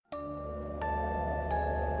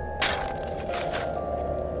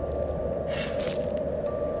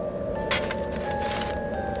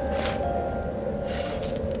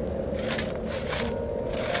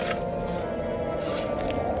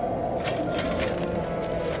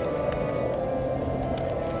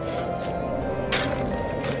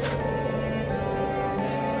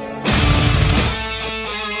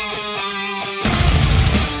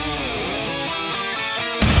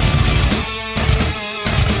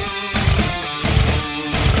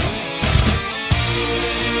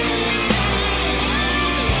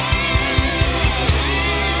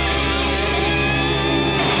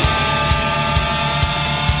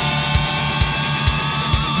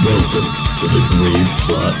to the Grave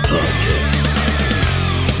Plot Podcast.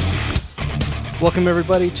 Welcome,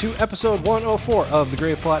 everybody, to episode 104 of the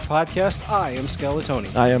Grave Plot Podcast. I am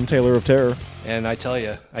Skeletoni. I am Taylor of Terror. And I tell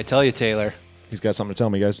you, Taylor, He's got something to tell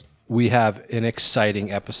me, guys. we have an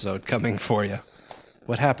exciting episode coming for you.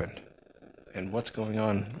 What happened? And what's going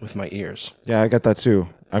on with my ears? Yeah, I got that too.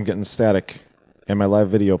 I'm getting static, and my live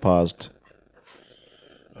video paused.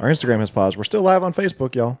 Our Instagram has paused. We're still live on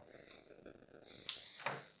Facebook, y'all.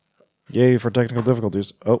 Yay for technical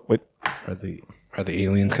difficulties. Oh, wait. Are the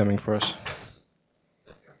aliens coming for us?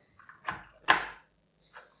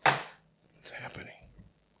 What's happening?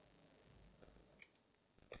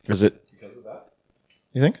 Is it because of that?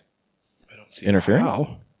 You think? I don't see interfering.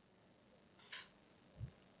 how.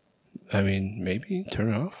 I mean, maybe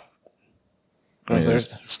turn it off. Oh, Yeah,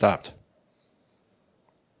 there's stopped.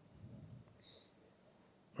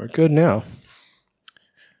 We're good now.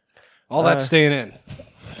 All that's staying in.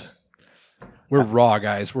 We're raw,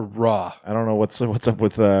 guys. We're raw. I don't know what's up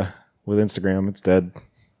with Instagram. It's dead.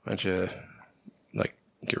 Why don't you,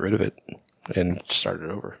 get rid of it and start it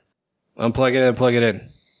over? Unplug it and plug it in.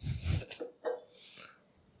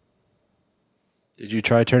 Did you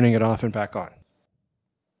try turning it off and back on?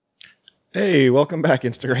 Hey, welcome back,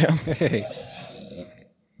 Instagram. Hey.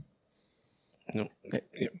 Nope.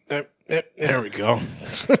 There we go.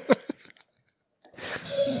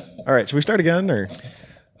 All right, should we start again, or?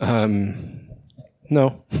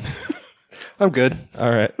 No. I'm good. All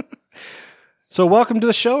right. So welcome to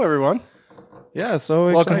the show, everyone. Yeah, so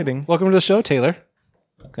exciting. Welcome to the show, Taylor.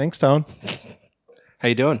 Thanks, Town. How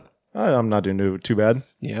you doing? I'm not doing too bad.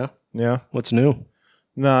 Yeah. Yeah. What's new?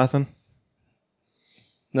 Nothing.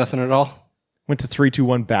 Nothing at all? Went to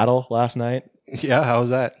 3-2-1 battle last night. Yeah, how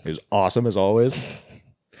was that? It was awesome as always.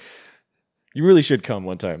 You really should come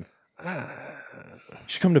one time. You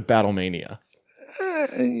should come to Battlemania.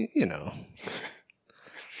 I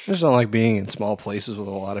just don't like being in small places with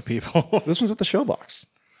a lot of people. This one's at the Showbox.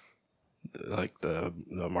 Like the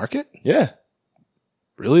market? Yeah.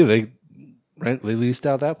 Really? They leased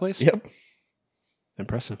out that place? Yep.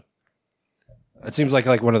 Impressive. It seems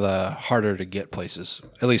like one of the harder to get places.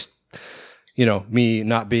 At least, me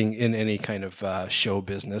not being in any kind of show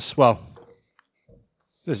business. Well,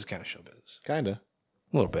 this is kind of show business. Kinda.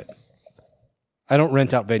 A little bit. I don't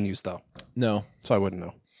rent out venues, though, No. so I wouldn't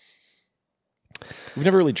know. We've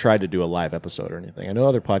never really tried to do a live episode or anything. I know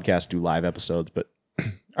other podcasts do live episodes, but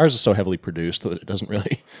ours is so heavily produced that it doesn't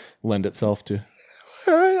really lend itself to.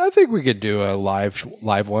 I think we could do a live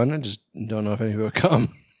one. I just don't know if anybody would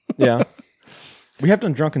come. Yeah. We have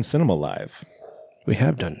done Drunken Cinema live. We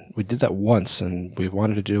have done. We did that once, and we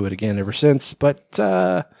wanted to do it again ever since, but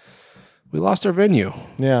we lost our venue,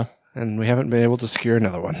 Yeah. and we haven't been able to secure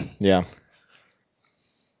another one. Yeah.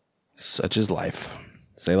 Such is life.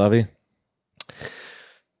 Say lovey.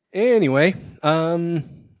 Anyway, yeah.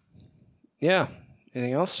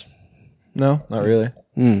 Anything else? No, not really.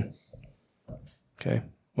 Okay.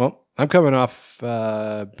 Well, I'm coming off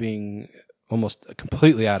being almost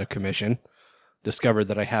completely out of commission. Discovered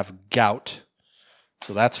that I have gout,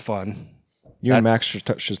 so that's fun. You and Max should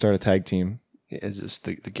start a tag team. It's just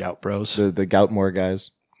the gout bros. The Goutmore guys.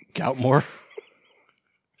 Goutmore.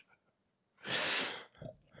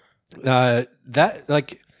 I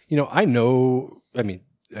know. I mean,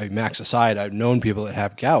 Max aside, I've known people that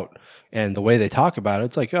have gout, and the way they talk about it,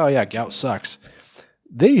 it's like, oh yeah, gout sucks.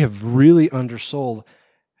 They have really undersold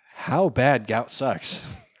how bad gout sucks.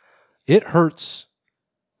 It hurts,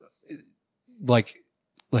 like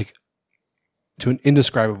to an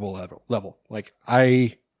indescribable level. Like,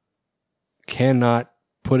 I cannot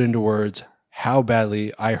put into words how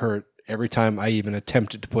badly I hurt every time I even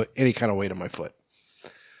attempted to put any kind of weight on my foot.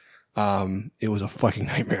 It was a fucking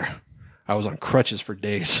nightmare. I was on crutches for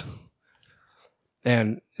days.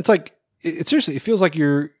 And it's like, it seriously, it feels like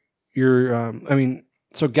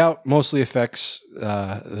so gout mostly affects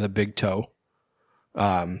the big toe.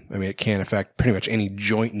 It can affect pretty much any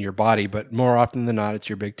joint in your body, but more often than not, it's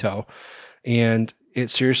your big toe. And it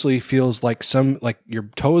seriously feels like your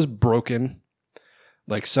toe is broken.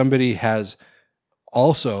 Like somebody has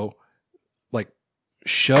also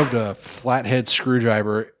shoved a flathead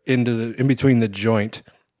screwdriver in between the joint,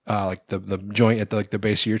 the joint at the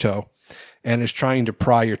base of your toe, and is trying to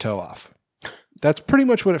pry your toe off. That's pretty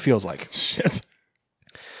much what it feels like. Shit.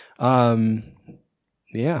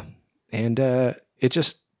 Yeah. And it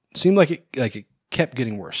just seemed like it kept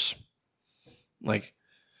getting worse.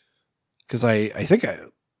 Because I think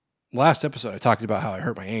last episode I talked about how I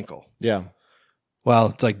hurt my ankle. Yeah. Well,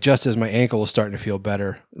 it's like just as my ankle was starting to feel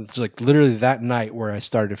better. It's like literally that night where I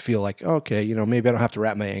started to feel like, okay, maybe I don't have to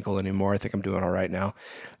wrap my ankle anymore. I think I'm doing all right now.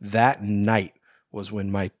 That night was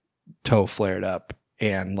when my toe flared up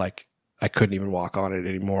and like I couldn't even walk on it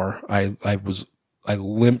anymore. I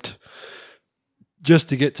limped just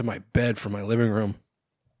to get to my bed from my living room.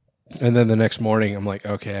 And then the next morning I'm like,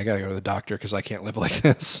 okay, I got to go to the doctor because I can't live like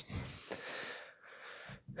this.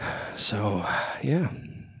 So, yeah.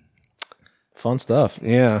 Fun stuff.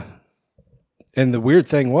 Yeah. And the weird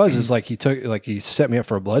thing is like he set me up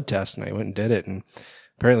for a blood test and I went and did it. And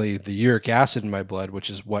apparently the uric acid in my blood,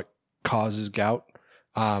 which is what causes gout,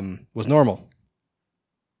 was normal.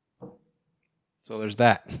 So there's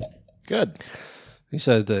that. Good. He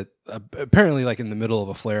said that apparently like in the middle of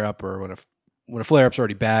a flare up or when a flare up's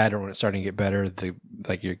already bad or when it's starting to get better,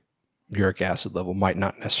 your uric acid level might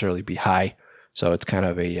not necessarily be high. So it's kind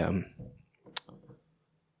of a,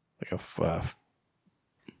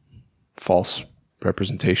 false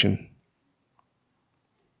representation.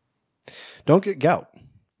 Don't get gout.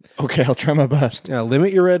 Okay, I'll try my best. Yeah,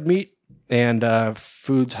 limit your red meat and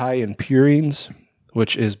foods high in purines,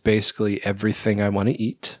 which is basically everything I want to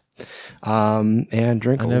eat. And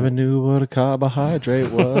drink. I never knew what a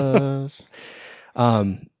carbohydrate was.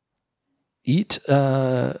 Eat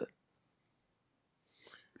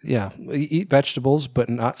vegetables, but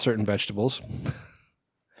not certain vegetables.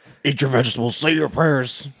 Eat your vegetables, say your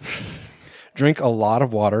prayers. Drink a lot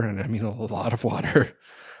of water, and I mean a lot of water.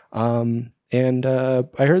 And I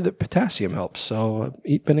heard that potassium helps, so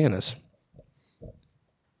eat bananas.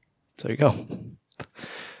 So there you go.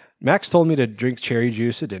 Max told me to drink cherry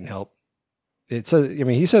juice. It didn't help. He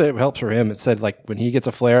said it helps for him. It said like when he gets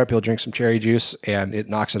a flare up, he'll drink some cherry juice and it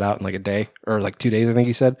knocks it out in like a day or like 2 days, I think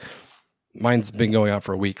he said. Mine's been going on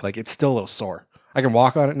for a week. Like it's still a little sore. I can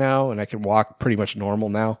walk on it now and I can walk pretty much normal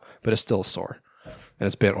now, but it's still sore. And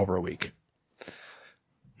it's been over a week.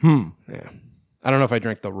 Yeah. I don't know if I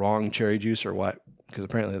drank the wrong cherry juice or what, because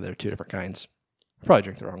apparently there are 2 different kinds. I probably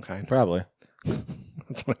drink the wrong kind. Probably.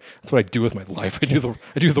 That's what I do with my life. I do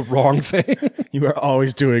the wrong thing. You are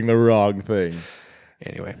always doing the wrong thing.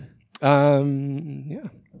 Anyway, yeah.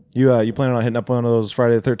 You planning on hitting up one of those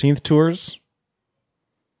Friday the 13th tours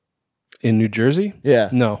in New Jersey? Yeah.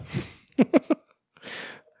 No.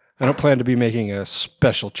 I don't plan to be making a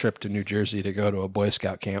special trip to New Jersey to go to a Boy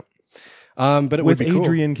Scout camp. But it would be cool.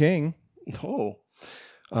 Adrian King. Oh,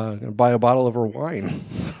 gonna buy a bottle of her wine.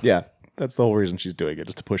 Yeah. That's the whole reason she's doing it,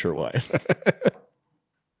 just to push her wine.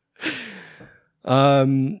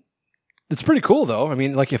 It's pretty cool though. I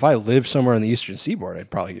mean, like if I lived somewhere on the Eastern Seaboard,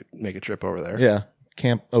 I'd probably make a trip over there. Yeah.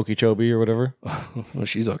 Camp Okeechobee or whatever. Well,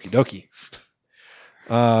 she's okie dokie.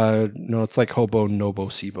 No, it's like Hobo Nobo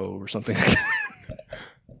Sibo or something like that.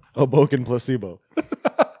 Hoboken placebo.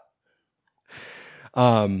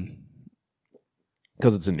 Because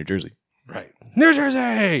it's in New Jersey. Right. New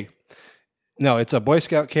Jersey! No, it's a Boy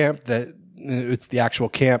Scout camp it's the actual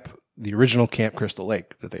camp, the original Camp Crystal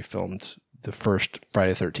Lake that they filmed the first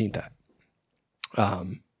Friday the 13th at.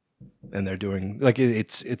 And they're doing like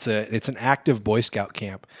it's an active Boy Scout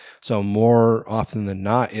camp. So more often than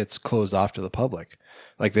not, it's closed off to the public.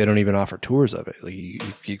 Like they don't even offer tours of it. Like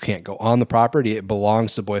you can't go on the property. It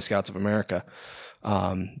belongs to Boy Scouts of America.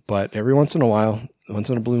 But every once in a while, once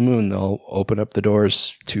in a blue moon, they'll open up the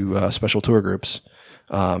doors to special tour groups.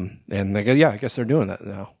 And they go, I guess they're doing that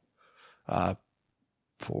now.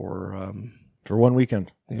 For 1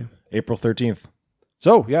 weekend. Yeah. April 13th.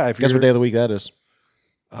 So yeah, if guess what day of the week that is?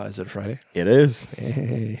 Is it a Friday? It is.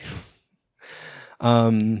 Hey.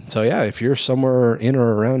 So yeah, if you're somewhere in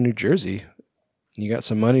or around New Jersey, you got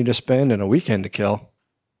some money to spend and a weekend to kill,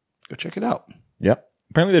 go check it out. Yep.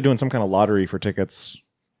 Apparently they're doing some kind of lottery for tickets.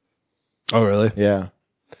 Oh, really? Yeah.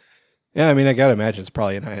 Yeah, I mean, I got to imagine it's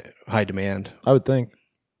probably in high demand. I would think.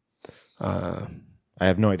 I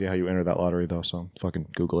have no idea how you enter that lottery, though, so fucking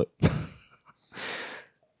Google it.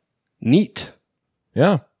 Neat.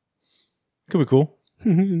 Yeah. Could be cool.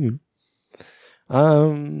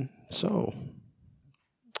 So,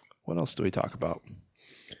 what else do we talk about?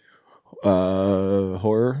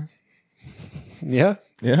 Horror. Yeah?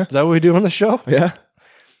 Yeah. Is that what we do on the show? Yeah.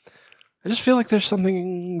 I just feel like there's some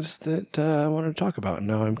things that I wanted to talk about, and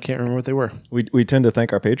now I can't remember what they were. We tend to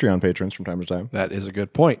thank our Patreon patrons from time to time. That is a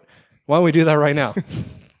good point. Why don't we do that right now?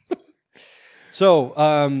 So,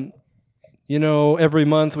 every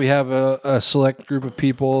month we have a select group of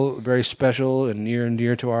people, very special and near and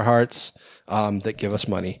dear to our hearts, that give us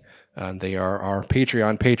money. They are our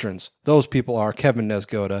Patreon patrons. Those people are Kevin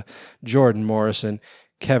Nesgoda, Jordan Morrison,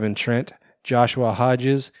 Kevin Trent, Joshua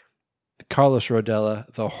Hodges, Carlos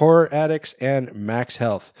Rodella, The Horror Addicts, and Max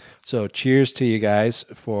Health. So cheers to you guys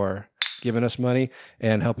for giving us money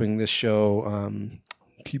and helping this show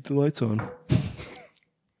keep the lights on.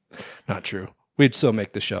 Not true. We'd still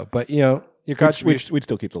make the show, but your contribution, we'd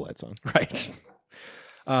still keep the lights on. right?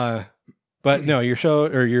 But no, your show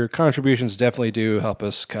or your contributions definitely do help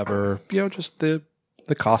us cover just the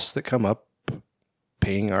costs that come up,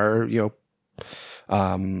 paying our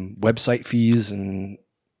website fees and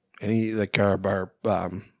any our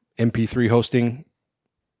MP3 hosting.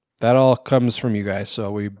 That all comes from you guys,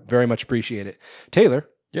 so we very much appreciate it. Taylor,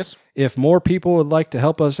 Yes. if more people would like to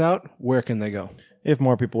help us out, where can they go? If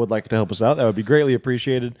more people would like to help us out, that would be greatly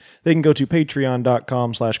appreciated. They can go to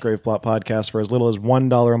patreon.com/graveplot podcast for as little as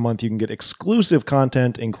 $1 a month. You can get exclusive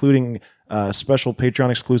content, including special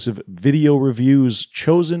Patreon exclusive video reviews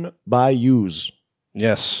chosen by yous.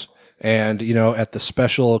 Yes. And, at the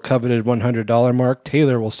special coveted $100 mark,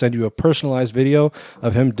 Taylor will send you a personalized video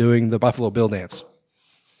of him doing the Buffalo Bill dance.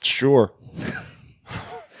 Sure.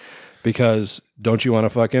 Because don't you want to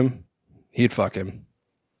fuck him? He'd fuck him.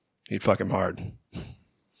 He'd fuck him hard.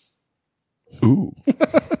 Ooh.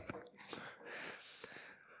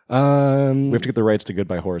 We We have to get the rights to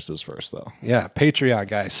Goodbye Horses first, though. Yeah, Patreon,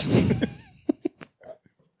 guys.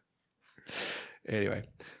 Anyway.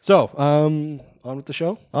 So, on with the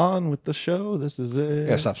show? On with the show. This is it. I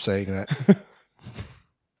gotta stop saying that.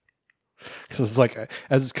 Because it's like,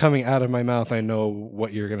 as it's coming out of my mouth, I know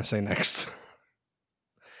what you're going to say next.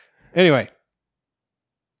 Anyway.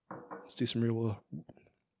 Let's do some real...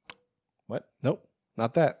 What? Nope,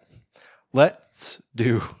 not that. Let's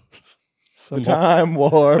do some The time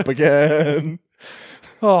warp again.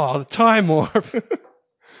 Oh, the time warp.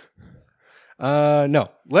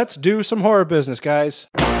 No, let's do some horror business, guys.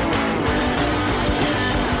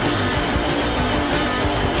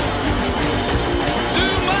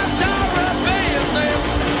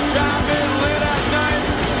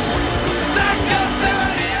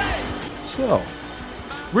 So,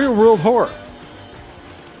 real world horror.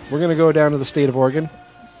 We're going to go down to the state of Oregon,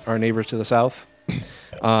 our neighbors to the south.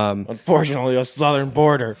 Unfortunately, a southern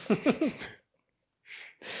border.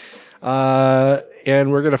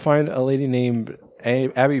 And we're going to find a lady named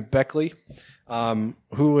Abby Beckley, who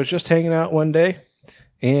was just hanging out one day,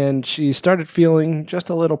 and she started feeling just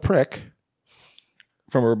a little prick.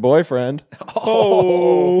 From her boyfriend.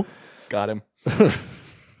 Oh. Got him.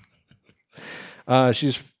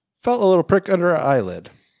 She's felt a little prick under her eyelid.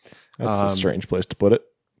 That's a strange place to put it.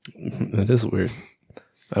 That is weird.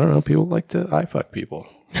 I don't know. People like to eye fuck people.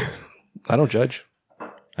 I don't judge.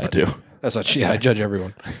 I do. That's not. Yeah, I judge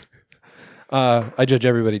everyone. I judge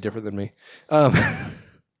everybody different than me.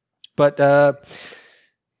 But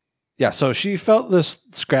yeah. So she felt this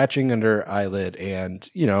scratching under her eyelid, and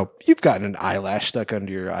you've gotten an eyelash stuck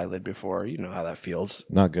under your eyelid before. You know how that feels.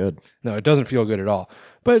 Not good. No, it doesn't feel good at all.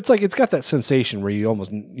 But it's like it's got that sensation where you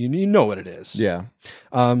almost you know what it is. Yeah.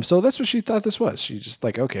 So that's what she thought this was. She's just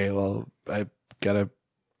like, okay, well, I got a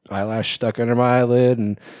eyelash stuck under my eyelid,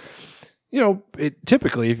 and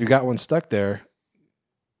typically if you got one stuck there,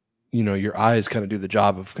 your eyes kind of do the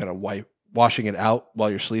job of kind of washing it out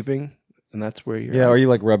while you're sleeping, and that's where you're or you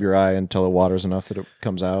like rub your eye until the water's enough that it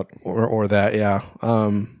comes out, or that, yeah.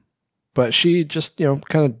 But she just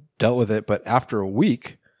kind of dealt with it. But after a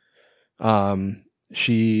week,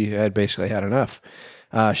 she had basically had enough.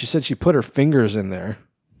 She said she put her fingers in there,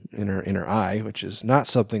 in her eye, which is not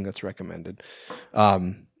something that's recommended.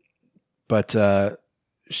 But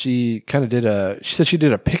she kind of she said she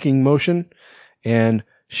did a picking motion, and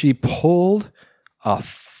she pulled a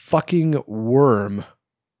fucking worm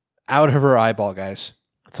out of her eyeball, guys.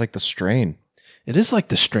 It's like the strain. It is like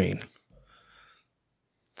the strain.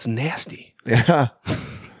 It's nasty. Yeah.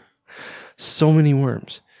 So many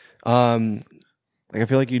worms. I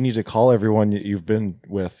feel like you need to call everyone you've been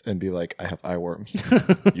with and be like, I have eye worms.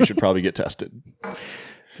 You should probably get tested.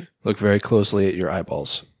 Look very closely at your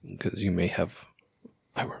eyeballs because you may have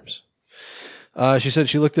eye worms. She said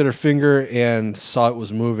she looked at her finger and saw it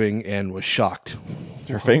was moving and was shocked.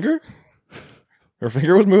 Her finger? Her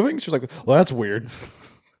finger was moving? She was like, well, that's weird.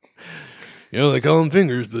 They call them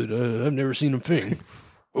fingers, but I've never seen them fing.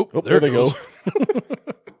 Oh, there they go.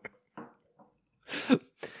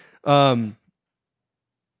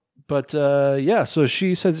 But yeah, so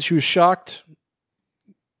she said that she was shocked.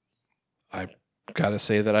 I gotta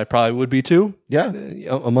say that I probably would be too. Yeah.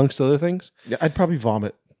 Amongst other things. Yeah, I'd probably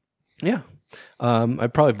vomit. Yeah.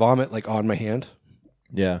 I'd probably vomit like on my hand.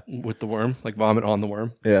 Yeah. With the worm, like vomit on the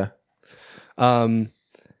worm. Yeah.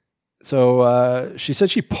 So she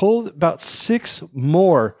said she pulled about 6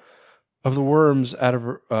 more of the worms out of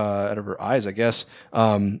her eyes, I guess.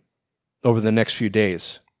 over the next few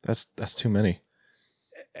days. That's too many.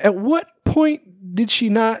 At what point did she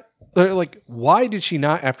not, like, why did she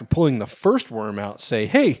not, after pulling the first worm out, say,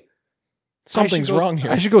 hey, Something's wrong here.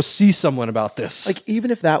 I should go see someone about this. Like, even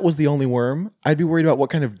if that was the only worm, I'd be worried about what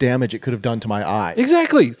kind of damage it could have done to my eye.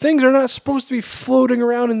 Exactly. Things are not supposed to be floating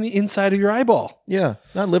around in the inside of your eyeball. Yeah,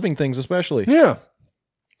 not living things especially. Yeah.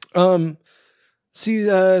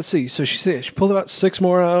 See. So she pulled about 6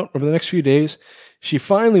 more out over the next few days. She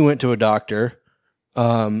finally went to a doctor,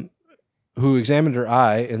 who examined her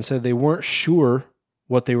eye and said they weren't sure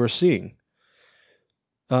what they were seeing.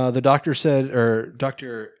 The doctor said, or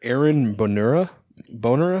Dr. Aaron Bonura,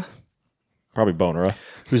 Probably Bonera.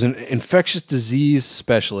 who's an infectious disease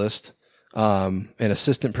specialist, an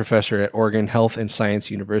assistant professor at Oregon Health and Science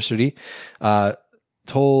University, said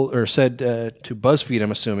to BuzzFeed,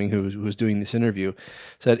 I'm assuming, who was doing this interview,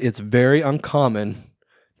 said it's very uncommon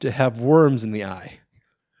to have worms in the eye.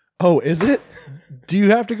 Oh, is it? Do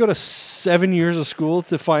you have to go to 7 years of school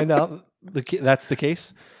to find out that's the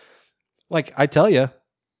case? Like, I tell you,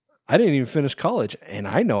 I didn't even finish college, and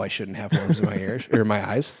I know I shouldn't have worms in my ears or my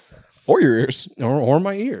eyes. Or your ears. Or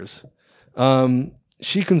my ears.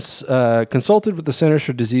 She consulted with the Centers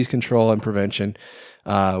for Disease Control and Prevention,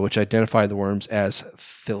 which identified the worms as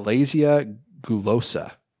Thalasia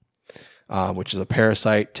gulosa, which is a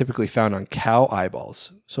parasite typically found on cow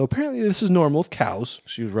eyeballs. So apparently this is normal with cows.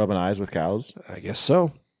 She was rubbing eyes with cows. I guess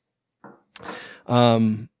so.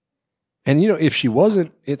 And if she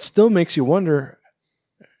wasn't, it still makes you wonder,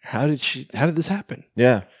 how did this happen?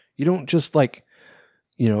 Yeah. You don't just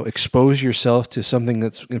expose yourself to something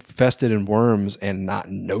that's infested in worms and not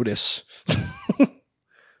notice.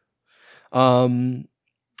 Let's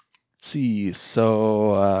see.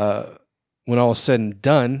 So when all was said and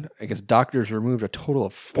done, I guess doctors removed a total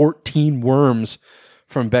of 14 worms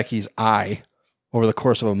from Becky's eye over the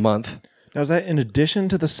course of a month. Now, is that in addition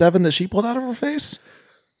to the 7 that she pulled out of her face?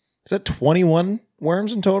 Is that 21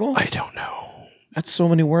 worms in total? I don't know. That's so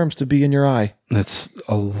many worms to be in your eye. That's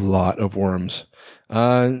a lot of worms.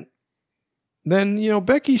 Then,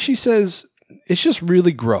 Becky, she says, it's just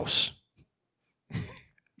really gross.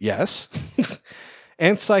 Yes.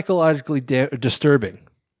 And psychologically disturbing.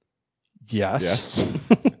 Yes.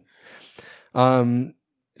 Said,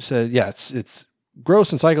 yeah, it's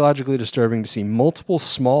gross and psychologically disturbing to see multiple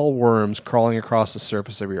small worms crawling across the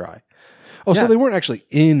surface of your eye. Oh, Yeah. so they weren't actually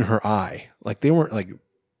in her eye. Like, they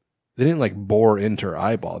didn't bore into her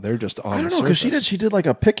eyeball. They're just on the surface. I don't know, because she did like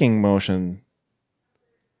a picking motion.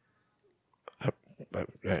 I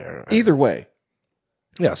don't know. Either way.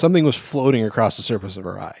 Yeah, something was floating across the surface of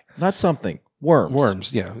her eye. Not something. Worms.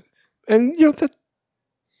 Worms, yeah. And,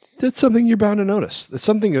 that's something you're bound to notice. That's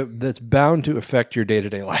something that's bound to affect your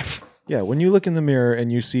day-to-day life. Yeah, when you look in the mirror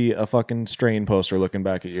and you see a fucking strain poster looking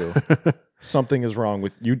back at you, something is wrong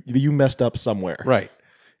with you. You messed up somewhere. Right.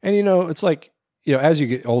 And, it's like, as you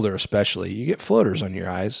get older especially, you get floaters on your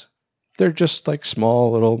eyes. They're just like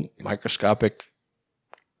small little microscopic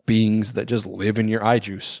beings that just live in your eye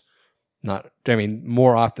juice.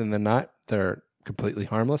 More often than not, they're completely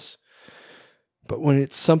harmless. But when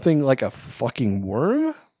it's something like a fucking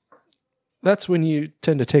worm, that's when you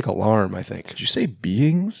tend to take alarm, I think. Did you say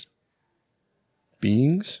beings?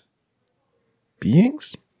 Beings?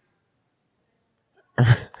 Beings?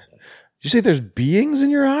 Did you say there's beings in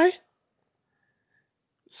your eye?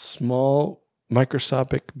 Small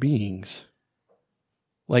microscopic beings.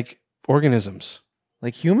 Like organisms.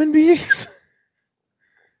 Like human beings?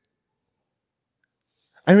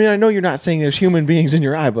 I mean, I know you're not saying there's human beings in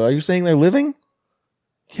your eye, but are you saying they're living?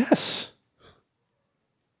 Yes.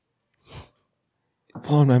 You're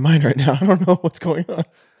blowing my mind right now. I don't know what's going on.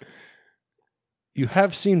 You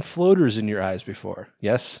have seen floaters in your eyes before,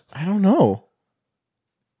 yes? I don't know.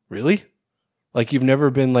 Really? Like you've never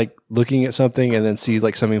been looking at something and then see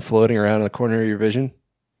something floating around in the corner of your vision?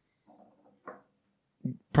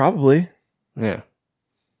 Probably. Yeah.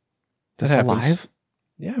 That's happens. alive?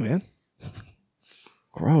 Yeah, man.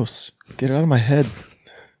 Gross. Get it out of my head.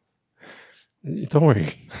 Don't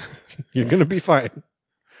worry. You're going to be fine.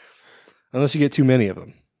 Unless you get too many of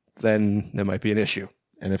them. Then there might be an issue.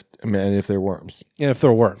 And if they're worms. And if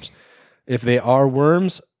they're worms. If they are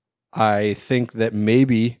worms, I think that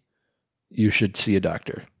maybe you should see a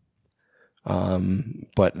doctor.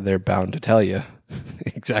 But they're bound to tell you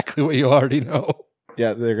exactly what you already know.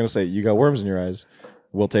 Yeah, they're going to say, you got worms in your eyes.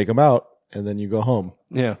 We'll take them out, and then you go home.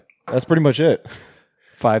 Yeah. That's pretty much it.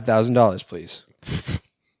 $5,000, please.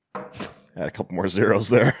 Add a couple more zeros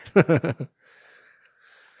there.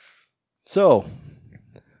 So,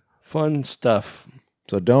 fun stuff.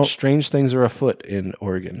 So Strange things are afoot in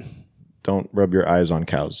Oregon. don't rub your eyes on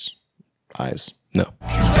cows. eyes. No. Spend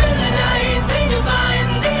the night, think you'll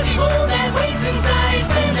find there's evil that waits inside.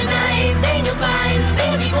 Spend the night, think you'll find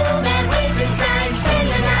there's evil that waits inside. Spend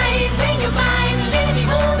the night, think you'll find there's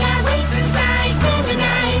evil that waits inside. Spend the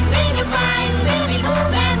night, think you'll find there's evil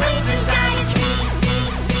that waits inside.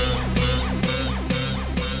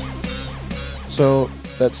 So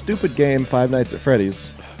that stupid game, Five Nights at Freddy's,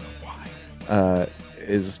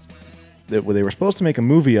 is that they were supposed to make a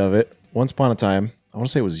movie of it once upon a time. I want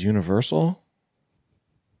to say it was Universal.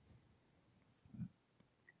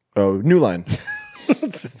 Oh, New Line.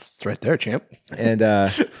 It's right there, champ. And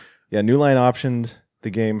New Line optioned the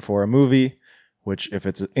game for a movie, which, if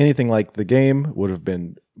it's anything like the game, would have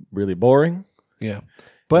been really boring. Yeah.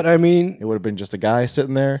 But I mean, It would have been just a guy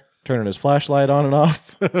sitting there turning his flashlight on and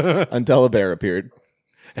off until a bear appeared.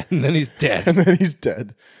 and then he's dead. And then he's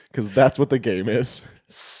dead, because that's what the game is.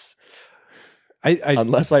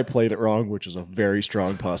 Unless I played it wrong, which is a very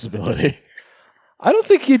strong possibility. I don't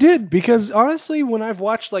think you did, because honestly, when I've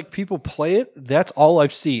watched like people play it, that's all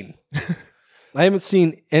I've seen. I haven't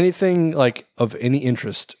seen anything like of any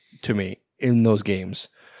interest to me in those games.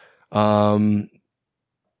 Maybe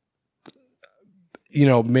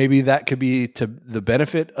that could be to the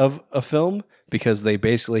benefit of a film, because they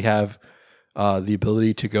basically have the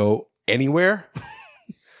ability to go anywhere.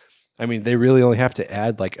 I mean, they really only have to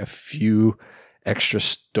add like a few extra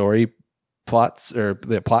story plots or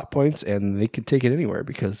the plot points, and they could take it anywhere,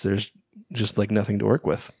 because there's just like nothing to work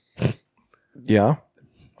with. Yeah.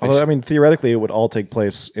 Although, I mean, theoretically, it would all take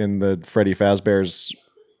place in the Freddy Fazbear's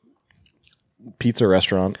pizza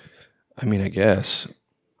restaurant. I mean, I guess.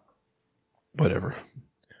 Whatever.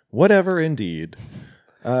 Whatever, indeed.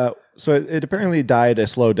 So it apparently died a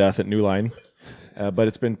slow death at New Line, but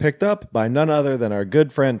it's been picked up by none other than our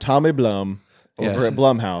good friend Tommy Blum over at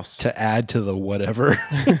Blumhouse. To add to the whatever.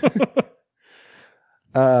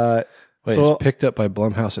 Wait, So it's picked up by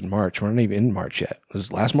Blumhouse in March. We're not even in March yet. Was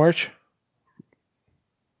it last March?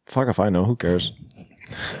 fuck if I know. Who cares?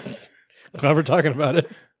 Glad we're talking about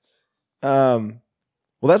it. Well,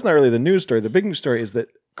 that's not really the news story. The big news story is that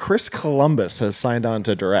Chris Columbus has signed on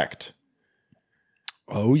to direct.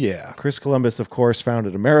 Oh, yeah. Chris Columbus, of course,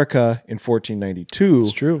 founded America in 1492.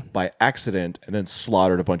 It's true. By accident, and then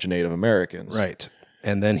slaughtered a bunch of Native Americans. Right.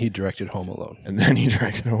 And then he directed Home Alone. And then he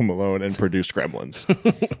directed Home Alone and produced Gremlins.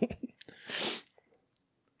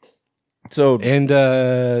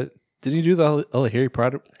 And did he do all the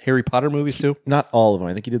Harry Potter movies too? Not all of them.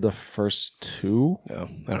 I think he did the first two. No,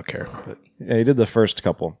 I don't care. But Yeah, he did the first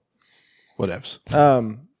couple. whatevs.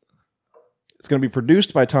 It's going to be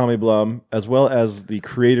produced by Tommy Blum, as well as the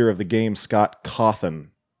creator of the game, Scott Cawthon.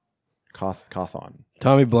 Cawthon.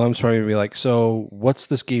 Tommy Blum's probably going to be like, so what's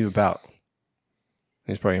this game about?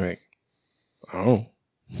 He's probably going to be like, oh.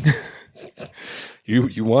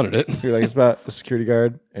 You wanted it. So like, it's about a security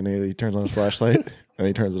guard, and he turns on his flashlight, and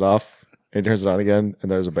he turns it off, and he turns it on again,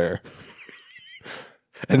 and there's a bear.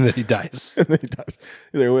 And then he dies. And then he dies.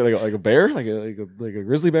 He's like a bear, like a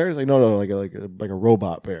grizzly bear. He's like, no, like a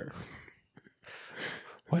robot bear.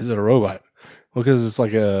 Why is it a robot? Well, because it's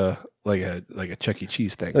like a Chuck E.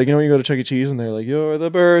 Cheese thing. Like, you know when you go to Chuck E. Cheese and they're like, you're the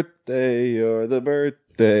birthday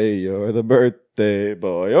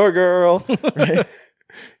boy or girl, right?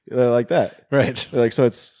 They're like that, Right. They're like, so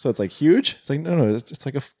it's like huge. It's like no, it's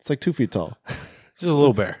like 2 feet tall. Just a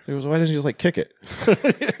little bear. So why didn't you just like kick it? Why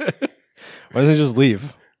doesn't he just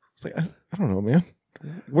leave? It's like I don't know, man.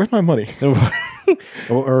 Where's my money?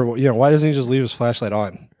 or why doesn't he just leave his flashlight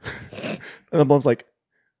on? And the Blum's like,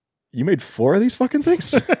 you made 4 of these fucking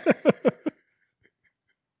things?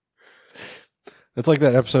 It's like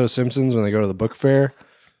that episode of Simpsons when they go to the book fair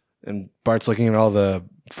and Bart's looking at all the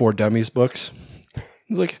 4 Dummies books.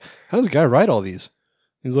 He's like, how does this guy write all these?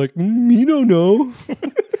 He's like, you don't know.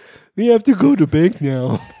 We have to go to bank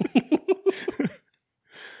now.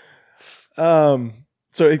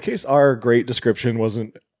 So in case our great description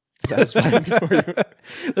wasn't satisfying for you,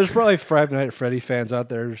 There's probably Five Nights at Freddy fans out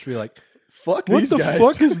there who just be like, fuck what these the guys.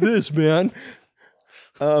 fuck is this, man?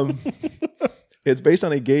 It's based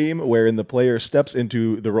on a game wherein the player steps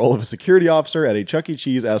into the role of a security officer at a Chuck E.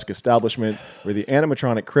 Cheese-esque establishment where the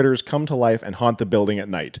animatronic critters come to life and haunt the building at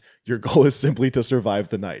night. Your goal is simply to survive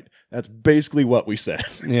the night. That's basically what we said.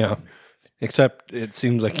 Yeah. Except it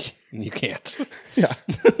seems like you can't. Yeah.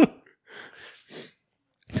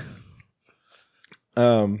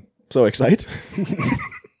 So excite?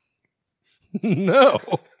 No.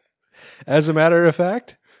 As a matter of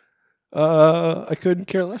fact, I couldn't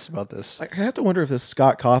care less about this. I have to wonder if this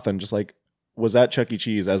Scott Cawthon just like was at Chuck E.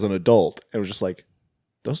 Cheese as an adult and was just like,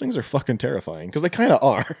 those things are fucking terrifying, because they kind of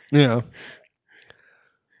are. Yeah.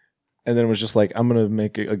 and then was just like, I'm going to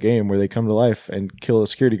make a game where they come to life and kill a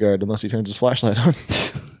security guard unless he turns his flashlight on.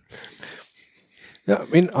 Yeah, I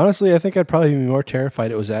mean, honestly, I think I'd probably be more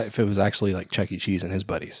terrified if it was actually like Chuck E. Cheese and his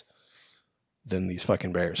buddies than these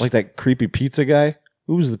fucking bears. Like that creepy pizza guy.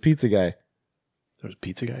 Who was the pizza guy? There's a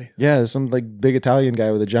pizza guy? Yeah, there's some like big Italian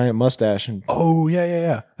guy with a giant mustache. And Oh,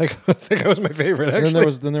 yeah. Like, I think that was my favorite,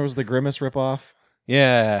 actually. then there was the Grimace ripoff.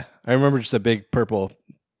 Yeah. I remember just a big purple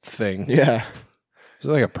thing. Yeah. Is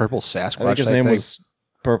it like a purple Sasquatch? I think his name was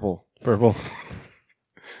Purple. Purple.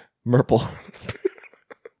 Murple.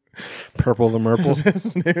 Purple the Murple.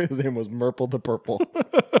 His name was Murple the Purple.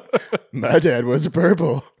 My dad was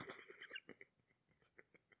purple.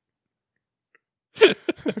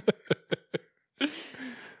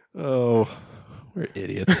 Oh, we're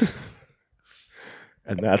idiots.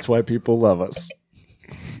 And that's why people love us.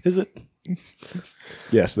 Is it?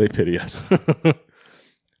 Yes, they pity us.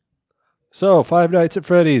 So, Five Nights at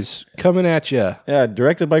Freddy's coming at you. Yeah,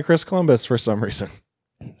 directed by Chris Columbus for some reason.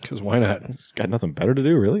 Because why not? He's got nothing better to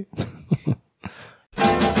do, really.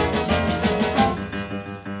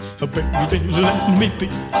 Baby, let me be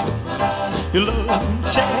your loving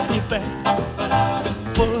teddy bear.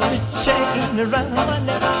 Put a chain around my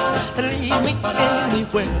neck and lead me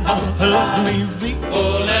anywhere. Let me be,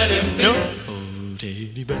 let him be your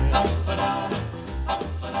teddy bear.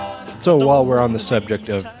 So, while we're on the subject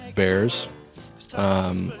of bears,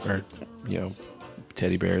 or,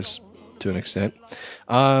 teddy bears to an extent,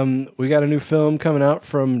 we got a new film coming out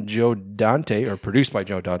from Joe Dante, or produced by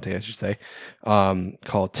Joe Dante, I should say,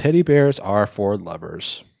 called Teddy Bears Are for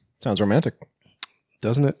Lovers. Sounds romantic.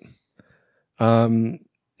 Doesn't it?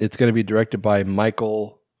 It's going to be directed by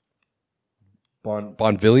Michael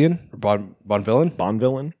Bonvillain.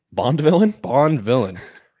 Bondvillain? Bonvillain.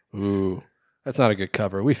 Ooh, that's not a good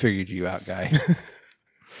cover. We figured you out, guy.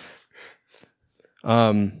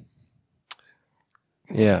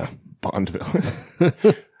 Yeah.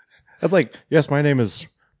 Bondvillain. That's like, yes, my name is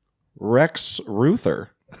Rex Ruther.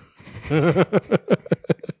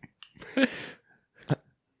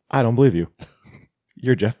 I don't believe you.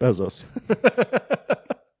 You're Jeff Bezos.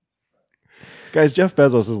 Guys, Jeff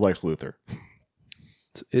Bezos is Lex Luthor.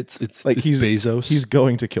 It's like it's he's Bezos. He's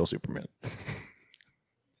going to kill Superman.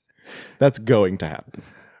 That's going to happen.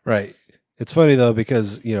 Right. It's funny though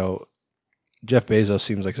because Jeff Bezos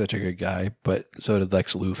seems like such a good guy, but so did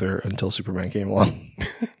Lex Luthor until Superman came along.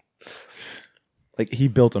 Like he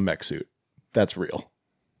built a mech suit. That's real.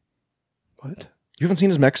 What? You haven't seen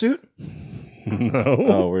his mech suit? No.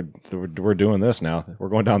 Oh, we're doing this now. We're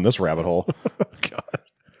going down this rabbit hole. God.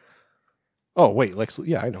 Oh wait, Lex.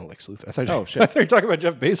 Yeah, I know Lex Luthor. I thought shit. I thought you were talking about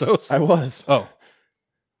Jeff Bezos. I was. Oh.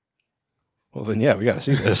 Well then, yeah, we got to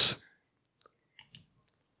see this.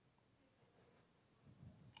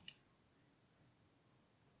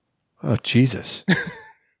 Oh Jesus! It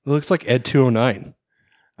looks like Ed 209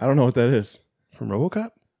 I don't know what that is. from RoboCop.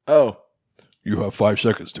 Oh. You have 5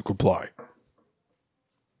 seconds to comply.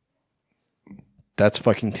 That's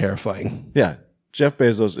fucking terrifying. Yeah. Jeff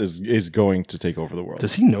Bezos is going to take over the world.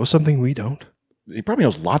 Does he know something we don't? He probably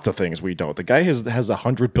knows lots of things we don't. The guy has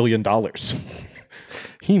 $100 billion.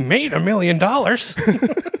 He made $1 million.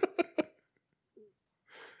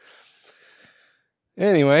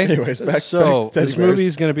 Anyways, back to Teddy Bears. this movie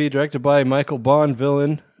is going to be directed by Michael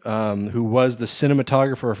Bonvillain, who was the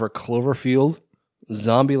cinematographer for Cloverfield,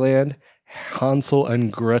 Zombieland, Hansel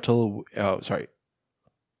and Gretel. Oh, sorry.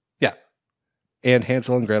 Yeah. And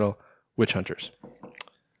Hansel and Gretel, Witch Hunters.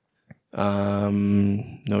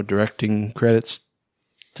 No directing credits.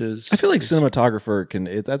 I feel like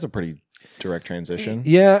cinematographer that's a pretty direct transition.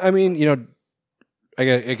 Yeah, I mean,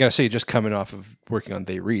 I gotta say, just coming off of working on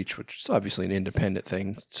They Reach, which is obviously an independent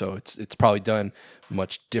thing, so it's probably done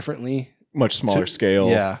much differently, Much smaller scale.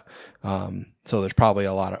 Yeah, so there's probably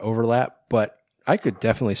a lot of overlap, but I could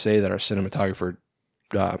definitely say that our cinematographer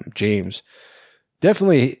James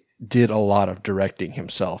definitely did a lot of directing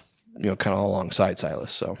himself, kind of alongside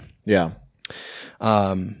Silas. So yeah.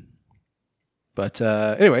 But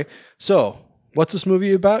anyway, so what's this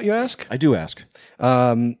movie about, you ask? I do ask.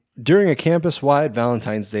 During a campus-wide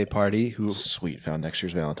Valentine's Day party, Sweet, found next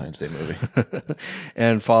year's Valentine's Day movie.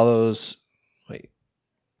 and follows...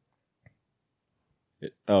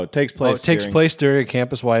 It takes place. It takes place during a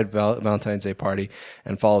campus-wide Valentine's Day party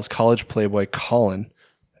and follows college playboy Colin.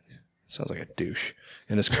 Sounds like a douche.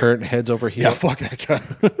 And his current heads over heels. Yeah, fuck that guy.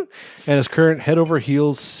 And his current head over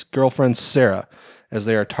heels girlfriend Sarah, as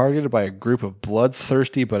they are targeted by a group of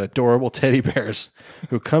bloodthirsty but adorable teddy bears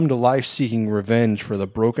who come to life seeking revenge for the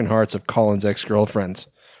broken hearts of Colin's ex-girlfriends.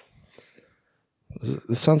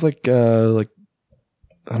 This sounds like I don't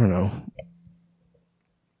know.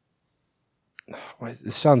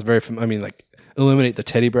 It sounds very familiar. I mean, like, eliminate the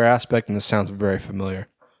teddy bear aspect, and this sounds very familiar.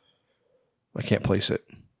 I can't place it.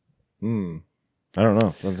 I don't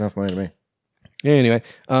know. Doesn't sound familiar to me. Anyway,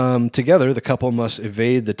 together, the couple must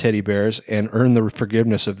evade the teddy bears and earn the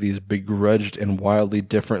forgiveness of these begrudged and wildly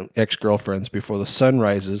different ex-girlfriends before the sun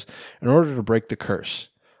rises in order to break the curse,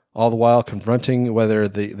 all the while confronting whether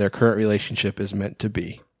their current relationship is meant to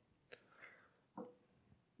be.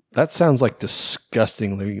 That sounds like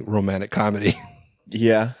disgustingly romantic comedy.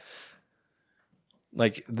 Yeah.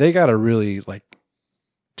 Like, they got to really, like,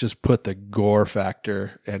 just put the gore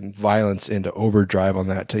factor and violence into overdrive on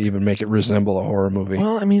that to even make it resemble a horror movie.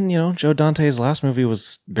 Well, I mean, Joe Dante's last movie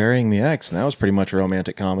was Burying the Ex, and that was pretty much a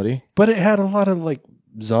romantic comedy. But it had a lot of, like,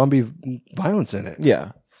 zombie violence in it.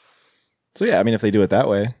 Yeah. So, yeah, I mean, if they do it that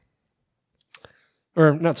way.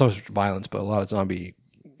 Or not so much violence, but a lot of zombie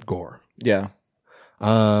gore. Yeah. Yeah,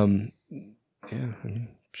 I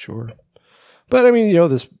mean, sure. But, I mean,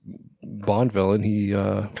 this Bond villain, he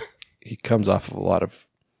comes off of a lot of...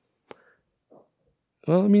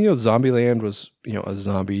 Well, I mean, Zombieland was, a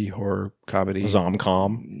zombie horror comedy.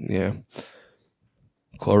 Zomcom. Yeah.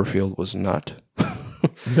 Cloverfield was not.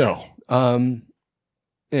 No.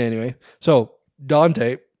 Anyway, so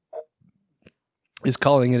Dante is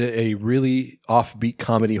calling it a really offbeat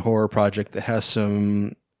comedy horror project that has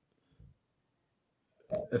some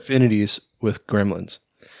affinities with Gremlins.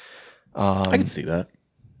 I can see that.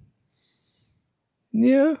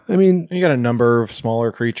 Yeah, I mean, You got a number of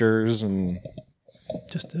smaller creatures and...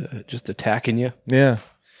 just attacking you. Yeah.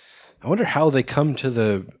 I wonder how they come to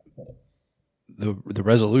the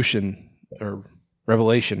resolution or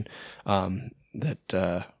revelation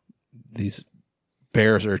that these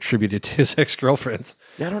bears are attributed to his ex-girlfriends.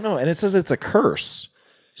 Yeah, I don't know. And it says it's a curse.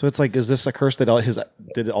 So it's like, is this a curse that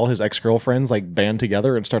did all his ex-girlfriends like band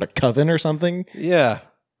together and start a coven or something? Yeah,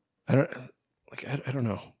 I don't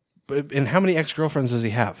know. But and how many ex-girlfriends does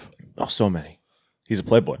he have? Oh, so many. He's a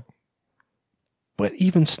playboy. But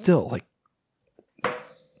even still,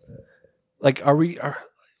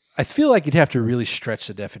 I feel like you'd have to really stretch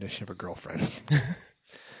the definition of a girlfriend.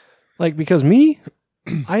 Because me,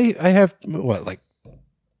 I have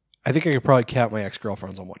I think I could probably count my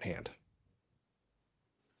ex-girlfriends on one hand.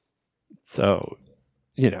 So,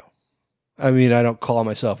 I mean, I don't call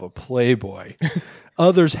myself a playboy.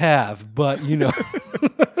 Others have, but I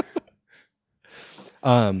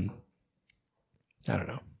don't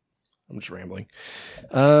know. I'm just rambling.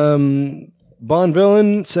 Bond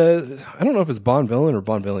villain says, I don't know if it's Bond villain or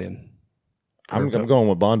Bond villain. I'm going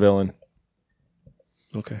with Bond villain.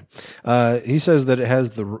 Okay. He says that it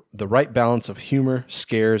has the right balance of humor,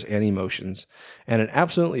 scares, and emotions, and an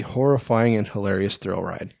absolutely horrifying and hilarious thrill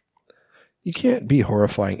ride. You can't be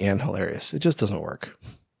horrifying and hilarious. It just doesn't work.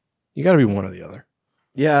 You got to be one or the other.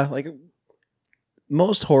 Yeah,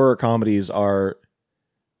 most horror comedies are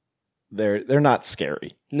they're not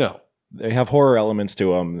scary. No. They have horror elements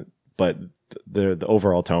to them, but the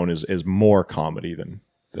overall tone is more comedy than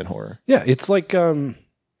horror. Yeah, it's like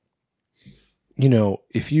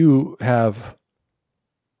if you have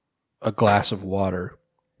a glass of water,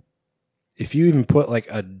 if you even put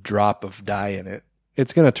a drop of dye in it,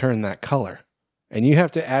 it's going to turn that color. And you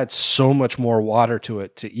have to add so much more water to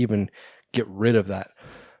it to even get rid of that.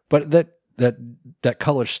 But that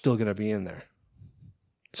color's still going to be in there.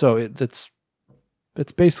 So that's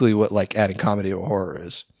basically what adding comedy to horror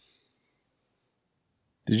is.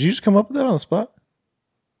 Did you just come up with that on the spot?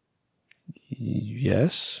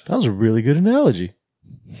 Yes. That was a really good analogy.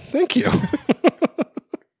 Thank you.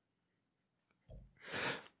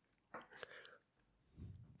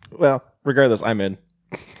 Well, regardless, I'm in.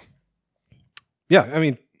 Yeah, I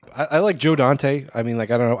mean, I like Joe Dante. I mean, I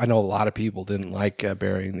don't know. I know a lot of people didn't like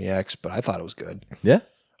Burying the Ex, but I thought it was good. Yeah.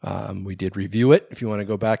 We did review it. If you want to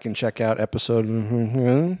go back and check out episode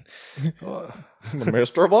Mr.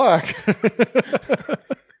 Black.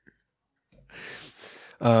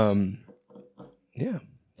 Yeah.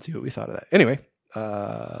 See what we thought of that. Anyway,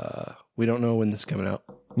 we don't know when this is coming out.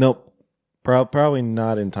 Nope. Probably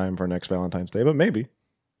not in time for next Valentine's Day, but maybe.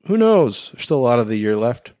 Who knows? There's still a lot of the year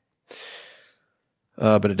left.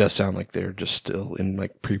 But it does sound like they're just still in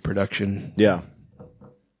pre-production. Yeah.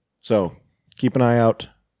 So keep an eye out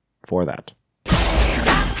for that.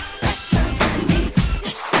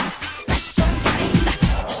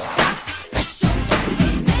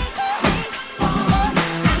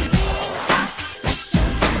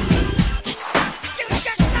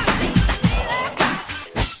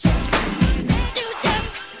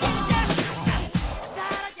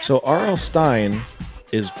 So R.L. Stine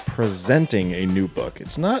is presenting a new book.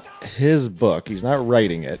 It's not his book. He's not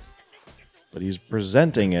writing it. but he's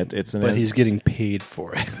presenting it. But he's getting paid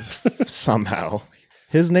for it. somehow.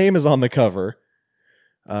 His name is on the cover.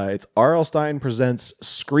 It's R.L. Stine presents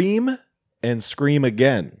Scream and Scream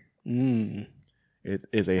Again. It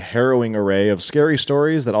is a harrowing array of scary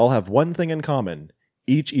stories that all have one thing in common.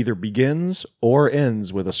 Each either begins or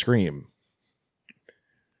ends with a scream.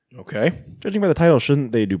 Okay. Judging by the title,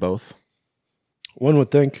 shouldn't they do both? One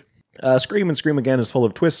would think. Scream and Scream Again is full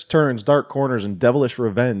of twists, turns, dark corners, and devilish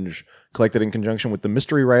revenge. Collected in conjunction with the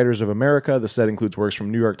Mystery Writers of America, the set includes works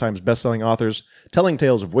from New York Times bestselling authors, telling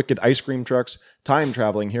tales of wicked ice cream trucks,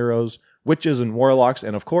 time-traveling heroes, witches and warlocks,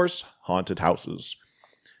 and of course, haunted houses.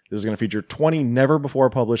 This is going to feature 20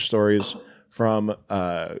 never-before-published stories from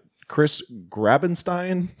Chris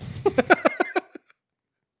Grabenstein.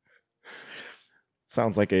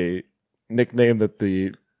 Sounds like a nickname that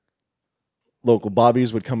the local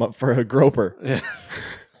bobbies would come up for a groper. Yeah.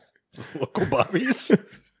 Local bobbies?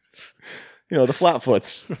 You know, the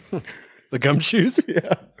flatfoots. The gumshoes?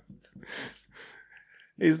 Yeah.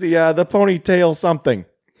 He's the ponytail something.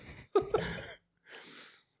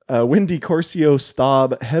 Wendy Corcio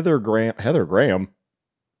Staub, Heather Graham.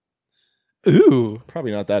 Ooh.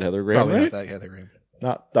 Probably not that Heather Graham, Probably right? not that Heather Graham.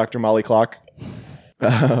 Not Dr. Molly Clock.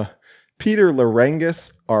 Peter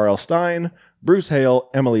Larengis, R.L. Stine, Bruce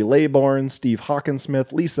Hale, Emily Laybourne, Steve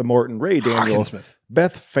Hawkinsmith, Lisa Morton, Ray Daniel,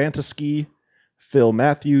 Beth Fantasky, Phil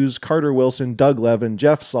Matthews, Carter Wilson, Doug Levin,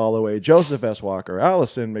 Jeff Soloway, Joseph S. Walker,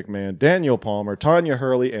 Allison McMahon, Daniel Palmer, Tanya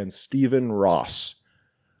Hurley, and Stephen Ross.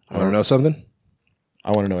 Want to know something?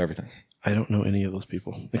 I want to know everything. I don't know any of those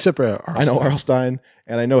people. Except for R.L. I know R.L. Stine,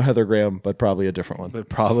 and I know Heather Graham, but probably a different one. But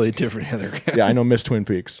probably a different Heather Graham. Yeah, I know Miss Twin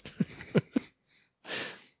Peaks.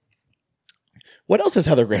 What else has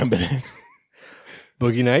Heather Graham been in?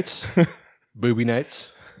 Boogie Nights. Booby Nights.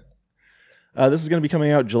 This is going to be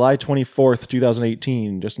coming out July 24th,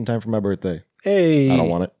 2018, just in time for my birthday. Hey. I don't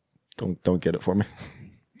want it. Don't get it for me.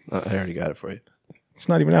 I already got it for you. It's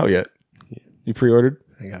not even out yet. You pre-ordered?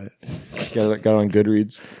 I got it. Got it on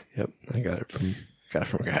Goodreads. Yep. I got it from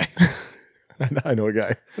a guy. I know a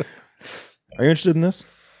guy. Are you interested in this?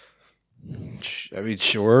 I mean,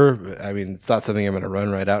 sure. But, I mean, it's not something I'm going to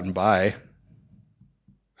run right out and buy.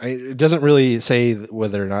 It doesn't really say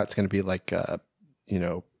whether or not it's going to be like,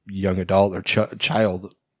 young adult or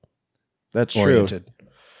child. That's oriented. True.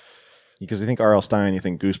 Because you think R.L. Stine, you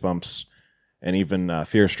think Goosebumps, and even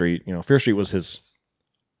Fear Street. You know, Fear Street was his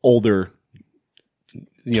older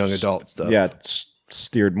young adult stuff. Yeah,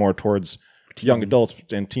 steered more towards young adults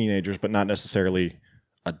and teenagers, but not necessarily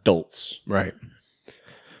adults. Right.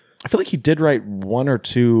 I feel like he did write one or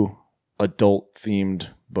two adult-themed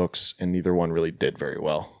books, and neither one really did very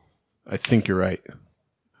well. I think you're right.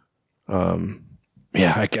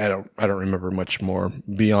 Yeah, I don't remember much more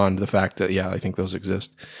beyond the fact that I think those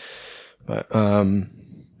exist. But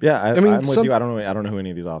yeah, I mean, I'm with you. I don't know who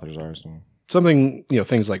any of these authors are. So something,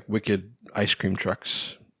 things like wicked ice cream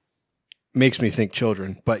trucks makes me think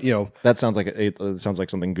children. But that sounds like it sounds like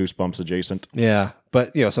something Goosebumps adjacent. Yeah,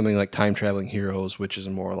 but something like time traveling heroes, witches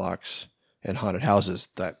and warlocks, and haunted houses.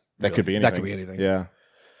 That could be anything. That could be anything. Yeah.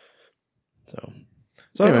 So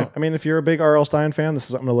anyway. I mean, if you're a big R.L. Stine fan, this is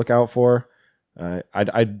something to look out for. I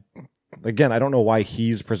don't know why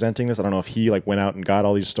he's presenting this. I don't know if he went out and got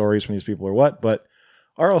all these stories from these people or what, but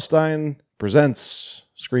R.L. Stine presents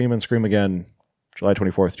Scream and Scream Again, July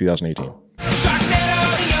 24th, 2018. Sharknado,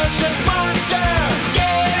 the ocean's monster!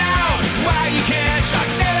 Get out while you can!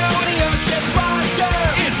 Sharknado, the ocean's monster!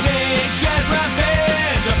 It's nature's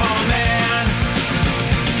revenge upon man!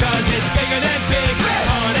 'Cause it's bigger than big,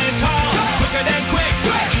 taller than tall, quicker than quick,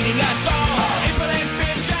 eating us all! April and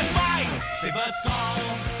Finn just might save us all!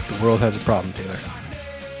 The world has a problem, Taylor.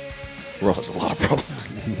 The world has a lot of problems.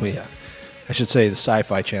 Well, yeah. I should say the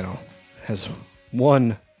Sci-Fi Channel has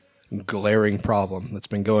one glaring problem that's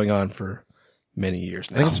been going on for many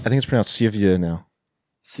years now. I think it's pronounced Sivia now.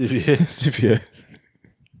 Sivia.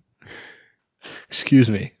 Excuse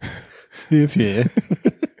me. Sivia.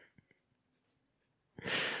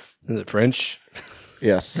 Is it French?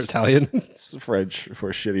 Yes. Or Italian? It's French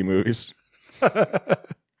for shitty movies. I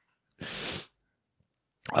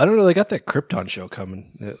don't know. They got that Krypton show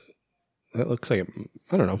coming. It looks like it,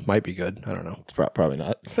 I don't know, might be good. I don't know. It's probably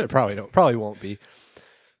not. It probably won't be.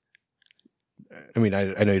 I mean,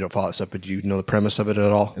 I know you don't follow this up, but do you know the premise of it at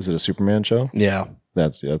all? Is it a Superman show? Yeah. I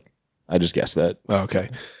just guessed that. Oh, okay.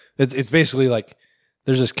 It's basically like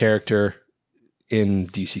there's this character in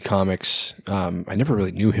DC Comics. I never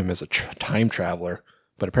really knew him as a time traveler,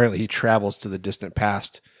 but apparently he travels to the distant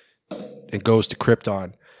past and goes to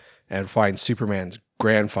Krypton and finds Superman's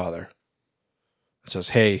grandfather. It says,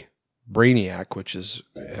 "Hey, Brainiac, which is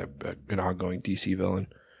an ongoing DC villain,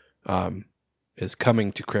 is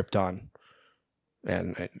coming to Krypton,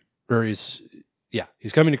 he's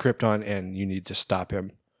coming to Krypton, and you need to stop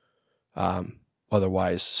him.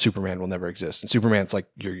 Otherwise, Superman will never exist. And Superman's like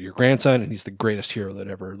your grandson, and he's the greatest hero that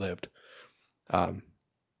ever lived.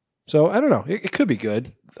 So I don't know. It could be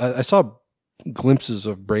good. I saw glimpses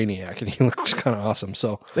of Brainiac, and he looks kind of awesome.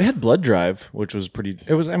 So They had Blood Drive, which was pretty.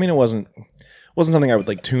 It wasn't something I would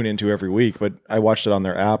like tune into every week, but I watched it on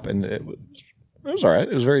their app, and it was all right.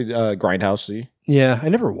 It was very grindhousey. yeah, I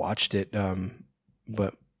never watched it.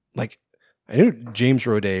 But like I knew James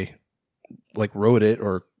Roday like wrote it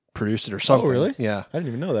or produced it or something. Oh, really? Yeah. I didn't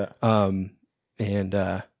even know that.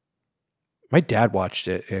 And my dad watched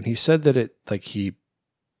it, and he said that he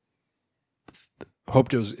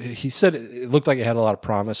hoped it was. He said it looked like it had a lot of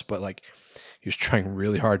promise, but like he was trying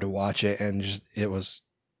really hard to watch it, and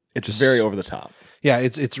It's very over the top. Yeah,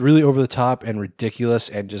 it's really over the top and ridiculous,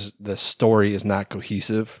 and just the story is not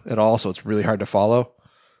cohesive at all. So it's really hard to follow.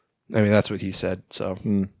 I mean, that's what he said. So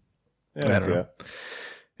Yeah, I don't know.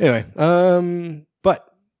 Anyway, but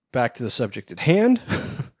back to the subject at hand.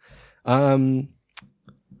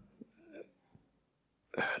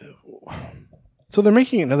 So they're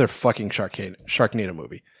making another fucking Sharknado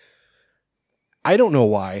movie. I don't know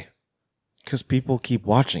why. Because people keep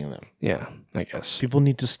watching them. Yeah, I guess. People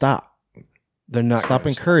need to stop. They're not Stop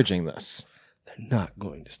gonna encouraging this. They're not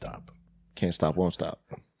going to stop. Can't stop, won't stop.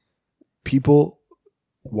 People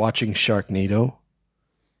watching Sharknado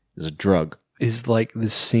Is a drug. is like the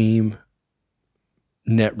same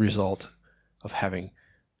net result of having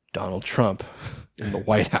Donald Trump in the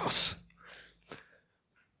White House.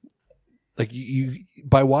 Like you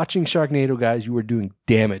by watching Sharknado, guys, you are doing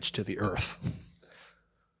damage to the earth.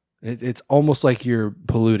 It's almost like you're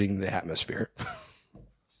polluting the atmosphere.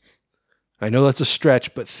 I know that's a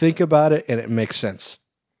stretch, but think about it and it makes sense.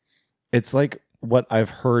 It's like what I've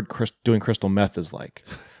heard doing crystal meth is like.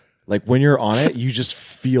 Like when you're on it, you just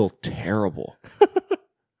feel terrible.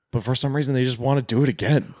 But for some reason, they just want to do it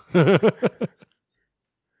again.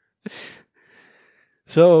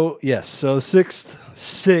 So, yes. So, sixth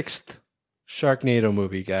Sharknado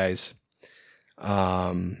movie, guys.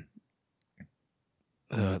 The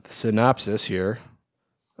synopsis here.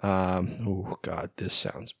 Oh, God, this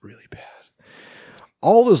sounds really bad.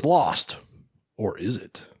 All is lost. Or is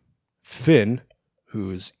it? Finn,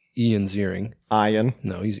 who is Ian Ziering. Ian.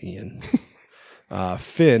 No, he's Ian.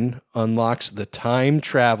 Finn unlocks the time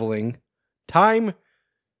traveling power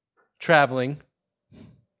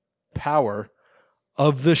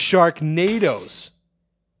of the Sharknadoes.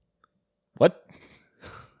 What?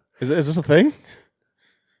 Is this a thing?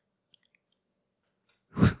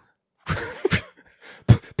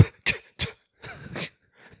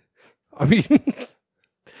 I mean,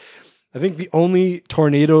 I think the only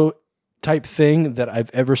tornado type thing that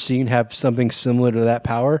I've ever seen have something similar to that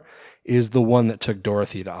power is the one that took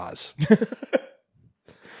Dorothy to Oz.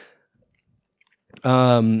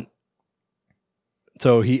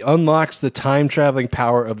 So he unlocks the time traveling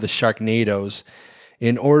power of the Sharknadoes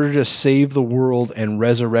in order to save the world and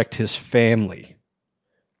resurrect his family.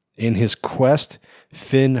 In his quest,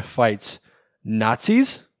 Finn fights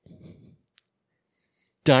Nazis,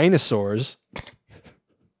 dinosaurs,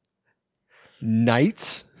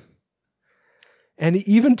 knights, and he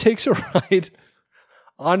even takes a ride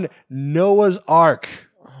on Noah's Ark.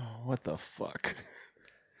 Oh, what the fuck?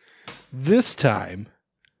 This time,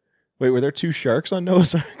 Wait, were there two sharks on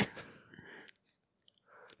Noah's Ark?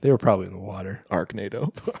 they were probably in the water.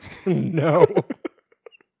 Arknado. No.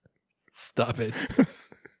 Stop it.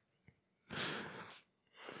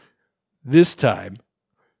 This time,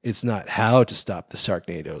 it's not how to stop the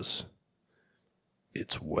Sharknadoes.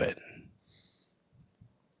 It's when.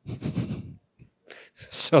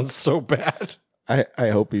 Sounds so bad. I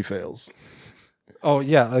hope he fails. Oh,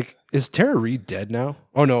 yeah. Like, is Tara Reid dead now?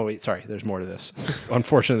 Oh, no. Wait. Sorry. There's more to this.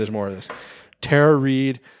 Unfortunately, there's more to this. Tara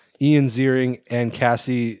Reid, Ian Ziering, and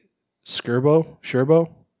Cassie Scerbo?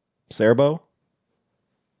 Serbo?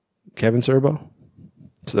 Kevin Serbo?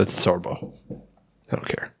 So that's Sorbo. I don't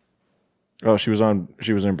care. Oh, she was in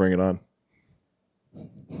Bring It On.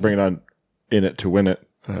 Bring It On, In It to Win It.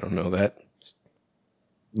 I don't know that.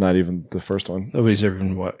 Not even the first one. Nobody's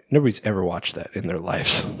ever watched that in their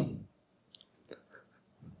lives.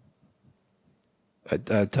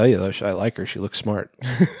 I tell you though, I like her. She looks smart.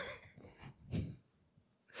 Yeah,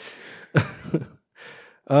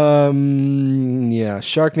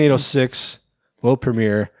 Sharknado 6 will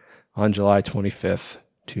premiere on July 25th,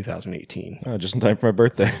 2018. Oh, just in time for my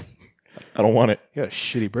birthday. I don't want it. You got a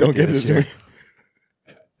shitty birthday. Don't get this it to year.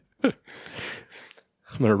 me.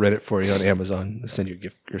 I'm gonna rent it for you on Amazon. Send you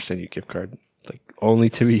a gift card, like only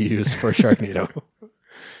to be used for Sharknado.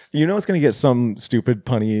 You know it's going to get some stupid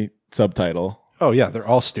punny subtitle. Oh yeah, they're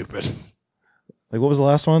all stupid. Like, what was the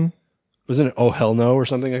last one? Wasn't it Oh Hell No or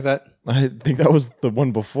something like that? I think that was the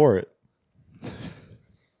one before it.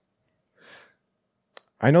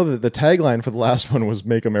 I know that the tagline for the last one was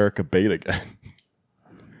Make America Bait Again.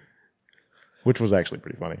 Which was actually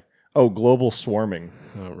pretty funny. Oh, Global Swarming.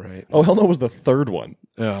 Oh, right. Oh, hell no was the third one.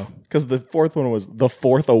 Oh. Because the fourth one was The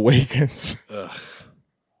Fourth Awakens. Ugh.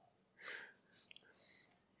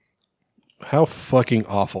 How fucking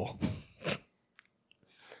awful.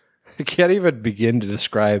 I can't even begin to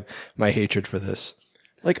describe my hatred for this.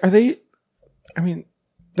 Like, are they... I mean,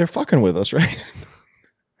 they're fucking with us, right?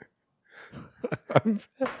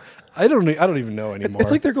 I don't even know anymore. It's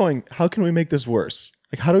like they're going, how can we make this worse?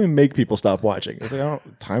 Like, how do we make people stop watching? It's like, I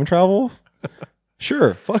don't... Time travel?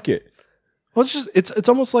 Sure, fuck it. Well, it's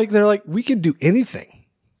almost like they're like, we can do anything.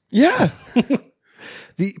 Yeah.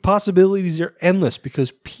 The possibilities are endless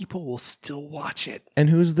because people will still watch it. And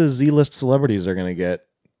who's the Z-list celebrities they're going to get?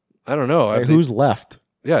 I don't know. Like, who's left?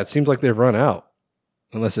 Yeah, it seems like they've run out.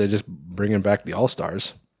 Unless they're just bringing back the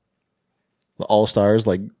All-Stars. The All-Stars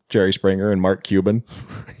like Jerry Springer and Mark Cuban.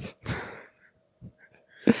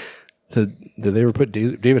 Did they ever put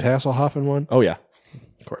David Hasselhoff in one? Oh, yeah.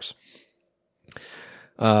 Of course.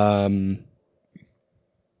 Yeah.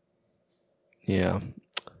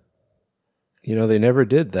 You know, they never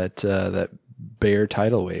did that Bear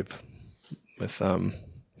tidal wave with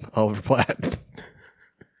Oliver Platt.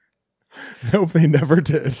 Nope, they never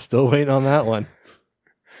did. Still waiting on that one.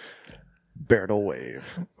 Bertle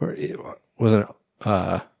Wave. Or wasn't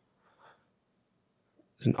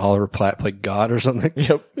didn't Oliver Platt play God or something?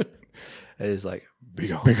 Yep. It is like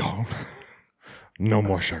big on. Big on. No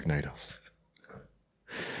more Sharknadoes.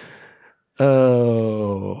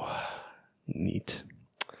 Oh, neat.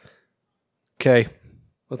 Okay,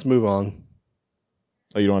 let's move on.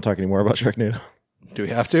 Oh, you don't want to talk anymore about Sharknado? Do we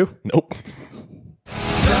have to? Nope.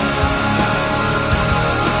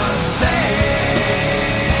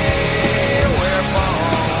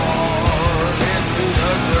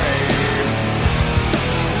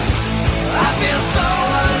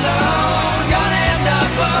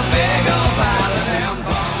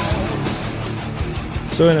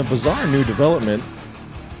 So in a bizarre new development,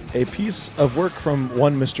 a piece of work from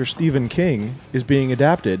one Mr. Stephen King is being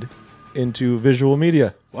adapted into visual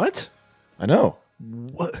media. What? I know.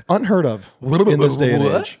 What? Unheard of in this day and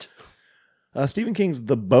What? age. Stephen King's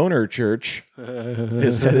The Boner Church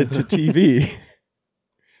is headed to TV.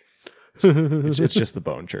 It's just The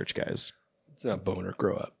Bone Church, guys. It's not Boner.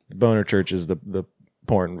 Grow up. The Boner Church is the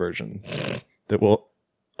porn version that will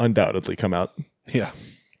undoubtedly come out Yeah.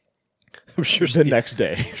 I'm sure the next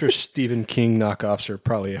day. I'm sure Stephen King knockoffs are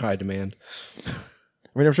probably in high demand. I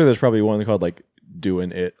mean, I'm sure there's probably one called like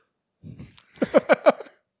Doing It.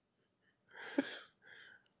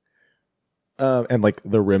 And like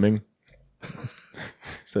The Rimming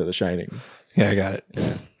instead of The Shining. Yeah, I got it.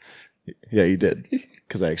 Yeah, you did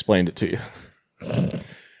because I explained it to you.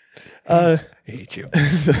 I hate you.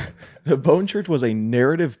 The Bone Church was a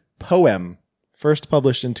narrative poem first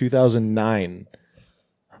published in 2009.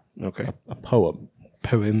 Okay. A poem.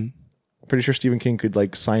 Poem. I'm pretty sure Stephen King could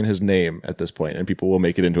like sign his name at this point and people will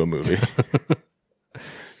make it into a movie.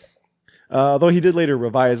 Though he did later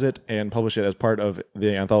revise it and publish it as part of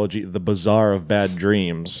the anthology The Bazaar of Bad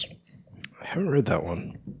Dreams. I haven't read that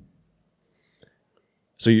one.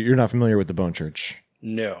 So you're not familiar with the Bone Church?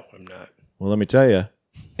 No, I'm not. Well, let me tell you.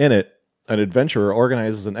 In it, an adventurer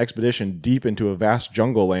organizes an expedition deep into a vast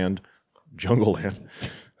jungle land,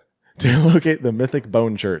 to locate the mythic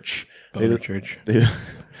Bone Church. Boner Church.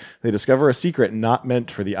 They discover a secret not meant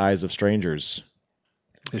for the eyes of strangers.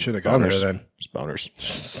 They should have gone there Boners. then. Just boners.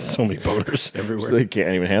 So many boners everywhere. So they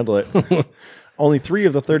can't even handle it. Only 3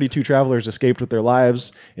 of the 32 travelers escaped with their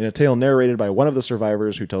lives in a tale narrated by one of the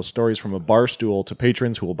survivors who tells stories from a bar stool to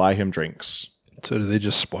patrons who will buy him drinks. So do they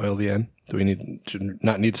just spoil the end? Do we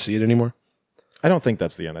not need to see it anymore? I don't think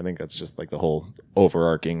that's the end. I think that's just like the whole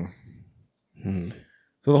overarching.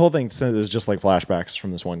 So the whole thing is just like flashbacks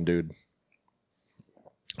from this one dude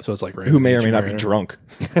So it's like Rhyme who of the may or may Ancient not be Mariner. drunk.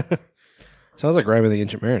 Sounds like Rhyme of the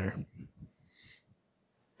Ancient Mariner.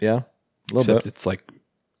 Yeah, a little Except bit. it's like,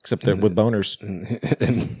 Except they're with boners.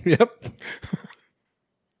 yep.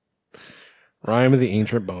 Rhyme of the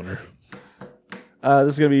Ancient Boner.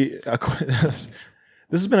 This is going to be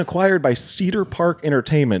this has been acquired by Cedar Park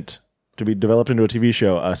Entertainment to be developed into a TV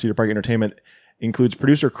show. Cedar Park Entertainment includes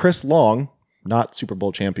producer Chris Long, not Super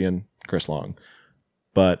Bowl champion Chris Long,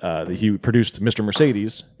 But he produced Mr.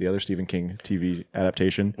 Mercedes, the other Stephen King TV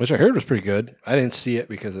adaptation. Which I heard was pretty good. I didn't see it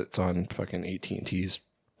because it's on fucking AT&T's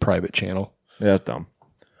private channel. Yeah, that's dumb.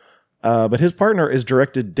 But his partner is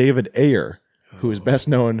directed David Ayer, who is best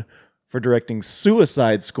known for directing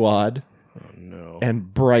Suicide Squad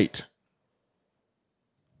and Bright.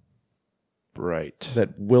 Right.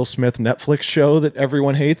 That Will Smith Netflix show that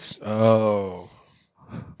everyone hates. Oh.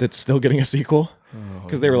 That's still getting a sequel.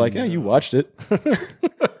 Because they were like, yeah, you watched it.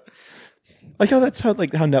 Like how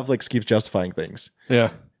Netflix keeps justifying things.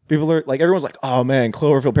 Yeah. People are like, everyone's like, oh man,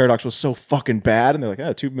 Cloverfield Paradox was so fucking bad. And they're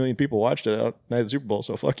like, 2 million people watched it out night of the Super Bowl,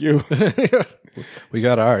 so fuck you. We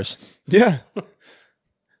got ours. Yeah.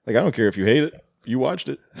 Like, I don't care if you hate it. You watched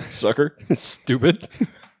it, sucker. Stupid.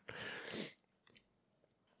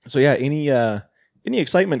 So yeah, any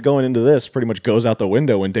excitement going into this pretty much goes out the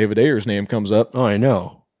window when David Ayer's name comes up. Oh, I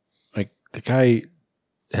know. Like, the guy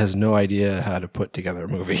has no idea how to put together a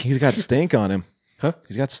movie. He's got stink on him. Huh?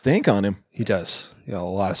 He's got stink on him. He does. Yeah, a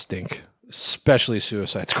lot of stink. Especially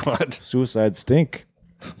Suicide Squad. Suicide stink.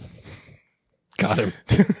 Got him.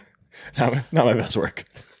 Not my best work.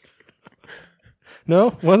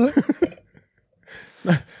 No, wasn't?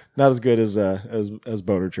 Not as good as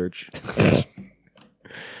Boner Church.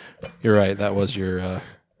 You're right. That was your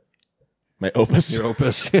My opus. your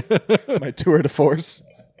opus. My tour de force.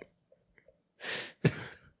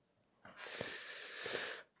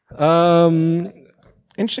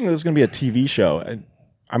 Interesting that this is going to be a TV show.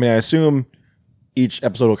 I mean, I assume each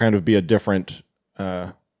episode will kind of be a different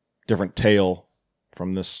tale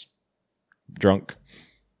from this drunk.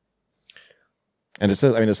 And it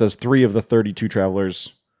says 3 of the 32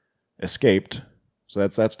 travelers escaped. So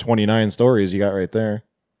that's 29 stories you got right there.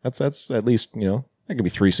 That's at least, that could be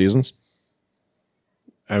 3 seasons.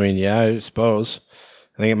 I mean, yeah, I suppose.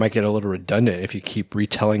 I think it might get a little redundant if you keep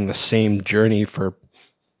retelling the same journey for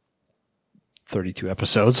 32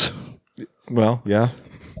 episodes. Well, yeah.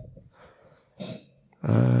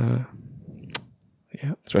 Yeah.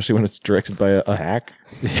 Especially when it's directed by a hack.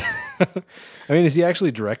 I mean, is he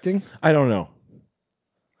actually directing? I don't know.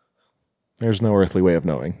 There's no earthly way of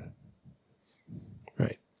knowing.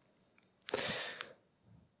 Right.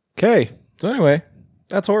 Okay. So anyway,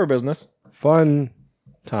 that's horror business. Fun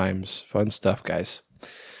times. Fun stuff, guys.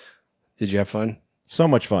 Did you have fun? So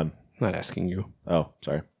much fun. Not asking you. Oh,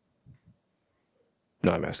 sorry.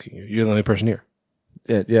 No, I'm asking you. You're the only person here.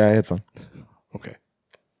 Yeah, I had fun. Okay.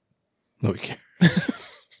 Nobody cares.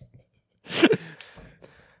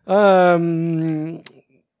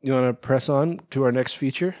 You want to press on to our next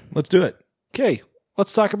feature? Let's do it. Okay,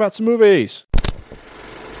 let's talk about some movies.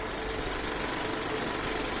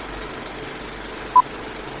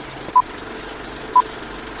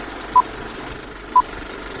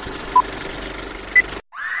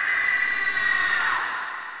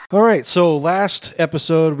 All right, so last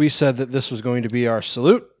episode we said that this was going to be our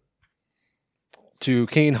salute to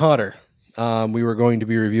Kane Hodder. We were going to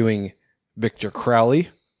be reviewing Victor Crowley,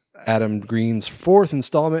 Adam Green's 4th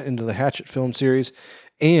installment into the Hatchet film series,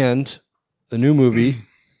 and the new movie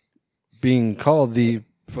being called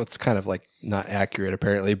what's kind of like not accurate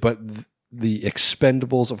apparently, but the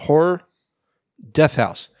Expendables of Horror, Death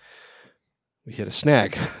House. We hit a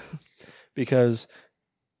snag because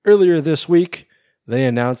earlier this week they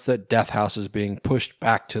announced that Death House is being pushed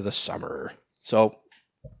back to the summer. So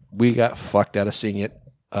we got fucked out of seeing it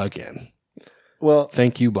again. Well,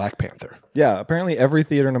 Thank you, Black Panther. yeah, apparently every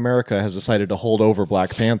theater in America has decided to hold over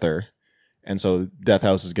Black Panther, and so Death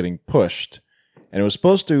House is getting pushed. And it was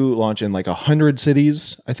supposed to launch in like 100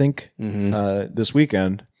 cities, I think, this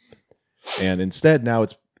weekend. And instead, now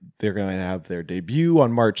they're going to have their debut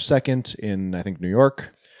on March 2nd in, I think, New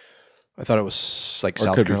York. I thought it was like Or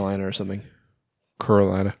South could be. Carolina or something.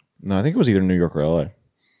 Carolina. No, I think it was either New York or LA.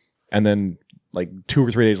 And then like 2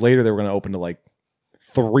 or 3 days later, they were going to open to like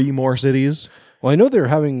 3 more cities. Well, I know they're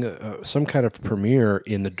having some kind of premiere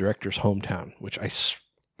in the director's hometown, which I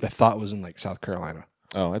thought was in like South Carolina.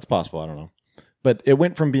 Oh, it's possible. I don't know. But it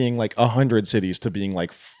went from being like 100 cities to being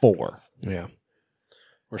like 4. Yeah.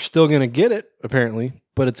 We're still going to get it, apparently,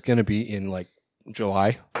 but it's going to be in like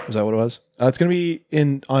July. Is that what it was? It's going to be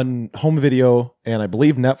on home video and I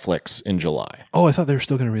believe Netflix in July. Oh, I thought they were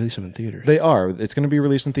still going to release them in theaters. They are. It's going to be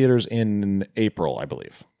released in theaters in April, I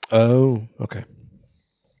believe. Oh, okay.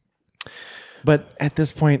 But at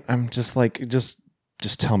this point, I'm just like, just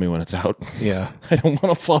tell me when it's out. Yeah. I don't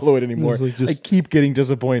want to follow it anymore. It's like I keep getting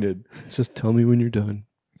disappointed. Just tell me when you're done.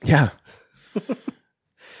 Yeah,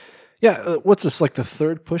 Yeah. What's this, like the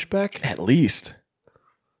 3rd pushback? at least.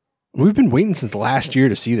 We've been waiting since last year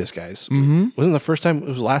to see this, guys. Mm-hmm. Wasn't the first time, it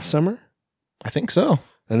was last summer? I think so.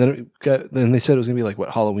 And then they said it was going to be like,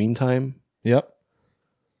 what, Halloween time? Yep.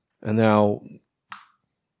 And now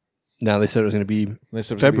they said it was going to be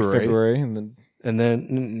February, and then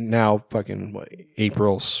now fucking what,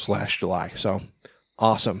 April/July. So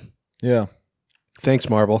awesome. yeah. Thanks,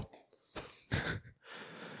 Marvel.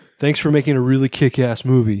 Thanks for making a really kick-ass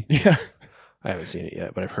movie. Yeah. I haven't seen it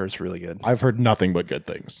yet, but I've heard it's really good. I've heard nothing but good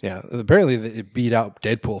things. Yeah. Apparently it beat out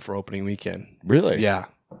Deadpool for opening weekend. Really? Yeah.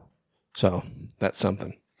 So that's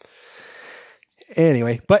something.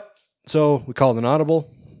 Anyway, so we called an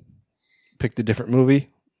audible, picked a different movie,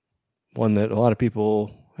 one that a lot of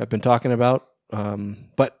people have been talking about.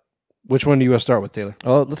 But which one do you want to start with, Taylor?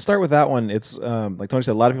 Well, let's start with that one. It's like Tony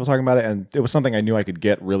said, a lot of people talking about it, and it was something I knew I could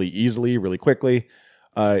get really easily, really quickly.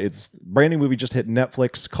 It's a brand new movie just hit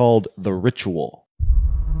Netflix called The Ritual.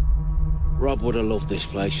 Rob would have loved this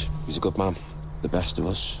place. He's a good man. The best of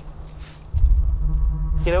us.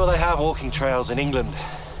 You know, they have walking trails in England.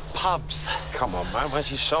 Pubs. Come on, man.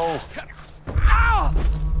 Where's your soul?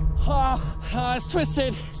 It's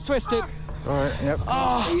twisted. It's twisted. All right, yep.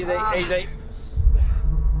 Easy.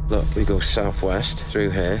 Look, we go southwest through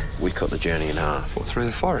here. We cut the journey in half. What, through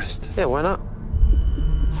the forest? Yeah, why not?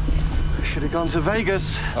 I should have gone to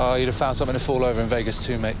Vegas. Oh, you'd have found something to fall over in Vegas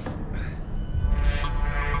too, mate.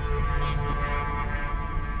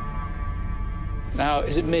 Now,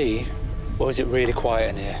 is it me, or is it really quiet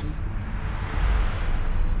in here?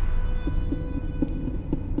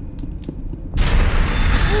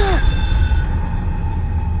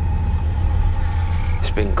 It's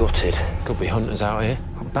been gutted. Could be hunters out here.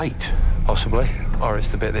 A bait. Possibly. Or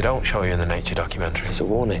it's the bit they don't show you in the nature documentary. It's a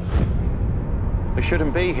warning. We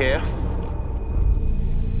shouldn't be here.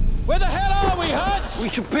 Where the hell are we, Hutch? We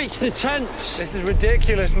should pitch the tents. This is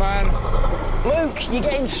ridiculous, man. Luke, you're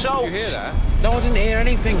getting soaked. You hear that? No, I didn't hear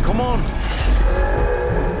anything. Come on.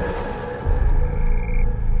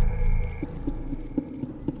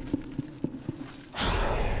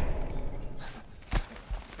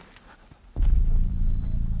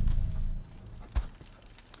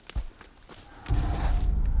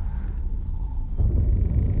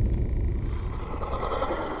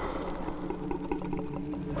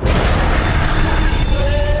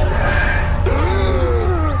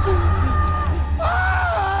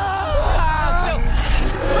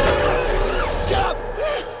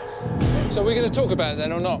 So we're going to talk about it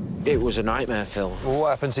then or not? It was a nightmare, Phil. Well, what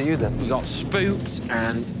happened to you then? We got spooked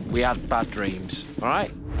and we had bad dreams, all right?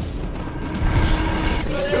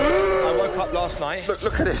 I woke up last night.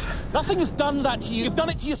 Look at this. Nothing has done that to you. You've done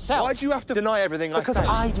it to yourself. Why do you have to deny everything Because I say?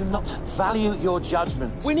 I do not value your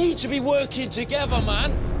judgment. We need to be working together,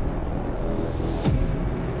 man.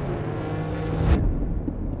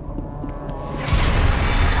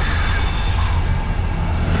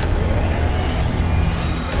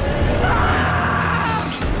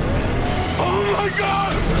 Oh my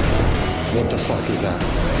God! What the fuck is that?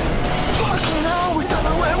 Fucking hell, we don't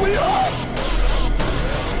know where we are!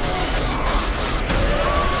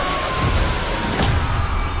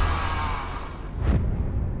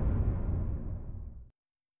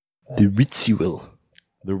 The Ritual.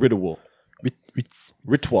 The Ritual.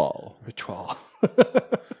 Ritual. Ritual.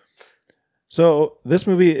 So this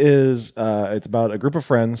movie is it's about a group of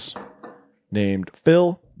friends named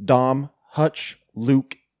Phil, Dom, Hutch,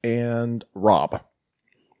 Luke, and Rob.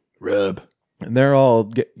 Rub. And they're all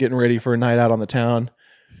getting ready for a night out on the town.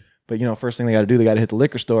 But, you know, first thing they got to do, they got to hit the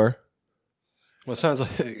liquor store. Well, it sounds like,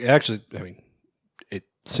 actually, I mean,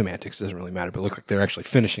 semantics doesn't really matter, but it looks like they're actually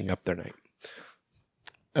finishing up their night.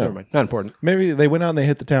 Oh. Never mind. Not important. Maybe they went out and they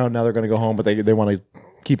hit the town. Now they're going to go home, but they want to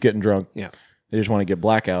keep getting drunk. Yeah. They just want to get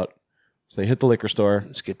blackout. So they hit the liquor store.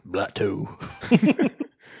 Let's get Blato.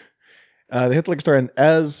 They hit the liquor store, and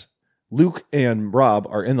as Luke and Rob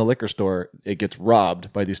are in the liquor store, it gets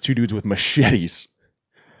robbed by these two dudes with machetes.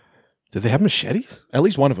 Did they have machetes? At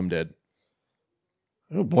least one of them did.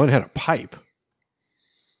 I know one had a pipe.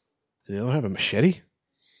 Did the other have a machete?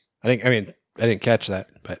 I didn't catch that,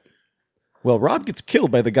 but Well, Rob gets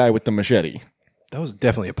killed by the guy with the machete. that was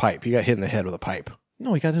definitely a pipe. He got hit in the head with a pipe.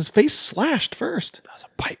 No, he got his face slashed first. That was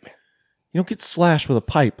a pipe, man. You don't get slashed with a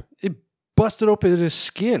pipe. It busted open his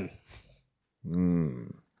skin.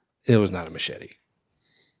 Mm. It was not a machete.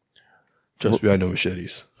 Trust me, I know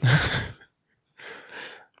machetes.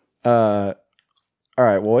 All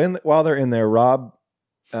right. Well, while they're in there,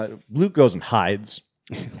 Luke goes and hides,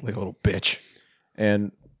 Like a little bitch.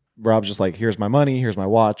 and Rob's just like, "Here's my money. Here's my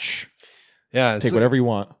watch. Yeah. Take whatever you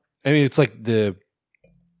want." I mean, it's like I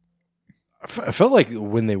felt like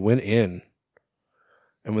when they went in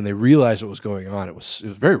and when they realized what was going on, it was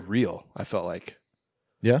very real. I felt like.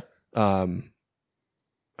 Yeah. I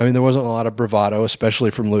I mean, there wasn't a lot of bravado, especially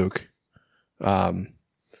from Luke. But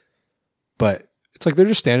it's like they're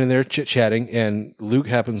just standing there chit-chatting, and Luke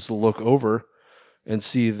happens to look over and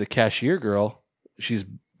see the cashier girl. She's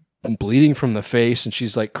bleeding from the face, and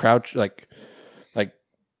she's like crouched,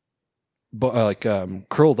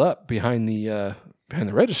 curled up behind the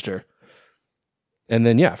register. And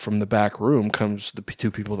then, from the back room comes the two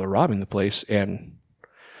people that are robbing the place, and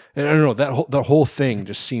I don't know, the whole thing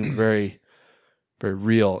just seemed very, very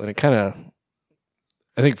real, and it kind of,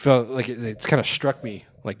 I think, felt like it kind of struck me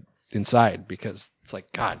like inside, because it's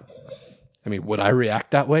like, God, I mean, would I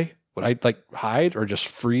react that way? Would I like hide or just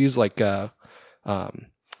freeze like Rob?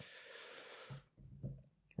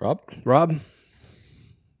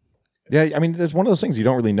 Yeah, I mean, it's one of those things you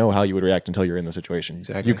don't really know how you would react until you're in the situation.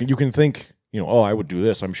 Exactly. You can think, oh, I would do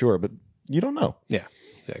this, I'm sure, but you don't know. Yeah,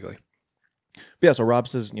 exactly. But yeah, so Rob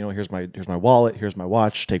says, here's my wallet, here's my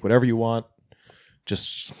watch, take whatever you want,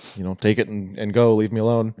 just take it and go, leave me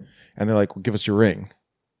alone. And they're like, well, give us your ring.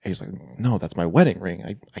 And he's like, no, that's my wedding ring.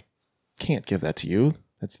 I can't give that to you.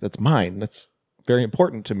 That's mine. That's very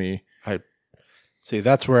important to me. See,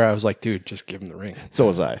 that's where I was like, dude, just give him the ring. So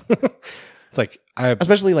was I. It's like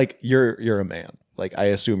especially like you're a man. Like I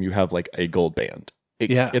assume you have like a gold band.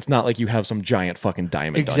 It's not like you have some giant fucking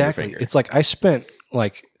diamond on your finger. It's like I spent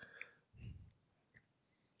like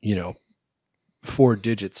 4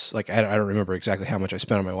 digits. Like I don't remember exactly how much I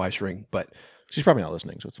spent on my wife's ring, but she's probably not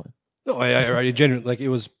listening, so it's fine. No, I genuinely, like, it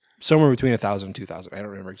was somewhere between 1,000 and 2,000. I don't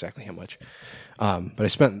remember exactly how much, but I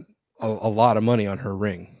spent a lot of money on her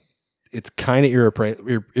ring. It's kind of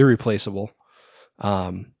irreplaceable,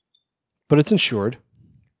 but it's insured.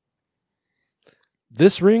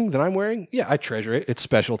 This ring that I'm wearing, I treasure it. It's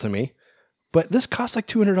special to me. But this costs like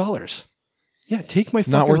 $200. Yeah, take my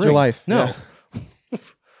fucking Not worth ring. your life. No. Yeah.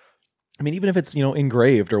 I mean, even if it's,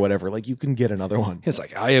 engraved or whatever, like you can get another one. It's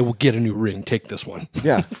like, I will get a new ring. Take this one.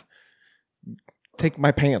 Yeah. Take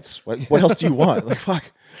my pants. What else do you want? Like, fuck.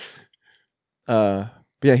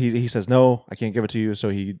 Yeah, he says, no, I can't give it to you. So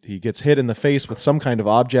he gets hit in the face with some kind of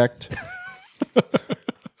object.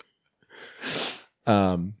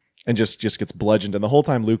 And just gets bludgeoned. And the whole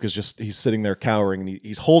time Luke is he's sitting there cowering, and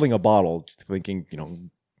he's holding a bottle thinking,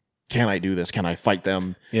 can I do this? Can I fight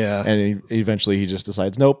them? Yeah. And eventually he just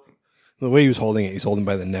decides, nope. The way he was holding it, he's holding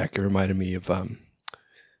by the neck. It reminded me of, I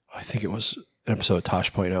think it was an episode of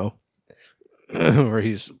Tosh.0 where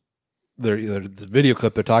the video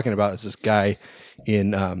clip they're talking about is this guy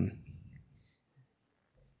in, I want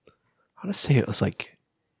to say it was like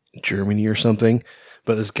Germany or something,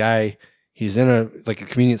 but this guy, he's in a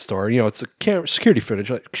convenience store. It's a security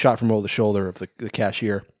footage, like shot from over the shoulder of the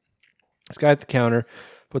cashier. This guy at the counter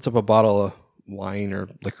puts up a bottle of wine or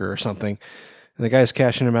liquor or something, and the guy's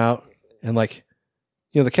cashing him out. And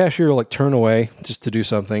the cashier will turn away just to do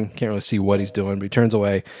something. Can't really see what he's doing, but he turns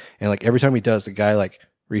away. And every time he does, the guy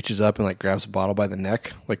reaches up and grabs the bottle by the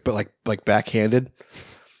neck, but backhanded.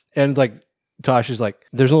 And Tosh is like,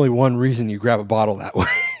 there's only one reason you grab a bottle that way.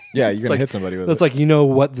 Yeah, you're gonna hit somebody with it. It's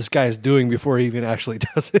what this guy's doing before he even actually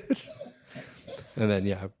does it. And then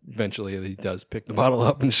eventually he does pick the bottle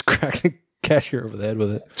up and just crack the cashier over the head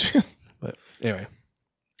with it. But anyway,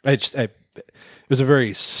 it was a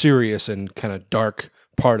very serious and kind of dark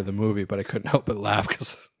part of the movie, but I couldn't help but laugh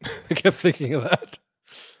because I kept thinking of that.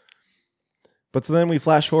 But so then we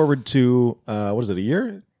flash forward to what is it? A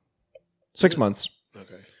year? 6 months.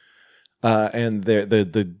 Okay. And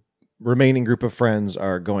the remaining group of friends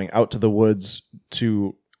are going out to the woods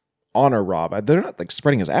to honor Rob. They're not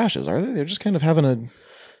spreading his ashes, are they? They're just kind of having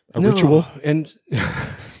a ritual. And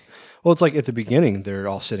well, it's at the beginning, they're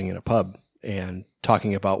all sitting in a pub and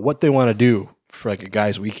talking about what they want to do for a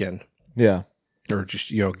guy's weekend. Yeah. Or just,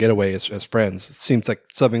 get away as friends. It seems like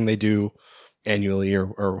something they do annually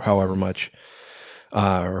or however much,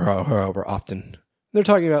 or however often. They're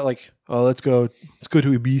talking about let's go to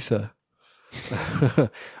Ibiza.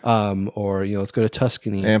 Or let's go to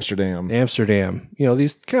Tuscany, Amsterdam,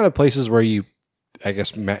 these kind of places where you, I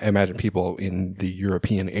guess, imagine people in the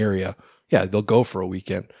European area, they'll go for a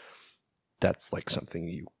weekend. That's something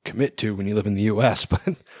you commit to when you live in the US, but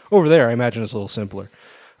over there I imagine it's a little simpler.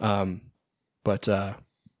 But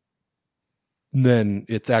then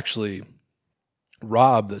it's actually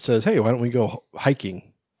Rob that says, hey, why don't we go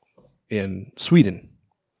hiking in Sweden?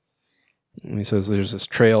 And he says there's this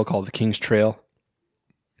trail called the King's Trail.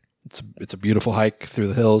 It's a beautiful hike through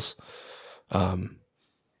the hills. And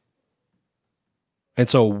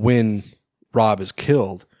so when Rob is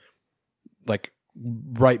killed,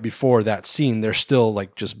 right before that scene, they're still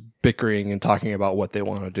just bickering and talking about what they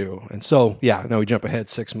want to do. And so, we jump ahead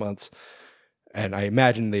 6 months. And I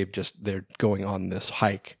imagine they're going on this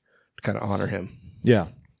hike to kind of honor him. Yeah.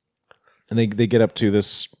 And they get up to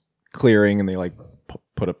this clearing and they like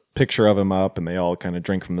put a picture of him up and they all kind of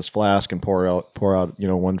drink from this flask and pour out,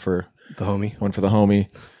 one for The homie. One for the homie.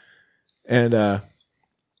 And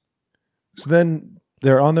so then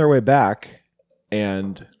they're on their way back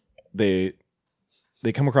and they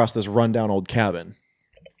come across this rundown old cabin.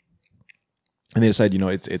 And they decide,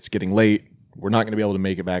 it's getting late. We're not going to be able to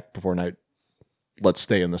make it back before night. Let's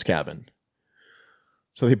stay in this cabin.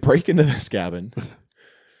 So they break into this cabin.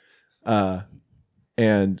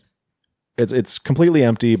 And it's completely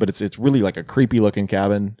empty, but it's really like a creepy looking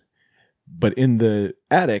cabin. But in the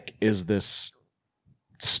attic is this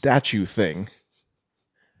statue thing.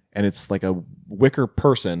 And it's like a wicker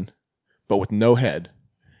person, but with no head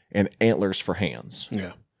and antlers for hands.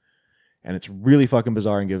 Yeah. And it's really fucking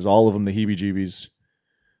bizarre and gives all of them the heebie-jeebies.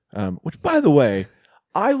 Which, by the way,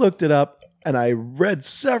 I looked it up and I read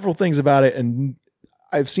several things about it, and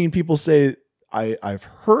I've seen people say I've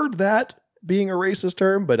heard that being a racist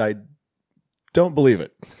term, but I don't believe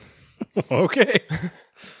it. Okay. I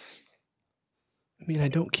mean, I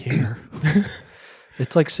don't care.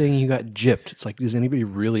 It's like saying you got gypped. It's like, is anybody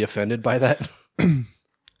really offended by that?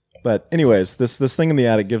 But anyways, this thing in the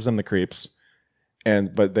attic gives them the creeps.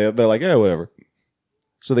 But they're like, yeah, whatever.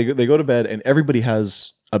 So they go to bed, and everybody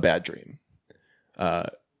has a bad dream.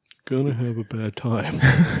 Gonna have a bad time.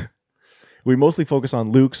 We mostly focus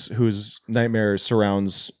on Luke's, whose nightmare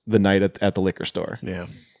surrounds the night at the liquor store. Yeah,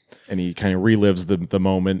 and he kind of relives the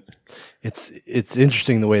moment. It's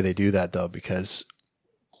interesting the way they do that though, because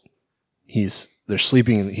he's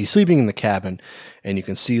sleeping in the cabin, and you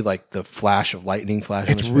can see like the flash of lightning flash.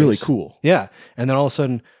 It's really cool. Yeah, and then all of a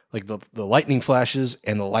sudden, like the lightning flashes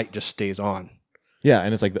and the light just stays on. Yeah,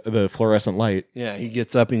 and it's like the fluorescent light. Yeah, he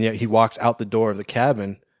gets up and he walks out the door of the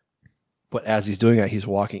cabin, but as he's doing that, he's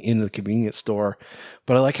walking into the convenience store.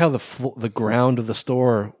 But I like how the ground of the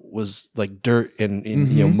store was like dirt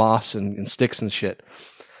and moss and sticks and shit.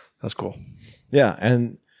 That's cool. Yeah,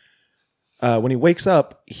 and when he wakes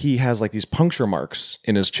up, he has like these puncture marks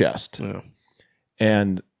in his chest. Yeah.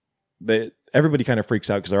 And everybody kind of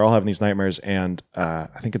freaks out because they're all having these nightmares. And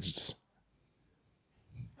I think it's,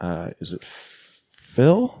 is it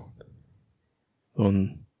Phil?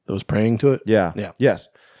 One that was praying to it? Yeah. Yeah. Yes.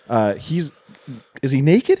 Is he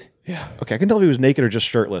naked? Yeah. Okay, I can tell if he was naked or just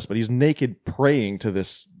shirtless, but he's naked praying to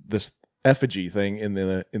this effigy thing in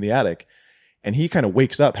the attic. And he kind of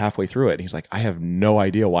wakes up halfway through it. And he's like, I have no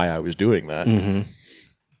idea why I was doing that. Mm-hmm.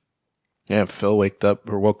 Yeah, Phil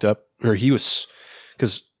woke up, or he was,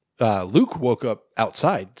 because Luke woke up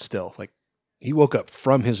outside still. Like, he woke up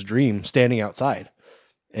from his dream standing outside,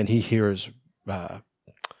 and he hears Hutch.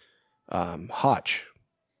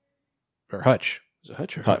 Or Hutch. Is it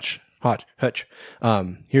Hutch or Hutch? Hutch.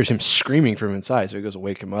 Hears him screaming from inside, so he goes to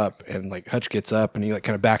wake him up, and like Hutch gets up and he like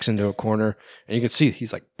kind of backs into a corner, and you can see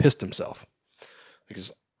he's like pissed himself. Like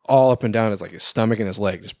it's all up and down, it's like his stomach and his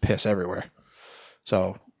leg, just piss everywhere.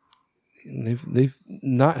 So they've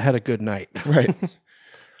not had a good night. Right.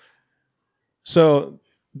 So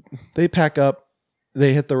they pack up,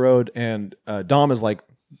 they hit the road, and Dom is like,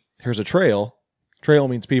 here's a trail. Trail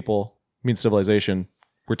means people, means civilization.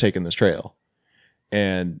 We're taking this trail.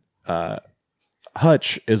 And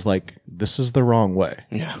Hutch is like, this is the wrong way.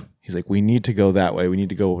 Yeah. He's like, we need to go that way. We need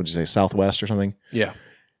to go, what did you say, southwest or something? Yeah.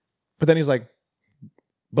 But then he's like,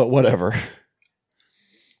 but whatever.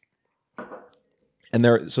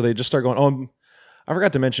 And so they just start going, oh, I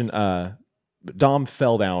forgot to mention, Dom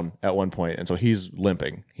fell down at one point, and so he's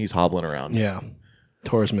limping. He's hobbling around. Yeah.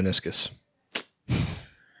 Tore his meniscus.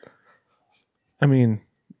 I mean,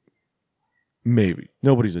 maybe.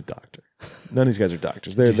 Nobody's a doctor. None of these guys are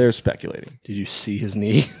doctors. They're speculating. Did you see his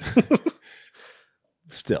knee?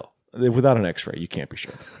 Still, without an x-ray, you can't be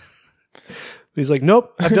sure. He's like,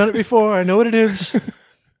 nope, I've done it before. I know what it is.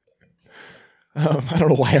 I don't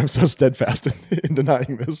know why I'm so steadfast in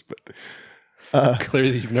denying this, but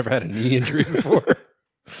clearly you've never had a knee injury before.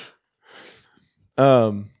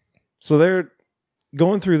 So they're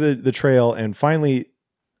going through the trail, and finally,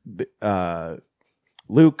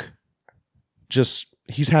 Luke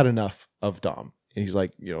he's had enough of Dom, and he's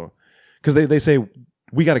like, because they say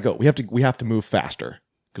we got to go, we have to move faster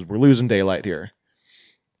because we're losing daylight here.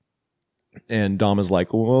 And Dom is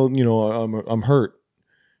like, well, I'm hurt.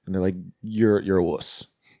 And they're like, you're a wuss.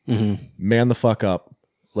 Mm-hmm. Man the fuck up.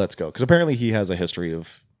 Let's go. Because apparently he has a history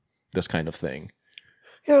of this kind of thing.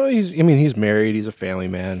 Yeah, he's married. He's a family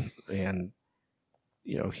man. And,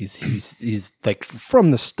 he's like,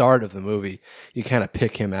 from the start of the movie, you kind of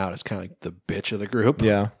pick him out as kind of like the bitch of the group.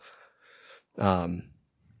 Yeah.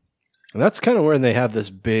 And that's kind of where they have this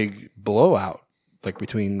big blowout, like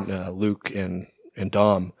between Luke and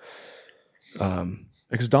Dom.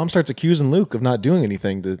 Because Dom starts accusing Luke of not doing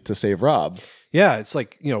anything to save Rob. Yeah, it's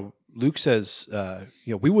like, Luke says,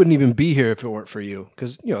 we wouldn't even be here if it weren't for you.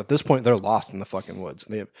 Because, at this point, they're lost in the fucking woods.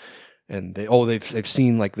 They've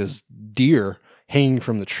seen like this deer hanging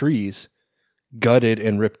from the trees, gutted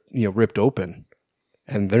and ripped open.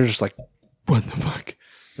 And they're just like, what the fuck?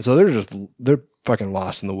 And so they're fucking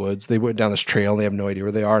lost in the woods. They went down this trail and they have no idea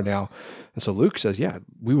where they are now. And so Luke says, yeah,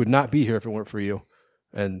 we would not be here if it weren't for you.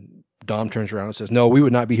 And Dom turns around and says, no, we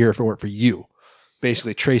would not be here if it weren't for you.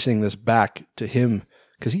 Basically tracing this back to him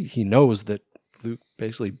because he knows that Luke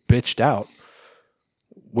basically bitched out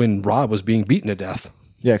when Rob was being beaten to death.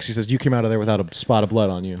 Yeah, because he says, you came out of there without a spot of blood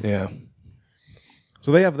on you. Yeah.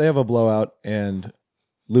 So they have a blowout, and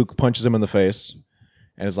Luke punches him in the face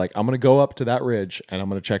and is like, I'm going to go up to that ridge and I'm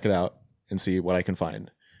going to check it out and see what I can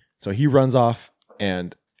find. So he runs off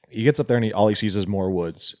and he gets up there and all he sees is more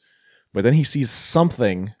woods. But then he sees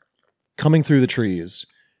something coming through the trees,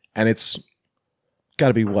 and it's got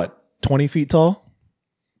to be, 20 feet tall?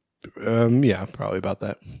 Yeah, probably about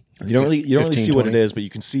that. You don't really see what it is, but you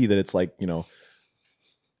can see that it's like,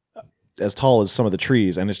 as tall as some of the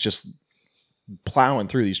trees, and it's just plowing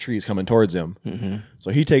through these trees coming towards him. Mm-hmm.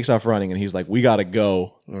 So he takes off running, and he's like, we got to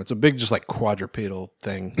go. It's a big, just like quadrupedal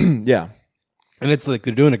thing. Yeah. And it's like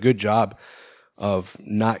they're doing a good job of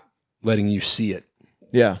not letting you see it.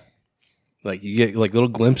 Yeah. Like you get like little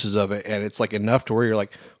glimpses of it, and it's like enough to where you're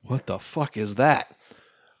like, what the fuck is that?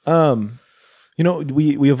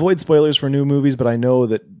 We avoid spoilers for new movies, but I know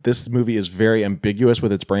that this movie is very ambiguous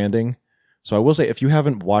with its branding. So I will say, if you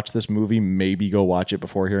haven't watched this movie, maybe go watch it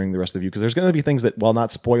before hearing the rest of you, because there's going to be things that, while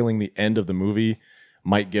not spoiling the end of the movie,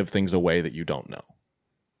 might give things away that you don't know.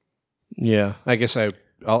 Yeah, I guess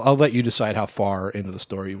I'll let you decide how far into the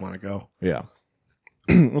story you want to go. Yeah.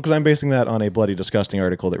 Because I'm basing that on a Bloody Disgusting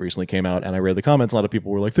article that recently came out, and I read the comments. A lot of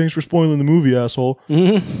people were like, thanks for spoiling the movie, asshole.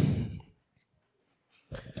 Mm-hmm.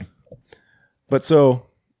 But so,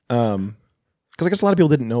 because I guess a lot of people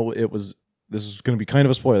didn't know this is going to be kind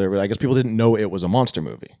of a spoiler, but I guess people didn't know it was a monster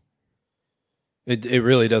movie. It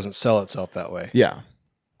really doesn't sell itself that way. Yeah.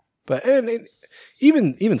 But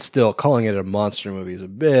even still, calling it a monster movie is a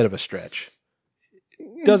bit of a stretch.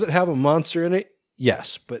 Does it have a monster in it?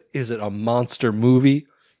 Yes, but is it a monster movie?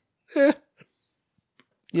 Yeah,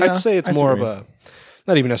 I'd say it's more of a,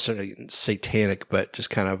 not even necessarily satanic, but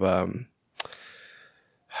just kind of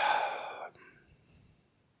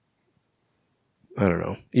I don't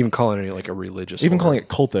know. Even calling it like a religious, even calling it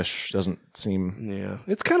cultish doesn't seem. Yeah,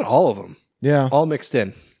 it's kind of all of them. Yeah, all mixed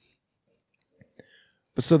in.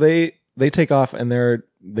 But so they take off, and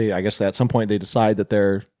they I guess at some point they decide that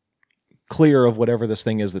they're clear of whatever this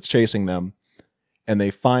thing is that's chasing them. And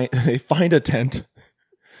they find a tent,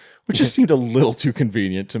 which just seemed a little too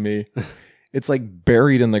convenient to me. It's like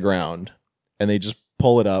buried in the ground, and they just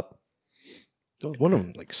pull it up. One of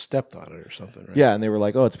them like stepped on it or something, right? Yeah, and they were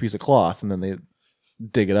like, "Oh, it's a piece of cloth," and then they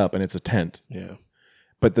dig it up, and it's a tent. Yeah.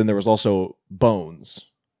 But then there was also bones.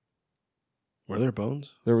 Were there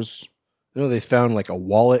bones? There was. No, they found like a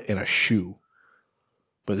wallet and a shoe.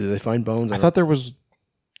 But did they find bones? I thought there was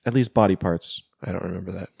at least body parts. I don't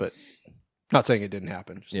remember that, but. Not saying it didn't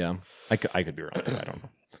happen. Yeah, I could be wrong too. I don't know.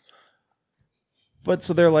 But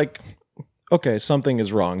so they're like, okay, something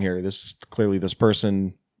is wrong here. This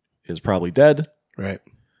person is probably dead. Right.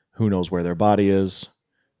 Who knows where their body is?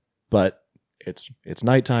 But it's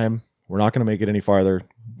nighttime. We're not going to make it any farther.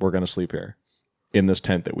 We're going to sleep here in this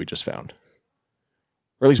tent that we just found.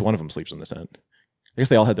 Or at least one of them sleeps in the tent. I guess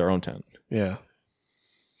they all had their own tent. Yeah.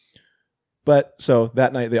 But so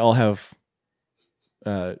that night they all have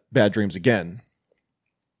bad dreams again.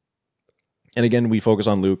 And again, we focus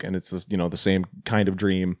on Luke, and it's this, the same kind of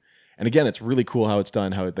dream. And again, it's really cool how it's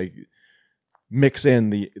done, how they mix in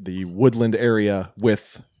the woodland area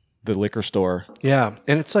with the liquor store. Yeah.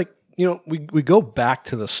 And it's like, we go back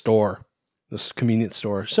to the store, this convenience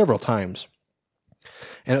store, several times.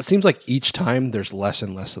 And it seems like each time there's less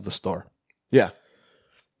and less of the store. Yeah.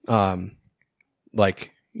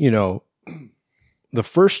 The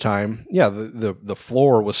first time, the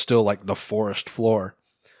floor was still like the forest floor,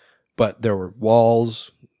 but there were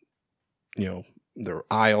walls, there were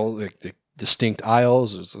aisles, like the distinct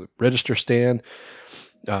aisles. There's a register stand,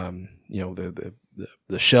 the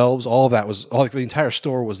shelves. All of that was the entire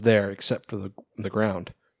store was there except for the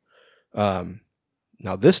ground.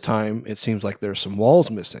 Now this time it seems like there's some walls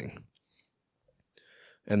missing,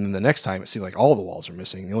 and then the next time it seemed like all the walls are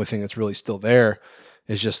missing. The only thing that's really still there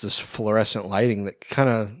is just this fluorescent lighting that kind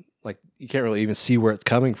of like you can't really even see where it's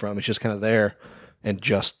coming from. It's just kind of there and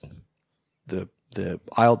just the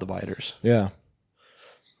aisle dividers. Yeah.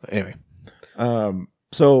 Anyway,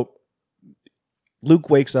 so Luke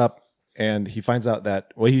wakes up and he finds out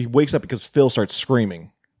that he wakes up because Phil starts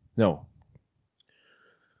screaming. No,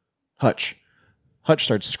 Hutch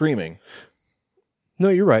starts screaming. no,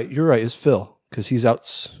 you're right. You're right. It's Phil because he's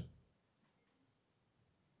out.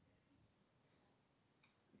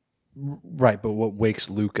 Right, but what wakes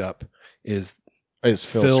Luke up is Phil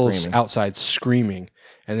Phil's screaming. outside screaming,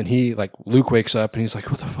 and then Luke wakes up and he's like,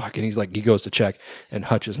 "What the fuck?" And he goes to check, and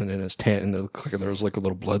Hutch isn't in his tent, and there's like a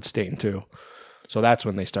little blood stain too. So that's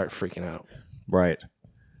when they start freaking out. Right.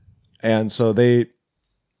 And so they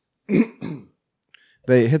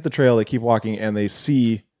hit the trail, they keep walking, and they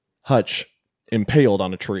see Hutch impaled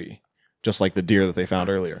on a tree, just like the deer that they found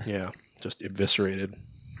earlier. Yeah, just eviscerated.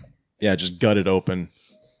 Yeah, just gutted open.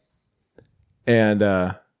 And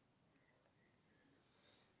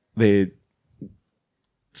they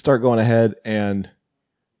start going ahead, and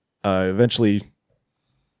eventually,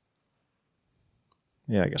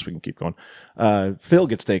 yeah, I guess we can keep going. Phil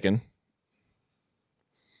gets taken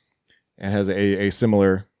and has a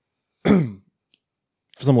similar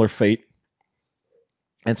similar fate.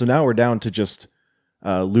 And so now we're down to just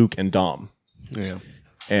Luke and Dom. Yeah.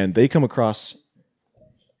 And they come across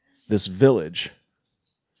this village.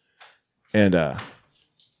 And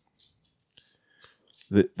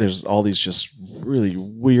there's all these just really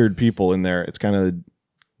weird people in there. It's kind of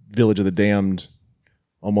Village of the Damned,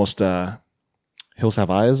 almost Hills Have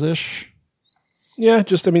Eyes-ish. Yeah,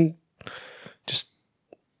 just I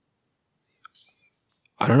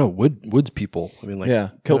don't know, woods people. I mean, like, yeah,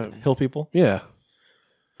 hill people. Yeah,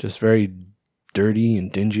 just very dirty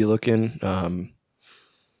and dingy looking.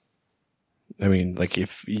 I mean, like,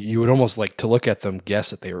 if you would almost like to look at them,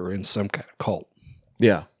 guess that they were in some kind of cult.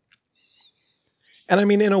 Yeah. And I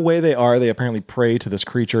mean, in a way they are. They apparently pray to this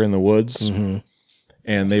creature in the woods. Mm-hmm.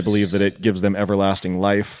 And they believe that it gives them everlasting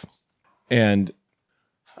life. And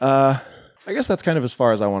I guess that's kind of as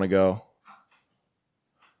far as I want to go.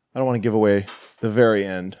 I don't want to give away the very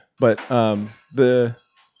end. But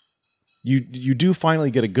you do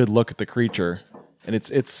finally get a good look at the creature. And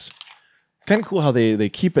it's kind of cool how they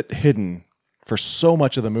keep it hidden for so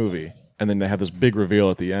much of the movie. And then they have this big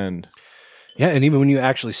reveal at the end. Yeah, and even when you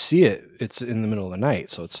actually see it, it's in the middle of the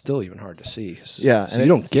night, so it's still even hard to see. Yeah, so you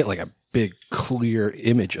don't get like a big, clear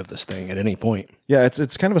image of this thing at any point. Yeah,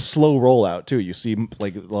 it's kind of a slow rollout too. You see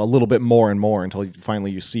like a little bit more and more until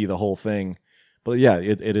finally you see the whole thing. But yeah,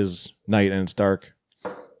 it is night and it's dark.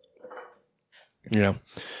 Yeah,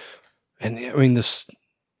 and I mean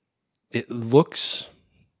it looks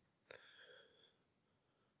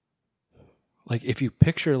like if you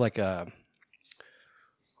picture like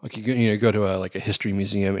you go to a history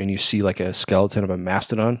museum and you see like a skeleton of a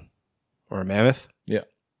mastodon or a mammoth. Yeah.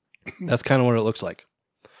 That's kind of what it looks like.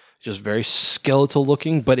 Just very skeletal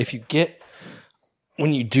looking. But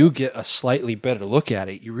when you do get a slightly better look at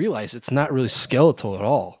it, you realize it's not really skeletal at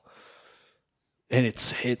all. And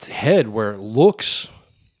its head, where it looks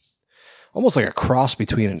almost like a cross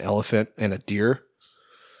between an elephant and a deer,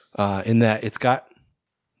 in that it's got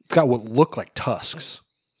what look like tusks.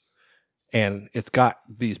 And it's got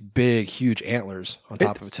these big, huge antlers on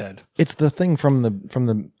top of its head. It's the thing from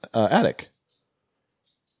the attic,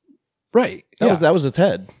 right? That was its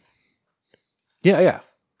head. Yeah.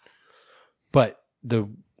 But the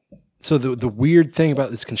weird thing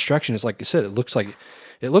about this construction is, like I said, it looks like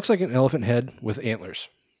an elephant head with antlers.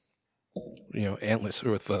 Antlers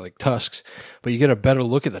with like tusks. But you get a better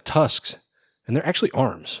look at the tusks, and they're actually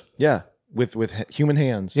arms. Yeah, with human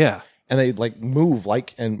hands. Yeah. And they like move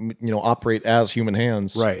and operate as human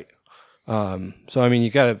hands. Right. So I mean, you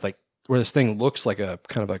got to like where this thing looks like a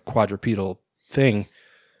kind of a quadrupedal thing.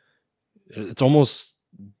 It's almost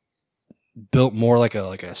built more like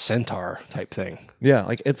a centaur type thing. Yeah,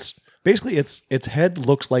 like it's basically its head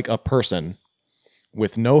looks like a person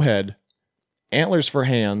with no head, antlers for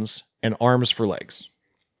hands, and arms for legs.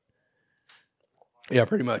 Yeah,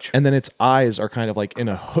 pretty much. And then its eyes are kind of like in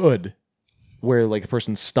a hood, where like a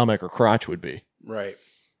person's stomach or crotch would be. Right.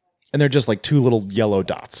 And they're just like two little yellow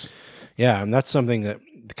dots. Yeah, and that's something that,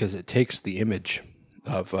 because it takes the image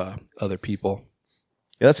of other people.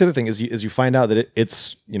 Yeah, that's the other thing is you find out that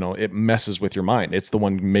it's it messes with your mind. It's the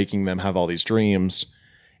one making them have all these dreams.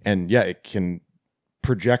 And yeah, it can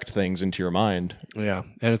project things into your mind. Yeah.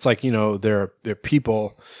 And it's like, there are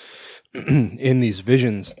people in these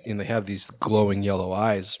visions, and they have these glowing yellow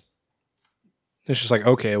eyes. It's just like,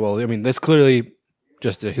 okay, well, I mean, that's clearly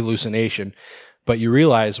just a hallucination. But you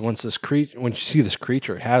realize when you see this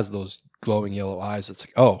creature has those glowing yellow eyes, it's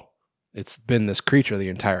like, oh, it's been this creature the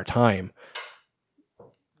entire time.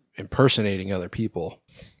 impersonating other people.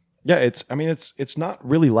 Yeah, it's not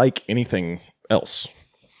really like anything else.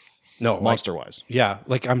 No, monster wise. Yeah,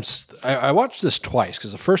 like I watched this twice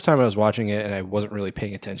because the first time I was watching it and I wasn't really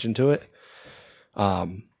paying attention to it.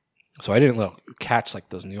 So I didn't catch like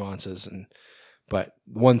those nuances, but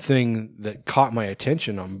one thing that caught my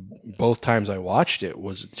attention on both times I watched it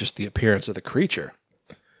was just the appearance of the creature.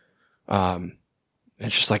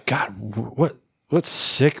 It's just like, God, what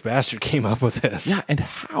sick bastard came up with this? Yeah, and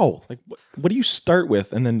how? Like, what do you start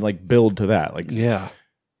with and then like build to that? Like, yeah,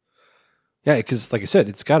 because like I said,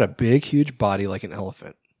 it's got a big, huge body like an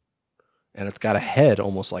elephant, and it's got a head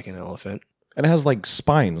almost like an elephant, and it has like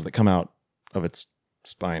spines that come out of its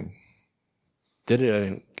spine. Did it? I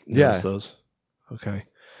didn't notice those. Okay,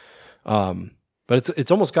 but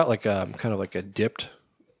it's almost got like a kind of like a dipped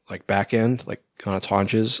like back end, like on its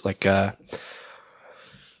haunches, like I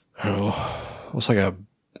don't know, almost like a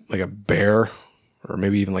bear or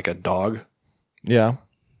maybe even like a dog. Yeah.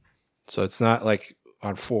 So it's not like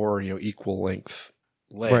on 4 equal length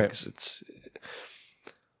legs. Right. It's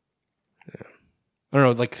I don't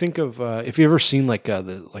know. Like think of if you ever seen like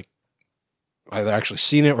either actually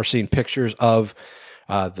seen it or seen pictures of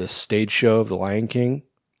the stage show of The Lion King,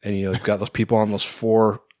 and you've got those people on those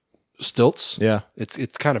 4 stilts. Yeah,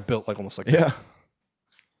 it's kind of built like almost like that.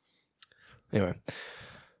 Anyway,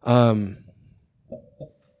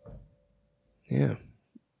 yeah.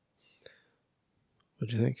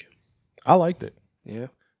 What'd you think? I liked it. Yeah.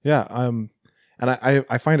 Yeah. And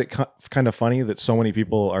I find it kind of funny that so many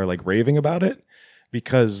people are like raving about it,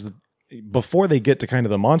 because before they get to kind of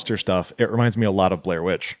the monster stuff, it reminds me a lot of Blair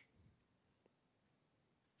Witch.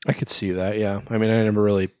 I could see that. Yeah. I mean, I never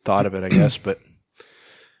really thought of it, I guess, but.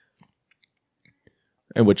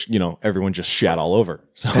 And which, everyone just shat all over.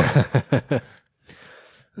 So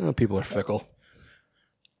oh, people are fickle.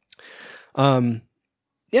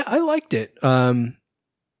 Yeah, I liked it.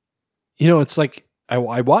 It's like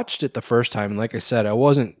I watched it the first time, and like I said, I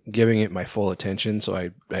wasn't giving it my full attention, so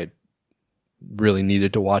I really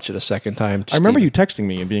needed to watch it a second time. I remember you texting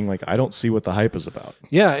me and being like, I don't see what the hype is about.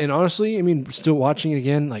 Yeah, and honestly, I mean, still watching it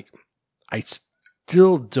again, like, I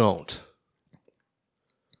still don't.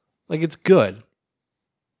 Like, it's good,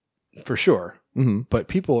 for sure, but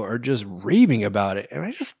people are just raving about it,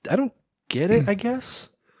 and I don't get it, I guess.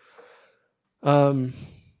 I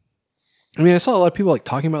mean, I saw a lot of people like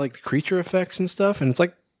talking about like the creature effects and stuff, and it's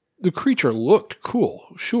like the creature looked cool,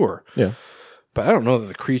 sure. Yeah. But I don't know that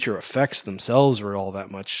the creature effects themselves were all that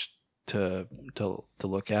much to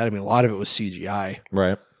look at. I mean, a lot of it was CGI.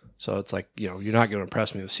 Right. So it's like, you're not going to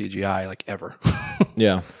impress me with CGI like ever.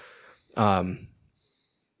 Yeah. And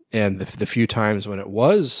the few times when it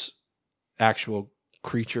was actual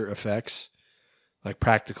creature effects, like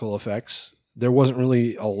practical effects, there wasn't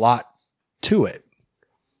really a lot to it.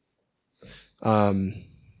 So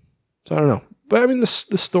I don't know, but I mean, the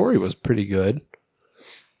story was pretty good.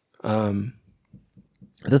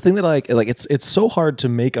 The thing that I like it's so hard to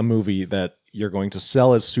make a movie that you're going to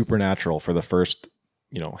sell as supernatural for the first,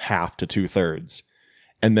 half to 2/3,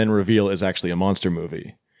 and then reveal is actually a monster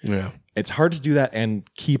movie. Yeah. It's hard to do that and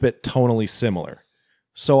keep it tonally similar.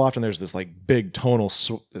 So often there's this like big tonal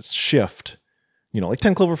shift, like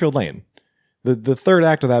 10 Cloverfield Lane. The third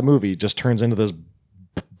act of that movie just turns into this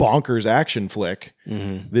bonkers action flick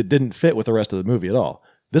that didn't fit with the rest of the movie at all.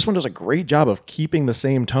 This one does a great job of keeping the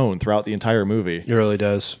same tone throughout the entire movie. It really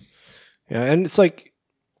does. Yeah, and it's like,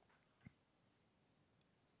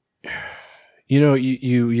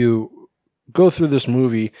 you go through this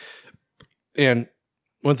movie, and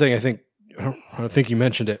one thing I don't think you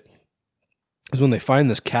mentioned it, is when they find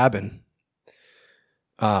this cabin,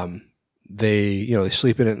 they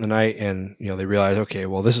sleep in it in the night, and they realize, okay,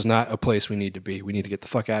 well, this is not a place we need to be. We need to get the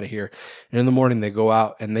fuck out of here. And in the morning they go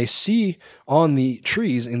out and they see on the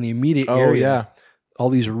trees in the immediate area all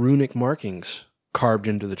these runic markings carved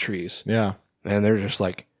into the trees. Yeah. And they're just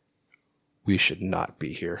like, we should not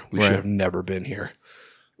be here. We should have never been here.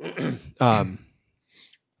 And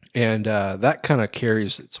that kind of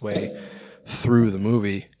carries its way through the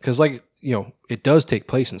movie, because it does take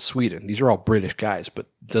place in Sweden. These are all British guys, but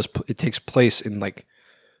it takes place in like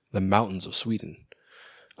the mountains of Sweden.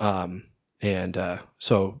 So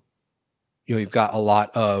you've got a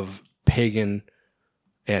lot of pagan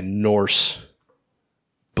and Norse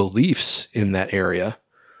beliefs in that area.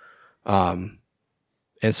 And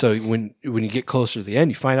so when you get closer to the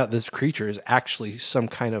end, you find out this creature is actually some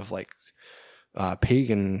kind of like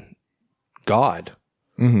pagan god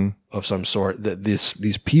of some sort that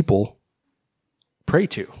these people pray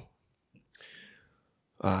to.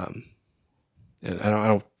 And I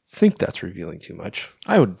don't think that's revealing too much.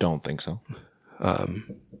 I don't think so.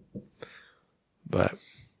 But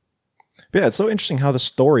Yeah, it's so interesting how the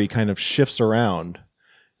story kind of shifts around,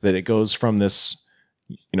 that it goes from this,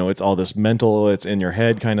 it's all this mental, it's in your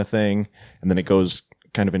head kind of thing, and then it goes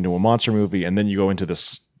kind of into a monster movie, and then you go into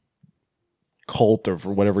this cult or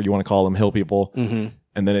whatever you want to call them, hill people,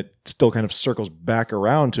 and then it still kind of circles back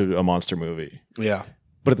around to a monster movie. yeah.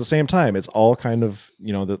 But at the same time, it's all kind of,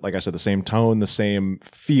 like I said, the same tone, the same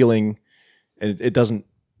feeling, and it doesn't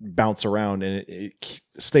bounce around, and it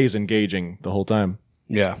stays engaging the whole time.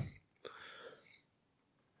 Yeah.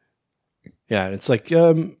 Yeah, and it's like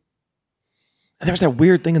And there was that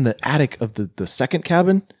weird thing in the attic of the second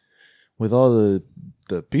cabin with all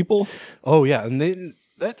the people. oh yeah, and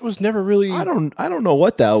that was never really I don't know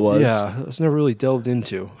what that was. yeah, it was never really delved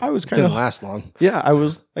into. I was It kind of didn't last long. Yeah, I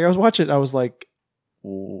was watching it, I was like,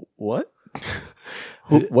 what?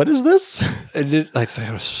 What is this? I thought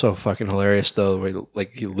it was so fucking hilarious though. The way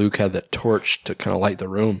like Luke had that torch to kind of light the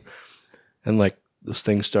room, and like those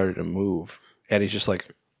things started to move, and he's just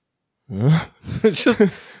like, just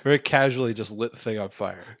very casually just lit the thing on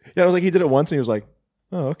fire. Yeah, I was like, he did it once, and he was like,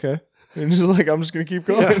 oh, okay. And he's just like, I'm just gonna keep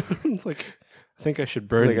going. Yeah. It's like, I think I should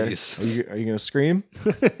burn Like, these. are you gonna scream?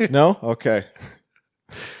 No? Okay.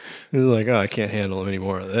 He's like, oh, I can't handle any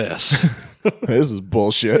more of this. This is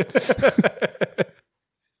bullshit.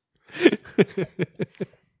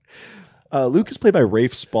 Luke is played by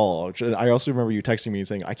Rafe Spall, which I also remember you texting me and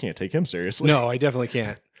saying, I can't take him seriously. No, I definitely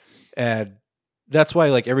can't. And that's why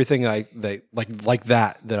like everything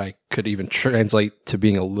that I could even translate to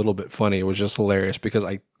being a little bit funny, it was just hilarious because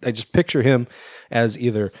I just picture him as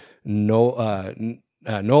either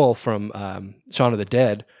Noel from Shaun of the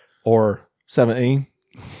Dead or 17.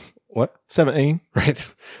 what? 17. Right.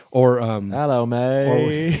 Or Hello,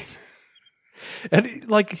 mate. and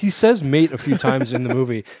he says mate a few times in the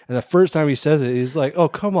movie, and the first time he says it, he's like, "Oh,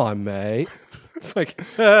 come on, mate." It's like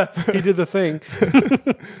he did the thing.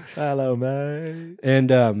 Hello, mate.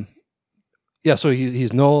 And yeah, so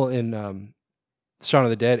he's Noel in Shaun of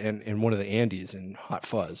the Dead and one of the Andys in Hot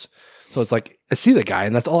Fuzz. So it's like I see the guy,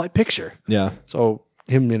 and that's all I picture. Yeah. So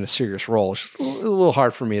him in a serious role, it's just a little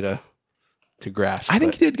hard for me to grasp. I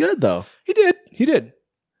think he did good, though. He did.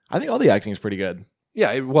 I think all the acting is pretty good.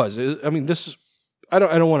 Yeah, it was. I mean, this is. I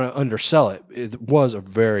don't want to undersell it. It was a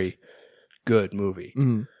very good movie.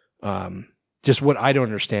 Mm-hmm. Just what I don't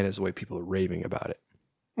understand is the way people are raving about it.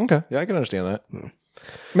 Okay. Yeah, I can understand that. I mean,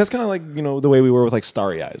 that's kind of like, the way we were with like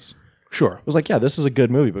Starry Eyes. Sure. It was like, yeah, this is a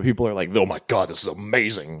good movie, but people are like, oh my God, this is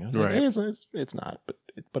amazing. Right. Like, it's not,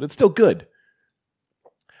 but it's still good.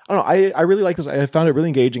 I don't know. I really like this. I found it really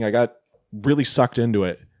engaging. I got really sucked into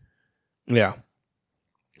it. Yeah.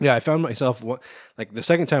 Yeah, I found myself, like the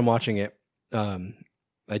second time watching it,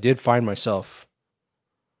 I did find myself,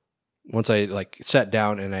 once I like sat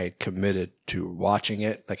down and I committed to watching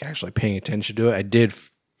it, like actually paying attention to it, I did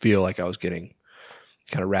feel like I was getting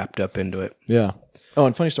kind of wrapped up into it. Yeah. Oh,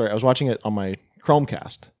 and funny story. I was watching it on my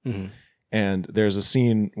Chromecast, and there's a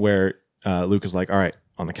scene where Luke is like, all right,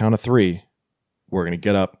 on the count of 3, we're going to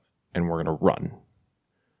get up and we're going to run.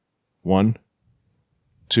 1,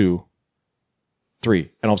 2,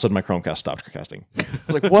 3. And all of a sudden my Chromecast stopped casting. I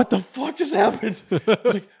was like, what the fuck just happened? I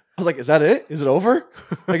was like, is that it? Is it over?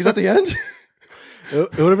 Like, is that the end?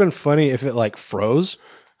 It would have been funny if it like froze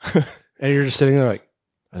and you're just sitting there like,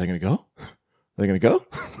 are they going to go? Are they going to go?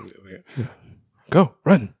 Go,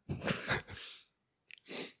 run.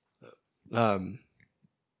 Yeah,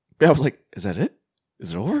 I was like, is that it?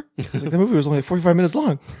 Is it over? I was like, that movie was only 45 minutes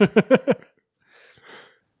long.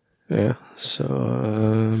 Yeah. So,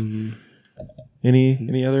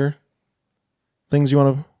 any other things you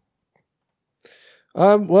want to?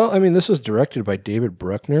 well, I mean, this was directed by David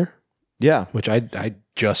Bruckner, Yeah, which I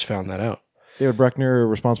just found that out. David Bruckner,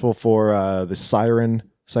 responsible for the Siren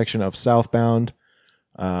section of Southbound.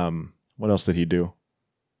 What else did he do?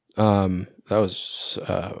 That was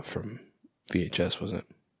from VHS, wasn't it?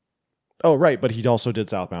 Oh, right, but he also did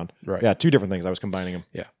Southbound. Right. Yeah, 2 different things. I was combining them.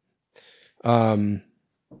 Yeah.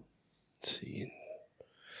 Let's see.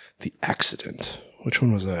 The Accident. Which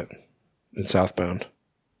one was that? In Southbound.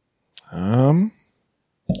 I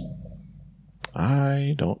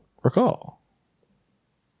don't recall.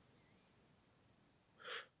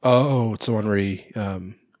 Oh, it's the one where he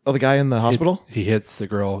Oh, the guy in the hospital? he hits the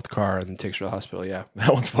girl with the car and takes her to the hospital. Yeah,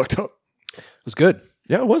 That one's fucked up. it was good.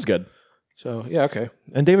 Yeah, it was good. So yeah, okay,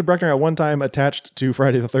 And David Bruckner at one time attached to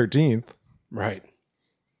Friday the 13th. right.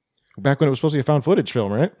 Back when it was supposed to be a found footage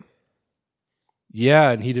film, right? Yeah,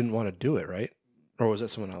 and he didn't want to do it, right? Or was that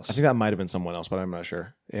someone else? I think that might have been someone else, but I'm not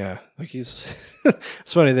sure. Yeah, like he's.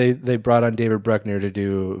 It's funny they brought on David Bruckner to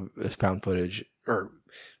do found footage, or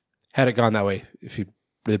had it gone that way, if he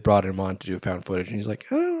they brought him on to do found footage, and he's like,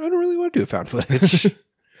 I don't really want to do found footage.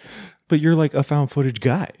 But you're like a found footage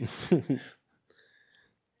guy.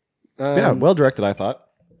 Yeah, well directed, I thought.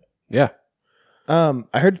 Yeah. I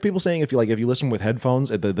heard people saying if you listen with headphones,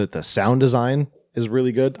 the sound design is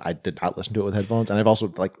really good. I did not listen to it with headphones, and I've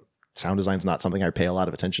also sound design's not something I pay a lot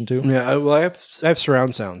of attention to. Yeah, I have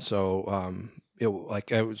surround sound, so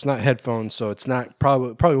it's not headphones, so it's not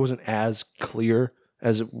probably wasn't as clear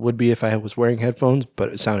as it would be if I was wearing headphones, but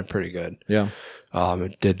it sounded pretty good. Yeah.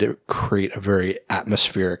 It did create a very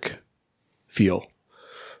atmospheric feel.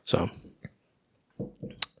 So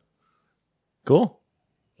cool.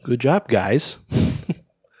 Good job, guys.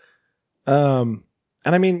 And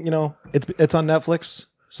I mean, it's on Netflix.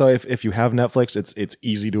 So if you have Netflix, it's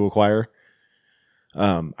easy to acquire.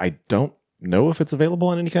 I don't know if it's available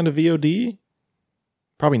on any kind of VOD.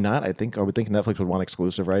 Probably not. I would think Netflix would want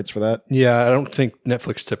exclusive rights for that. Yeah, I don't think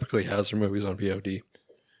Netflix typically has their movies on VOD.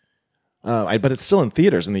 But it's still in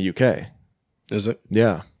theaters in the UK. Is it?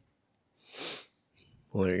 Yeah.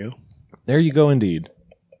 Well, there you go. There you go, indeed.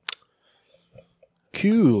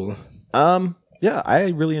 Cool. Yeah, I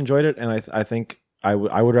really enjoyed it, and I think I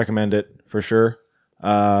would recommend it for sure.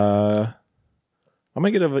 I'm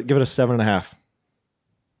gonna give it a 7.5.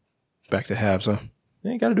 Back to halves, huh?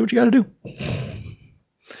 Yeah, you gotta do what you gotta do.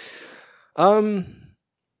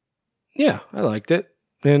 Yeah, I liked it,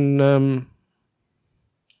 and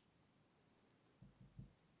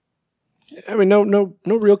I mean, no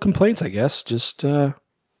real complaints, I guess. Just I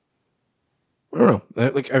don't know.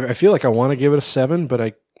 I feel like I want to give it a 7, but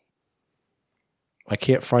I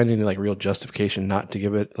can't find any real justification not to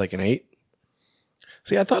give it an 8.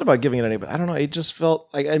 See, I thought about giving it an 8, but I don't know. It just felt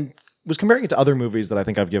like I was comparing it to other movies that I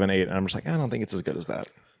think I've given 8, and I'm just like, I don't think it's as good as that.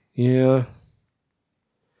 Yeah.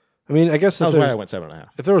 I mean, I guess that's why I went 7.5.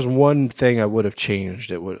 If there was one thing I would have changed,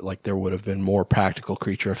 it would there would have been more practical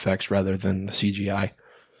creature effects rather than the CGI.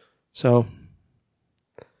 So,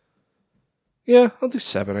 yeah, I'll do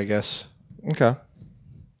 7, I guess. Okay.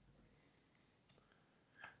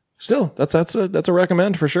 Still, that's a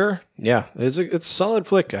recommend for sure. Yeah, it's a solid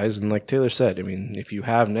flick, guys. And like Taylor said, I mean, if you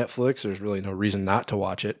have Netflix, there's really no reason not to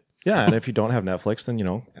watch it. Yeah, and if you don't have Netflix, then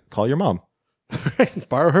call your mom.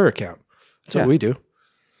 Borrow her account. That's what we do.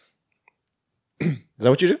 Is that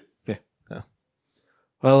what you do? Yeah.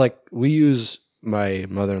 Well, we use my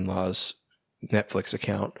mother-in-law's Netflix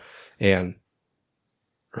account, and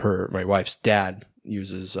my wife's dad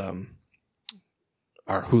uses our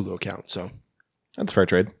Hulu account. So that's fair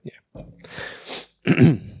trade. Yeah.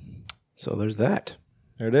 So there's that.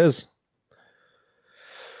 There it is.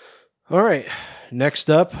 All right. Next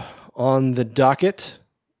up on the docket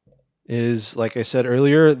is, like I said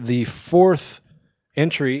earlier, the 4th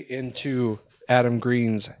entry into Adam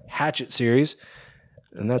Green's Hatchet series,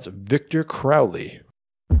 and that's Victor Crowley.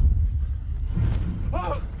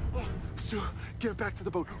 Sue, get back to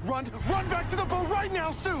the boat. Run back to the boat right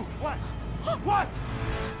now, Sue! What? What?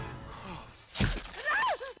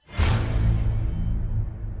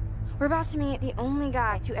 We're about to meet the only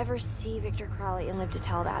guy to ever see Victor Crowley and live to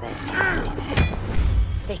tell about it.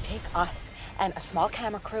 They take us and a small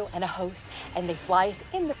camera crew and a host, and they fly us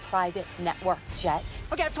in the private network jet.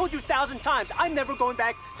 Okay, I've told you 1,000 times, I'm never going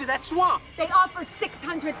back to that swamp. They offered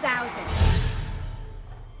 $600,000.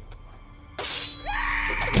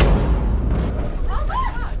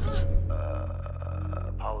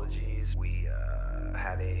 Apologies, we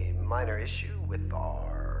had a minor issue with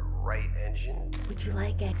our right engine. Would you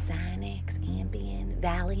like Xanax, Ambien,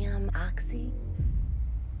 Valium, Oxy?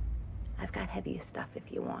 I've got heavier stuff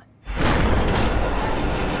if you want.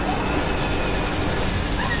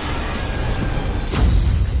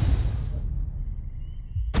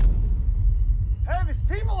 Hey, there's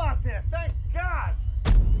people out there, thank God!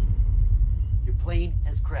 Your plane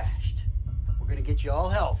has crashed. We're gonna get you all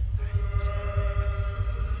help.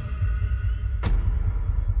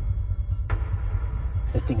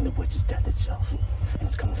 That thing in the woods is death itself, and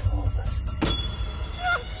it's coming for all of us.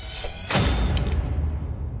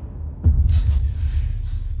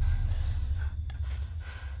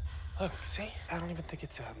 Look, see? I don't even think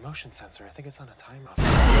it's a motion sensor. I think it's on a timer.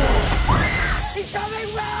 He's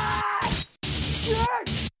coming back!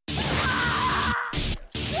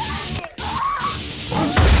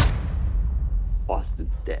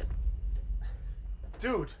 Austin's dead.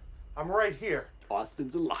 Dude, I'm right here.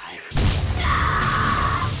 Austin's alive.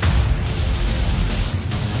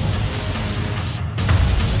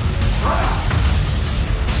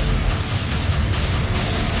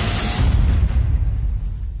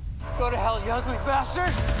 Go to hell, you ugly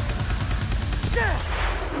bastard!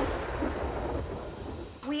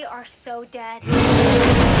 We are so dead.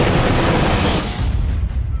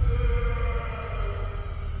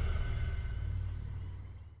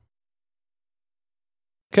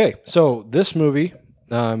 Okay, so this movie,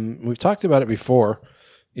 we've talked about it before,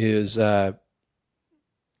 is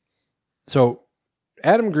so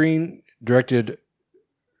Adam Green directed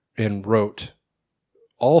and wrote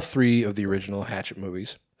all 3 of the original Hatchet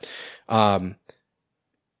movies. And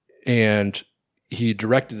he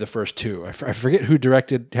directed the first 2. I forget who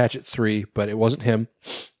directed Hatchet 3, but it wasn't him.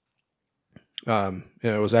 It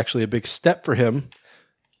was actually a big step for him,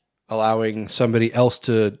 allowing somebody else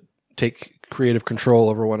to take creative control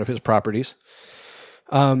over one of his properties.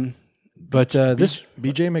 But this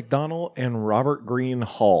B.J. McDonnell and Robert Green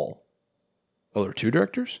Hall. Oh, there were 2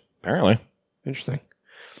 directors? Apparently. Interesting.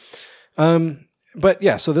 But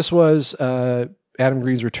yeah, so this was Adam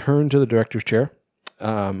Green's return to the director's chair.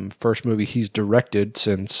 First movie he's directed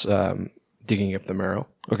since Digging Up the Marrow.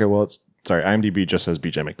 Okay, well, IMDb just says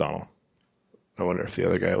B.J. McDonnell. I wonder if the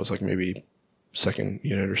other guy was like maybe second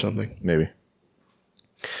unit or something. Maybe.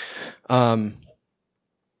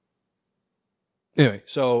 Anyway,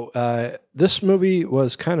 so this movie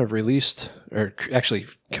was kind of released, or actually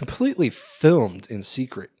completely filmed in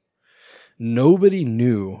secret. Nobody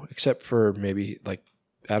knew, except for maybe like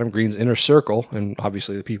Adam Green's inner circle, and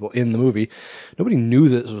obviously the people in the movie. Nobody knew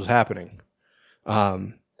that this was happening.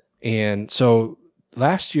 And so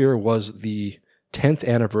last year was the 10th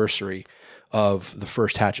anniversary of the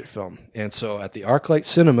first Hatchet film. And so at the ArcLight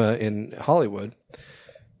Cinema in Hollywood,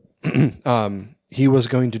 he was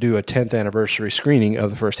going to do a 10th anniversary screening of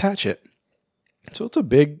the first Hatchet. So it's a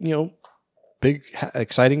big,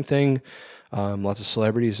 exciting thing. Lots of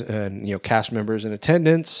celebrities and, cast members in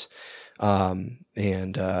attendance. I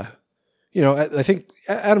think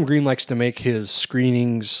Adam Green likes to make his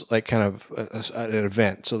screenings like kind of an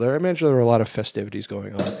event. So I imagine there were a lot of festivities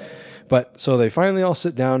going on. But so they finally all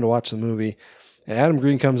sit down to watch the movie. And Adam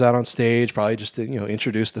Green comes out on stage, probably just to,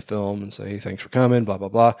 introduce the film and say, hey, thanks for coming, blah, blah,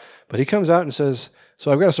 blah. But he comes out and says,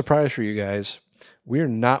 so I've got a surprise for you guys. We're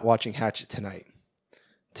not watching Hatchet tonight.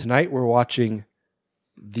 Tonight we're watching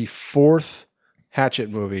the 4th Hatchet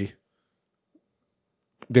movie,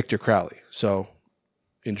 Victor Crowley. So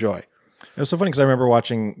enjoy. It was so funny because I remember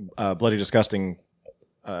watching Bloody Disgusting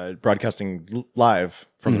broadcasting live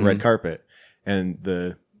from the red carpet, and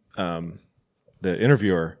the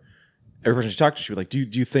interviewer, every person she talked to, she was like, do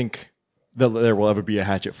you think that there will ever be a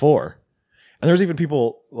Hatchet 4? And there was even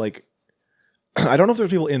people like, I don't know if there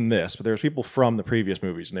was people in this, but there was people from the previous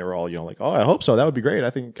movies, and they were all, like, oh, I hope so. That would be great.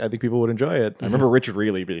 I think people would enjoy it. I remember Richard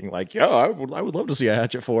Reilly being like, yeah, I would love to see a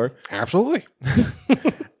Hatchet 4. Absolutely.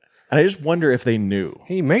 And I just wonder if they knew.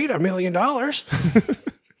 He made $1 million. I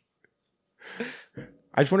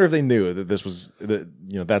just wonder if they knew that this was,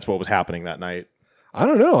 that's what was happening that night. I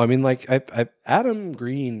don't know. I mean, like, Adam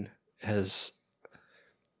Green has,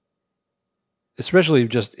 especially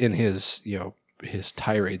just in his, his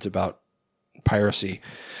tirades about piracy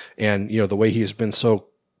and, the way he has been so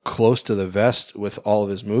close to the vest with all of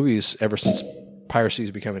his movies ever since piracy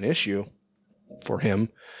has become an issue for him.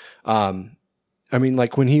 I mean,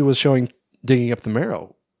 like when he was showing Digging Up the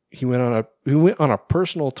Marrow, he went on a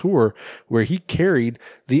personal tour where he carried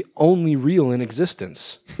the only reel in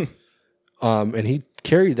existence. And he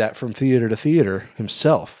carried that from theater to theater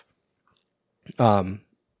himself.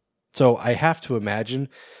 So I have to imagine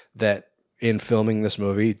that in filming this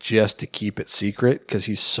movie, just to keep it secret, because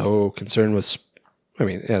he's so concerned with,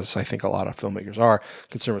 as I think a lot of filmmakers are,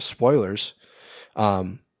 concerned with spoilers.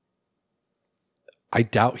 I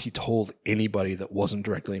doubt he told anybody that wasn't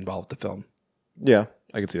directly involved with the film. Yeah,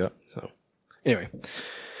 I can see that. So, anyway.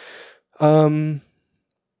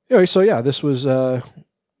 So yeah, this was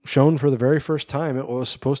shown for the very first time. It was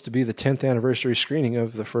supposed to be the 10th anniversary screening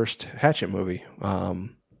of the first Hatchet movie.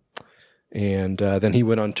 And then he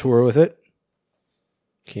went on tour with it.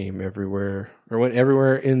 Went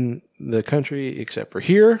everywhere in the country except for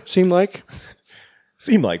here, seemed like.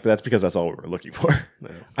 But that's because that's all we were looking for. No.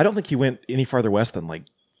 I don't think he went any farther west than like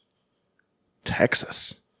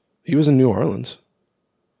Texas. He was in New Orleans.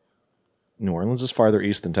 New Orleans is farther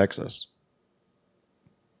east than Texas.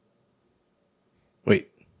 Wait.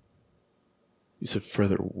 You said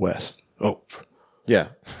further west. Oh. Yeah.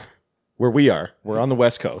 Where we are. We're on the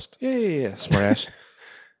West Coast. Yeah. Smart ass.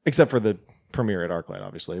 Except for the premiere at ArcLight,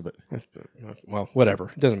 obviously. But well, whatever.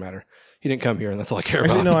 It doesn't matter. He didn't come here, and that's all I care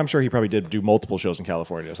about. No, I'm sure he probably did do multiple shows in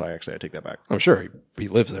California, so I take that back. I'm sure he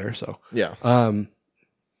lives there, so. Yeah.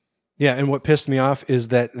 Yeah, and what pissed me off is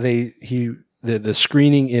that the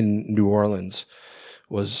screening in New Orleans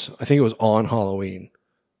was, I think it was on Halloween,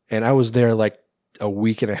 and I was there like a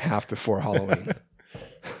week and a half before Halloween.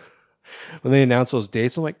 When they announced those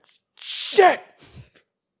dates, I'm like, shit!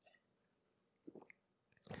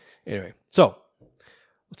 Anyway, so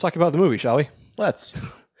let's talk about the movie, shall we? Let's.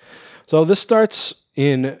 So this starts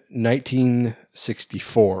in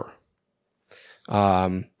 1964.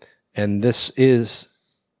 And this is...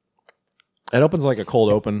 It opens like a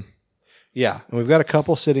cold open. Yeah. And we've got a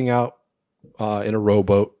couple sitting out in a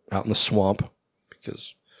rowboat out in the swamp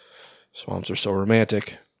because swamps are so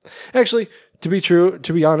romantic. Actually, to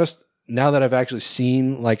be honest, now that I've actually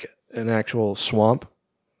seen like an actual swamp,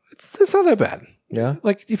 it's not that bad. Yeah.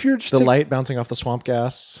 Like if you're just... The light bouncing off the swamp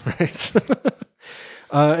gas. Right.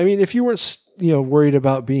 I mean, if you weren't, worried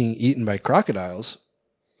about being eaten by crocodiles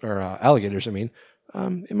or alligators, I mean,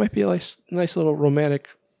 it might be a nice little romantic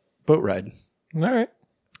boat ride. All right.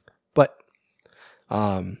 But,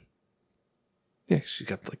 yeah, she's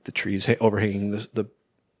got like the trees overhanging the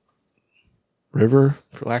river,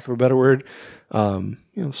 for lack of a better word.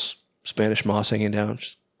 Spanish moss hanging down,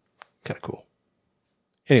 just kind of cool.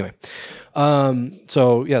 Anyway,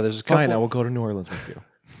 so yeah, there's a couple. Fine, I will go to New Orleans with you.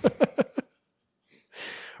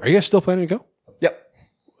 Are you guys still planning to go? Yep.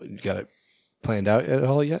 You got it planned out at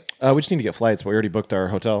all yet? We just need to get flights, but we already booked our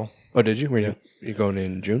hotel. Oh, did you? You're going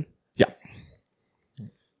in June? Yeah.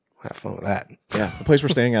 Have fun with that. Yeah, the place we're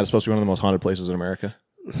staying at is supposed to be one of the most haunted places in America.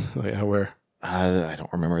 Oh yeah, where? I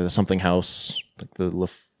don't remember. The something house, like the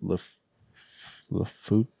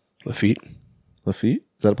Lafitte. Lafitte? Is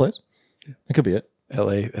that a place? Yeah. It could be it.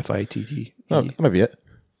 Lafitte. Oh, that might be it.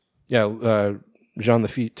 Yeah, Jean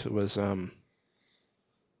Lafitte was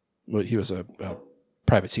he was a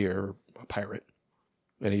privateer, or a pirate,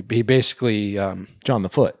 and he basically John the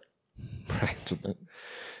Foot. Right.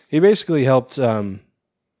 He basically helped Andrew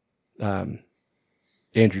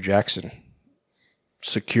Jackson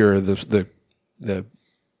secure the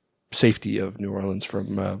safety of New Orleans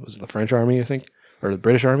from was it the French Army, I think, or the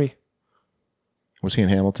British Army? Was he in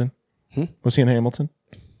Hamilton? Was he in Hamilton?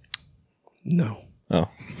 No. Oh,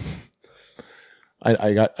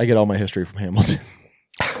 I get all my history from Hamilton.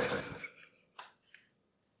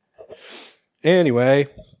 Anyway,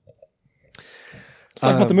 let's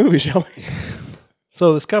talk about the movie, shall we?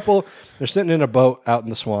 So this couple, they're sitting in a boat out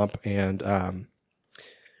in the swamp, and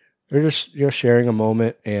they're just sharing a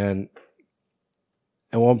moment. And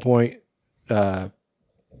at one point, the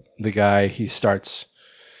guy, he starts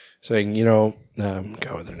saying, God, what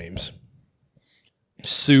are their names?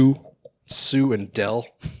 Sue and Del.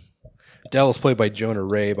 Del is played by Jonah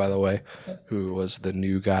Ray, by the way, who was the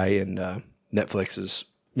new guy in Netflix's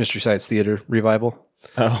Mystery Science Theater revival.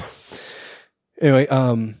 Oh. Anyway,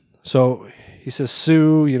 so he says,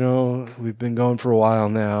 Sue, we've been going for a while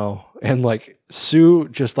now. And like Sue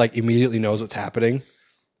just like immediately knows what's happening,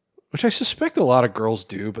 which I suspect a lot of girls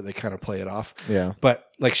do, but they kind of play it off. Yeah. But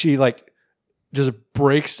like she like just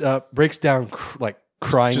breaks down like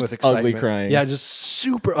crying Just with excitement. ugly crying. Yeah, just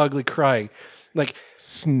super ugly crying. Like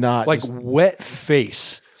snot. Like wet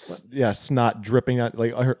face. Yeah, snot dripping out.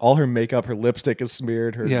 Like all her makeup, her lipstick is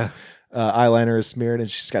smeared. Her eyeliner is smeared, and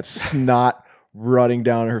she's got snot running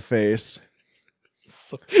down her face.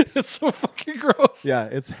 It's so fucking gross. Yeah,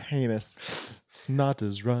 it's heinous. Snot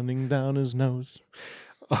is running down his nose.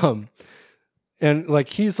 And like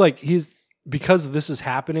he's because this is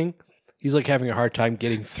happening, he's like having a hard time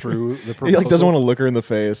getting through the proposal. He like doesn't want to look her in the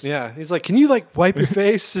face. Yeah, he's like, "Can you like wipe your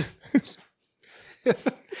face?"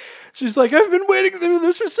 She's like, "I've been waiting through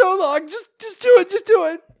this for so long. Just do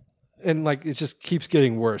it." And like it just keeps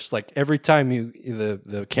getting worse. Like every time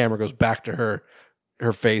the camera goes back to her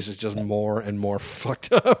face is just more and more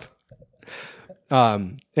fucked up.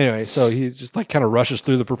 Anyway, so he just like kind of rushes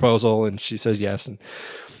through the proposal, and she says yes, and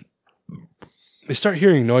they start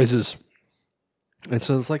hearing noises. And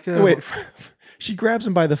so it's like, wait, she grabs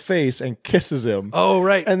him by the face and kisses him. Oh,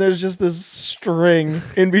 right. And there's just this string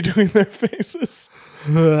in between their faces.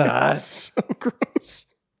 It's so gross.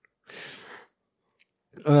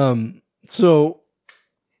 So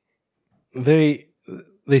they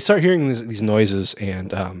start hearing these noises,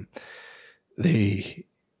 and I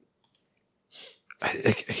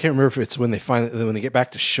can't remember if it's when they get back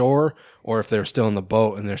to shore or if they're still in the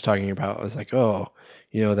boat and they're talking about, I was like, oh,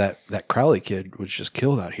 that Crowley kid was just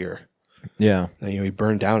killed out here. Yeah. And, he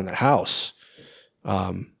burned down in that house.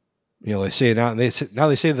 They say now they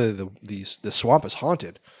say the swamp is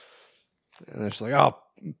haunted. And they're just like, oh,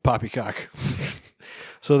 poppycock.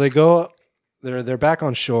 So they go, they're back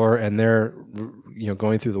on shore, and they're,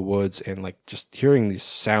 going through the woods and like just hearing these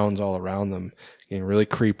sounds all around them, getting really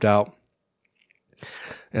creeped out.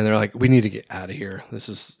 And they're like, we need to get out of here. This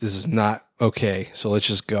is not okay. So let's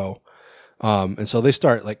just go. And so they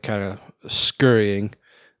start like kind of scurrying,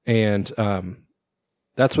 and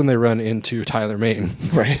that's when they run into Tyler Maine.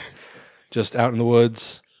 Right. Just out in the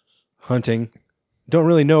woods, hunting. Don't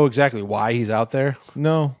really know exactly why he's out there.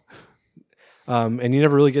 No. And you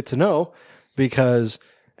never really get to know, because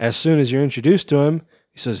as soon as you're introduced to him,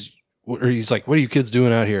 he's like, "What are you kids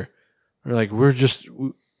doing out here?" We're like,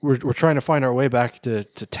 "We're trying to find our way back to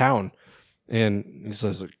town." And he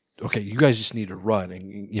says, "Okay, you guys just need to run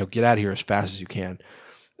and get out of here as fast as you can."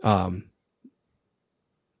 And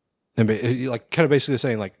like kind of basically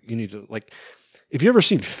saying like you need to like, if you ever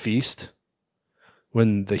seen Feast,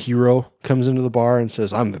 when the hero comes into the bar and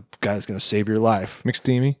says, "I'm the guy that's going to save your life,"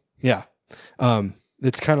 McSteamy. Yeah,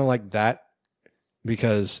 it's kind of like that,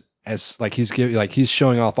 because as like he's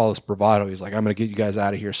showing off all this bravado. He's like, "I'm going to get you guys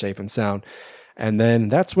out of here safe and sound," and then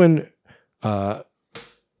that's when our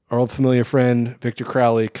old familiar friend Victor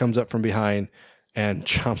Crowley comes up from behind and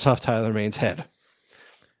chomps off Tyler Maine's head.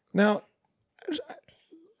 Now,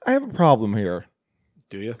 I have a problem here.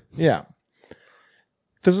 Do you? Yeah.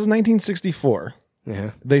 This is 1964.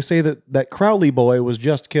 Yeah. They say that Crowley boy was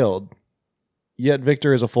just killed, yet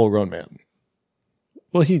Victor is a full-grown man.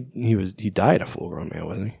 Well, he died a full-grown man,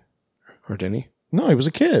 wasn't he? Or didn't he? No, he was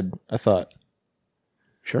a kid, I thought.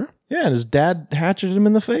 Sure? Yeah, and his dad hatcheted him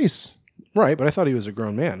in the face. Right, but I thought he was a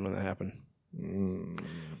grown man when that happened.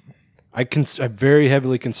 I very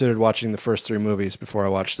heavily considered watching the first 3 movies before I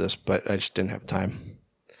watched this, but I just didn't have time.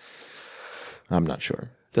 I'm not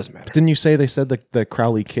sure. Doesn't matter. Didn't you say they said the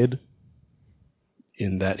Crowley kid?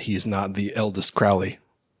 In that he's not the eldest Crowley.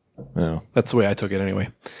 No. That's the way I took it anyway.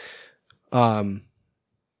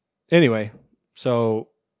 Anyway, so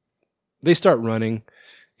they start running,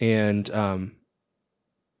 and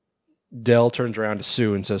Dell turns around to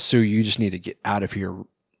Sue and says, "Sue, you just need to get out of here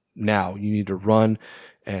now. You need to run,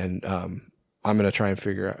 and I'm going to try and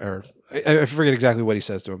figure out," or I forget exactly what he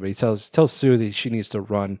says to him, but he tells Sue that she needs to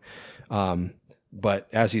run. But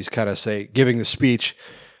as he's kind of giving the speech,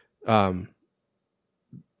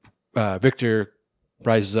 Victor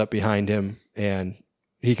rises up behind him, and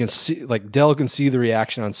he can see, like, Dell can see the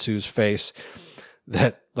reaction on Sue's face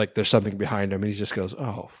that like there's something behind him, and he just goes,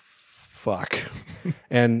 "Oh, fuck."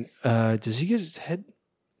 And does he get his head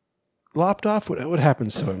lopped off? What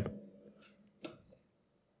happens to him?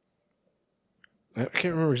 I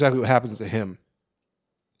can't remember exactly what happens to him.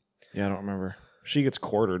 Yeah, I don't remember. She gets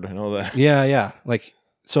quartered. I know that. Yeah. Like,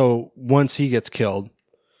 so once he gets killed,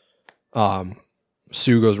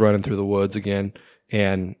 Sue goes running through the woods again,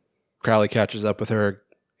 and Crowley catches up with her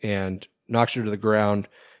and knocks her to the ground,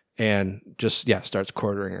 and just starts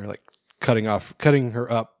quartering her, like cutting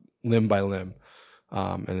her up limb by limb,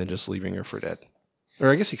 and then just leaving her for dead.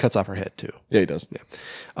 Or I guess he cuts off her head too. Yeah, he does. Yeah.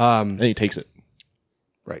 And he takes it.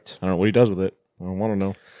 Right. I don't know what he does with it. I don't want to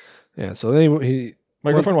know. Yeah. So then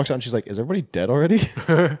my girlfriend walks out and she's like, "Is everybody dead already?"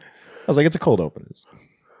 I was like, "It's a cold open."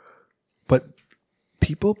 But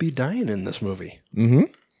people be dying in this movie. Mm-hmm.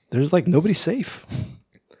 There's like nobody safe.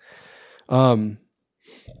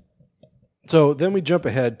 So then we jump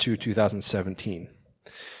ahead to 2017,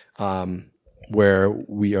 where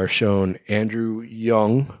we are shown Andrew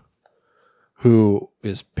Young, who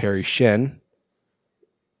is Perry Shen,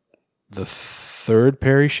 the third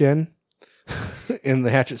Perry Shen in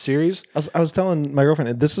the Hatchet series. I was telling my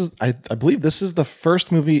girlfriend, I believe this is the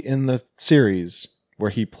first movie in the series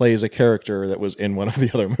where he plays a character that was in one of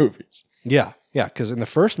the other movies. Yeah, because in the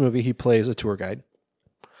first movie he plays a tour guide.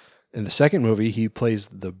 In the second movie he plays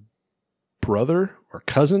the brother or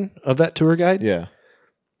cousin of that tour guide. Yeah.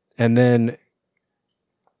 And then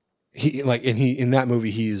in that movie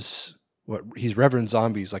he's Reverend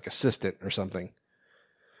Zombie's like assistant or something.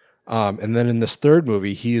 And then in this third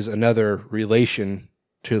movie he's another relation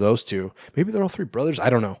to those two. Maybe they're all 3 brothers. I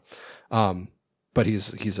don't know. But he's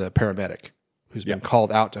a paramedic who's been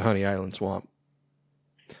called out to Honey Island Swamp.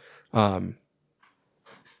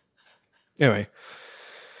 Anyway,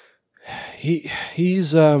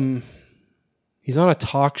 he's on a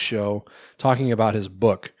talk show talking about his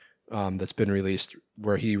book that's been released,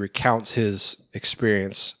 where he recounts his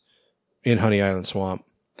experience in Honey Island Swamp,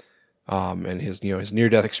 and his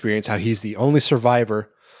near-death experience, how he's the only survivor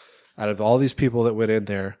out of all these people that went in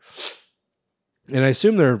there. And I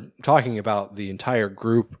assume they're talking about the entire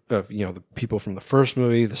group of, the people from the first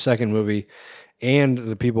movie, the second movie, and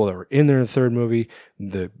the people that were in there in the third movie,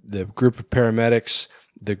 the group of paramedics,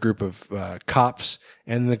 the group of cops,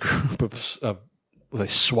 and the group of like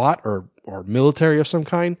SWAT or military of some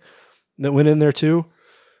kind that went in there too.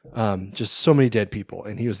 Just so many dead people,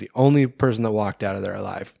 and he was the only person that walked out of there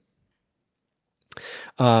alive.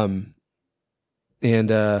 And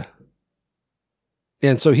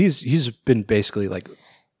so he's been basically like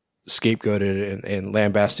scapegoated and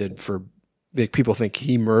lambasted for, like, people think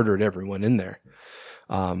he murdered everyone in there,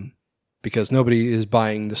 because nobody is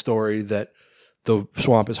buying the story that the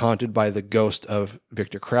swamp is haunted by the ghost of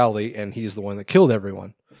Victor Crowley, and he's the one that killed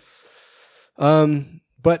everyone.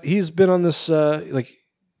 But he's been on this,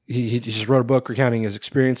 he just wrote a book recounting his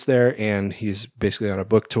experience there, and he's basically on a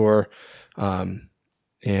book tour.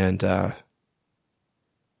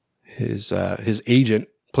 His agent,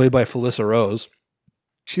 played by Felissa Rose,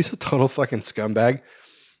 she's a total fucking scumbag.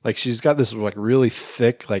 Like, she's got this like really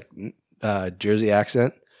thick Jersey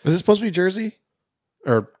accent. Was it supposed to be Jersey?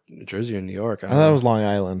 Or Jersey or New York? I thought it was Long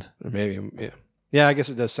Island. Or maybe, yeah. Yeah, I guess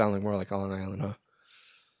it does sound like more like Long Island,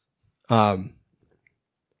 huh?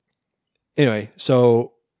 Anyway,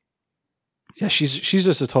 so yeah, she's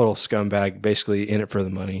just a total scumbag, basically in it for the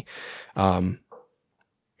money. And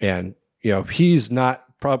he's not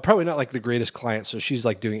probably not like the greatest client, so she's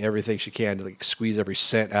like doing everything she can to like squeeze every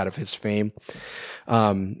cent out of his fame.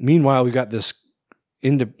 Meanwhile, we got this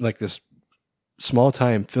this small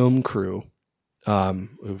time film crew.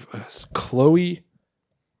 Chloe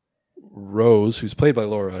Rose, who's played by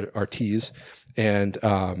Laura Ortiz, and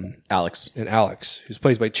Alex, who's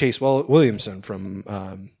played by Chase Williamson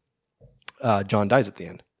from John Dies at the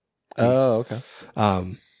End. Oh, okay.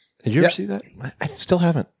 Did you ever see that? I still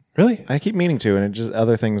haven't. Really? I keep meaning to, and it just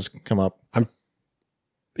other things come up. I'm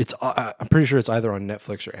pretty sure it's either on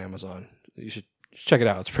Netflix or Amazon. You should check it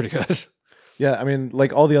out. It's pretty good. Yeah, I mean,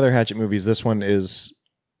 like all the other Hatchet movies, this one is,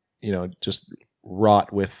 just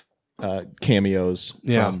wrought with cameos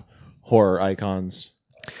from horror icons.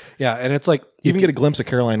 Yeah, and it's like you even get a glimpse of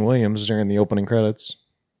Caroline Williams during the opening credits.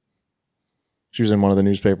 She was in one of the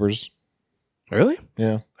newspapers. Really?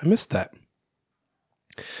 Yeah, I missed that.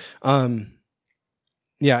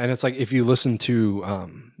 Yeah, and it's like if you listen to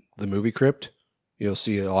the movie Crypt, you'll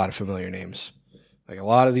see a lot of familiar names. Like a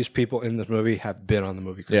lot of these people in this movie have been on the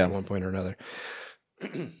movie Crypt at one point or another.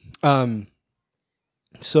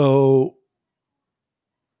 So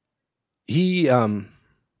he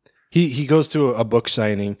goes to a book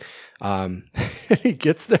signing, and he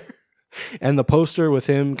gets there, and the poster with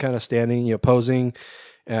him kind of standing, posing,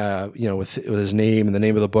 with his name and the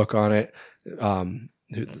name of the book on it,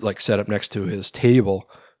 like set up next to his table.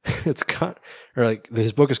 It's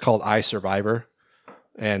his book is called I, Survivor,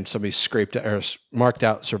 and somebody scraped or marked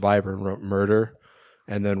out Survivor and wrote murder,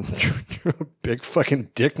 and then drew a big fucking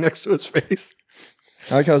dick next to his face.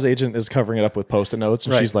 I like how his agent is covering it up with Post-it notes,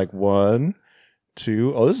 and she's like, 1,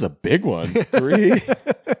 2, oh, this is a big one, 3.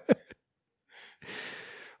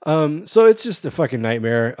 So it's just a fucking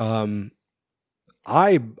nightmare.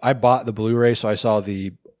 I bought the Blu-ray, so I saw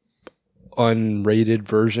the unrated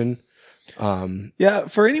version. Yeah,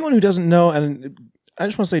 for anyone who doesn't know, and I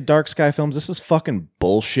just want to say, Dark Sky Films, this is fucking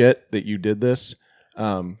bullshit that you did this.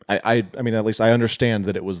 I mean, at least I understand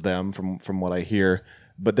that it was them from what I hear.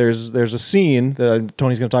 But there's a scene that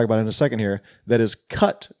Tony's going to talk about in a second here that is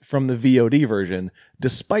cut from the VOD version,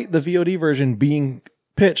 despite the VOD version being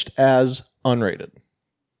pitched as unrated.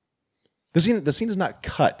 The scene is not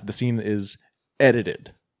cut. The scene is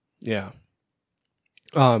edited. Yeah.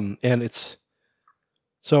 And it's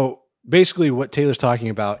so basically what Taylor's talking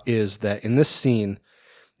about is that in this scene,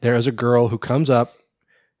 there is a girl who comes up.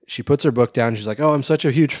 She puts her book down. She's like, "Oh, I'm such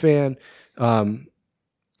a huge fan. Can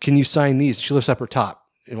you sign these?" She lifts up her top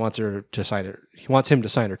and wants her to sign her. He wants him to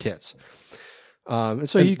sign her tits. And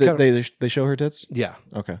so they show her tits. Yeah.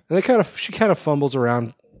 Okay. And she kind of fumbles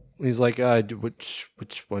around. He's like, which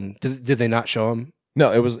one did they not show him?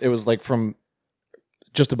 No, it was like from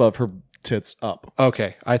just above her tits up.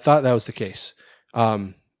 Okay, I thought that was the case.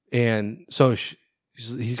 And so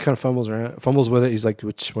he kind of fumbles with it. He's like,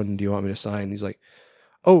 "Which one do you want me to sign?" He's like,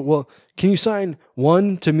 "Oh, well, can you sign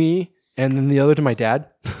one to me and then the other to my dad?"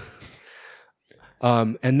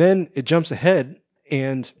 And then it jumps ahead,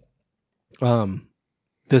 and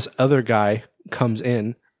this other guy comes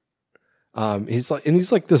in. He's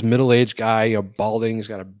like this middle-aged guy, balding. He's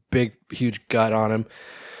got a big, huge gut on him.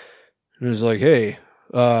 And he's like, "Hey,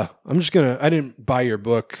 I didn't buy your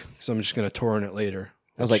book, so I'm just gonna torrent it later."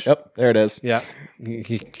 I was like, "Oh, there it is." Yeah,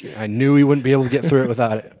 I knew he wouldn't be able to get through it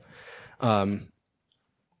without it.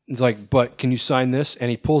 It's like, "But can you sign this?"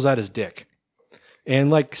 And he pulls out his dick,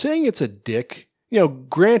 and like saying it's a dick.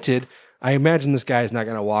 Granted, I imagine this guy is not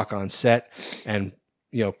going to walk on set and,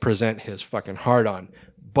 present his fucking hard on.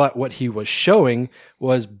 But what he was showing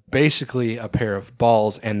was basically a pair of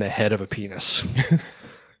balls and the head of a penis.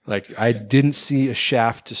 Like, I didn't see a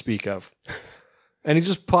shaft to speak of. And he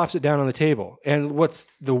just plops it down on the table. And what's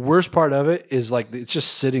the worst part of it is, like, it's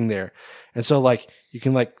just sitting there. And so, like, you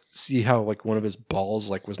can, like, see how, like, one of his balls,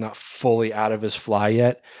 like, was not fully out of his fly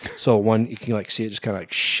yet. So you can, like, see it just kind of,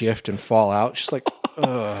 like, shift and fall out. Just like,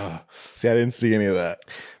 ugh. See, I didn't see any of that.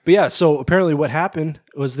 But yeah, so apparently what happened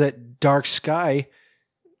was that Dark Sky,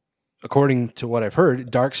 according to what I've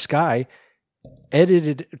heard, Dark Sky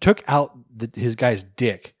took out his guy's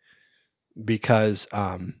dick because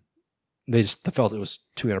they felt it was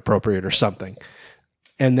too inappropriate or something.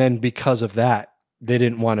 And then because of that, they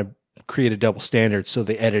didn't want to create a double standard, so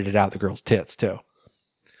they edited out the girl's tits too.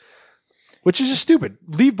 Which is just stupid.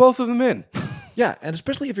 Leave both of them in. Yeah, and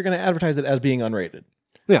especially if you're going to advertise it as being unrated.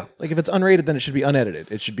 Yeah. Like if it's unrated, then it should be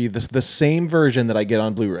unedited. It should be the same version that I get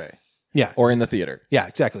on Blu-ray. Yeah. Or in the theater. Yeah,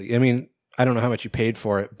 exactly. I mean, I don't know how much you paid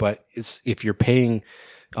for it, but if you're paying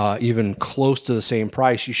even close to the same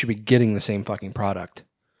price, you should be getting the same fucking product.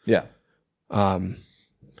 Yeah.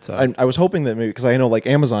 So I was hoping that maybe, because I know like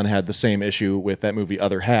Amazon had the same issue with that movie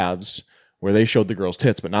Other Halves, where they showed the girl's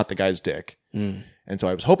tits, but not the guy's dick. Mm. And so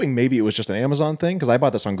I was hoping maybe it was just an Amazon thing, because I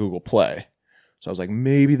bought this on Google Play. So I was like,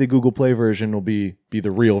 maybe the Google Play version will be the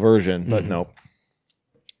real version, but nope.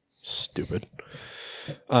 Stupid.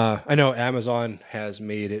 I know Amazon has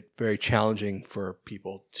made it very challenging for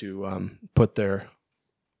people to put their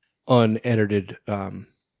unedited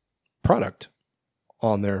product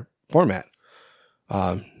on their format.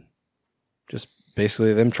 Just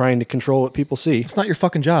basically them trying to control what people see. It's not your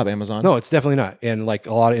fucking job, Amazon. No, it's definitely not. And like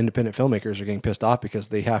a lot of independent filmmakers are getting pissed off because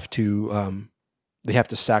they have to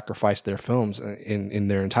sacrifice their films in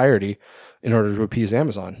their entirety in order to appease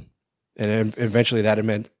Amazon. And eventually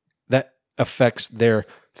that affects their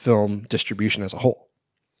film distribution as a whole.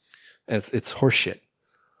 And it's horseshit.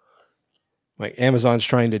 Like Amazon's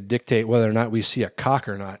trying to dictate whether or not we see a cock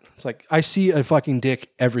or not. It's like, I see a fucking dick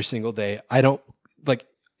every single day. I don't, like,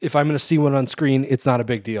 if I'm going to see one on screen, it's not a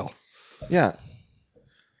big deal. Yeah.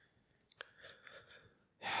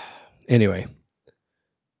 Anyway.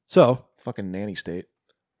 So. Fucking nanny state.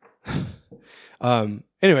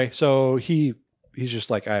 Anyway, so he's just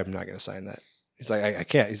like, I'm not going to sign that. He's like, I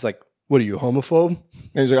can't. He's like, what are you, homophobe? And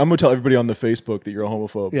he's like, I'm going to tell everybody on the Facebook that you're a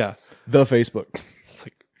homophobe. Yeah. The Facebook. It's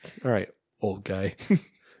like, all right, old guy.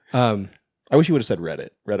 I wish you would have said Reddit.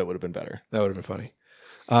 Reddit would have been better. That would have been funny.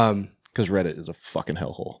 Because Reddit is a fucking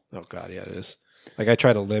hellhole. Oh, God, yeah, it is. Like, I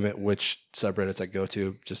try to limit which subreddits I go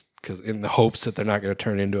to just because in the hopes that they're not going to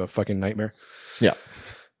turn into a fucking nightmare. Yeah.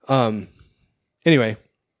 Anyway,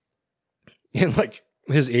 and like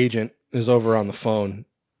his agent is over on the phone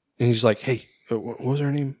and he's like, hey, what was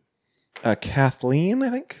her name? Kathleen, I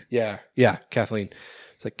think. Yeah, Kathleen.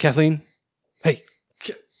 It's like, Kathleen, hey.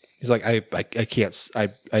 He's like, I can't,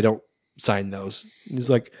 I don't sign those. And he's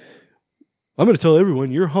like, I'm going to tell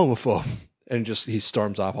everyone you're homophobe. And just, he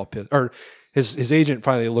storms off all pissed. Or his agent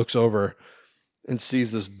finally looks over and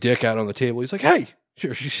sees this dick out on the table. He's like, hey.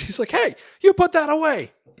 She's like, hey, you put that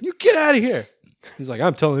away. You get out of here. He's like,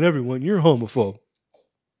 I'm telling everyone you're homophobe.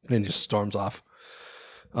 And then just storms off.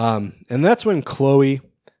 And that's when Chloe,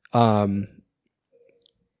 Rose,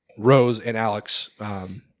 and Alex go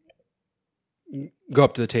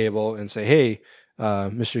up to the table and say, hey,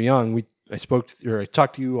 Mr. Young, I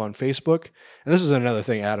talked to you on Facebook. And this is another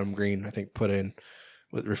thing Adam Green, I think, put in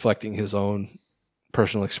with reflecting his own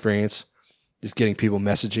personal experience. Just getting people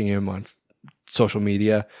messaging him on social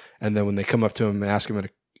media. And then when they come up to him and ask him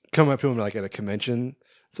like at a convention,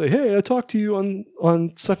 say, hey, I talked to you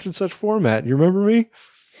on such and such format. You remember me?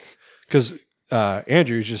 Because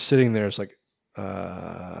Andrew's just sitting there. It's like,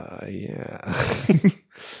 yeah.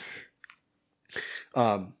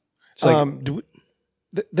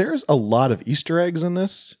 There's a lot of Easter eggs in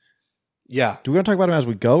this. Yeah. Do we want to talk about them as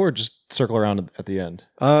we go or just circle around at the end?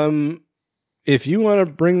 If you want to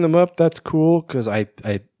bring them up, that's cool. Because I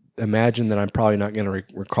imagine that I'm probably not going to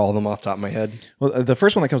recall them off the top of my head. Well, the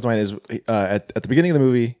first one that comes to mind is at the beginning of the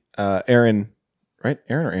movie, Aaron, right?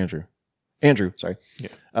 Aaron or Andrew? Andrew, sorry.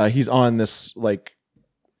 Yeah. He's on this like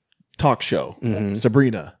talk show,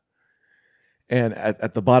 Sabrina. And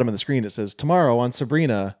at the bottom of the screen, it says, tomorrow on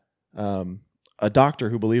Sabrina, a doctor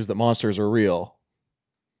who believes that monsters are real.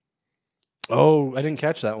 Oh, I didn't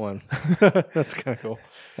catch that one. That's kind of cool.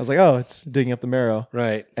 I was like, oh, it's digging up the marrow.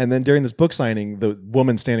 Right. And then during this book signing, the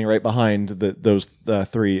woman standing right behind those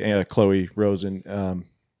three, Chloe, Rose, and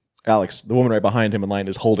Alex, the woman right behind him in line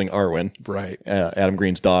is holding Arwen. Right. Adam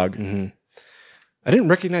Green's dog. Mm-hmm. I didn't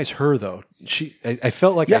recognize her, though. I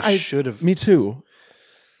felt like I should have. Me too.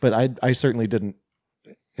 But I certainly didn't.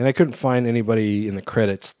 And I couldn't find anybody in the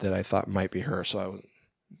credits that I thought might be her. So I was.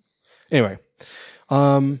 Anyway.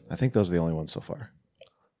 I think those are the only ones so far.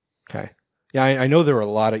 Okay. Yeah, I know there were a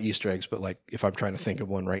lot of Easter eggs, but like if I'm trying to think of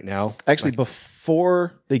one right now. Actually,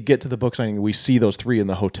 before they get to the book signing, we see those three in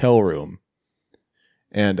the hotel room.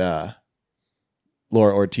 And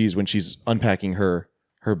Laura Ortiz, when she's unpacking her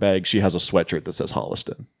bag, she has a sweatshirt that says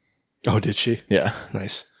Holliston. Oh, did she? Yeah.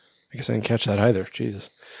 Nice. I guess I didn't catch that either. Jesus.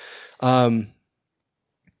 Also,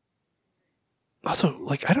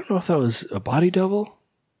 like, I don't know if that was a body double,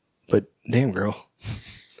 but damn, girl.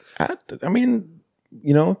 I mean,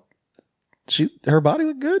 her body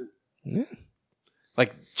looked good. Yeah.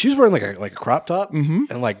 Like, she was wearing like a crop top, Mm-hmm.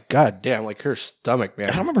 and like, god damn, like her stomach, man.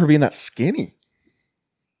 I don't remember her being that skinny.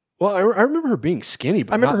 Well, I remember her being skinny,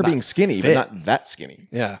 but I remember her not being skinny, fit. but not that skinny.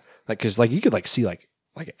 Yeah, like because like you could like see like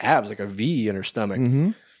abs, like a V in her stomach.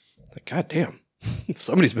 Mm-hmm. Like, god damn,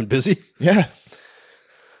 somebody's been busy. Yeah.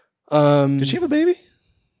 Did she have a baby?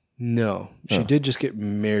 No, she did just get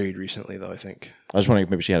married recently, though. I think. I was wondering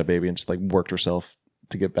if maybe she had a baby and just like worked herself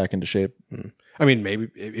to get back into shape. I mean, maybe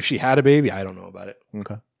if she had a baby, I don't know about it.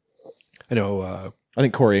 Okay. I know. I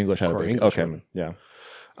think Corey English had a Corey baby. English Okay. woman. Yeah.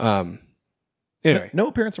 Anyway, no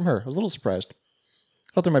appearance from her. I was a little surprised.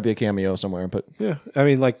 Thought there might be a cameo somewhere, but yeah, I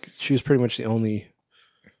mean, like she was pretty much the only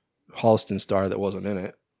Holliston star that wasn't in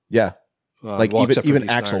it. Yeah. Like well, except for even Lee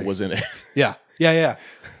Axel Snarty. was in it. Yeah.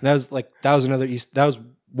 That was another that was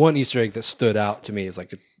one Easter egg that stood out to me. It's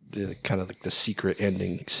like kind of like the secret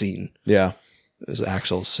ending scene. Yeah. There's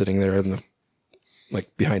Axel sitting there in the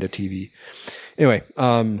like behind a TV. Anyway,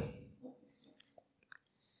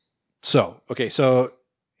 so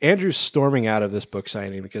Andrew's storming out of this book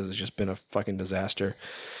signing because it's just been a fucking disaster,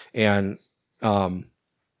 and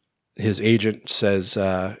his agent says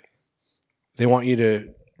they want you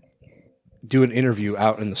to do an interview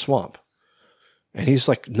out in the swamp. And he's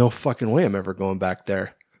like, no fucking way I'm ever going back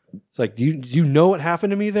there. It's like, do you know what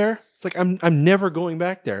happened to me there? It's like, I'm never going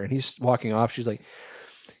back there. And he's walking off. She's like,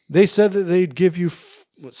 they said that they'd give you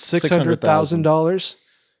 $600,000.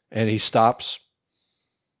 And he stops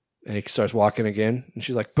and he starts walking again. And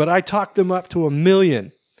she's like, but I talked them up to $1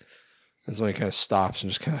 million. And so he kind of stops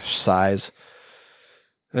and just kind of sighs.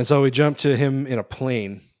 And so we jump to him in a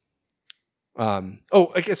plane. I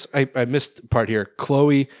guess I missed the part here.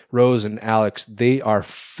 Chloe, Rose, and Alex, they are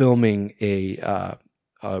filming a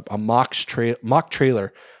mock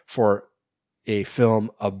trailer for a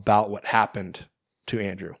film about what happened to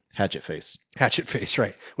Andrew. Hatchet Face,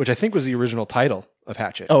 right? Which I think was the original title of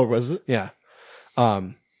Hatchet. Oh, was it? Yeah.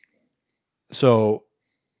 So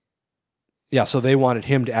they wanted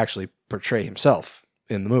him to actually portray himself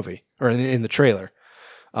in the movie or in the trailer,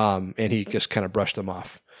 and he just kind of brushed them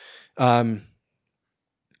off.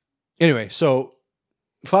 Anyway, so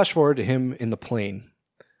flash forward to him in the plane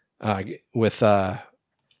with who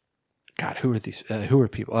are these? Who are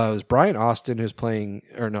people? It was Brian Austin who's playing,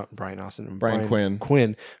 or not Brian Austin, Brian Quinn.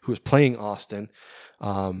 Quinn, who was playing Austin,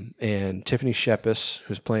 and Tiffany Shepis,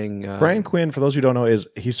 who's playing Brian Quinn. For those who don't know,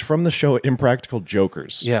 he's from the show Impractical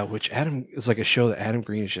Jokers. Yeah, which is like a show that Adam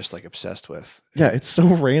Green is just like obsessed with. Yeah, it's so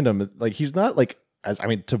random. Like he's not like,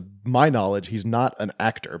 to my knowledge, he's not an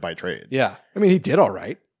actor by trade. Yeah, I mean he did all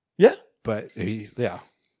right. Yeah, but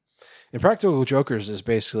Impractical Jokers is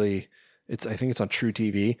basically I think it's on True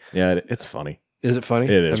TV. Yeah, it's funny. Is it funny?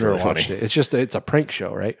 It is. I've never really watched funny. it. It's a prank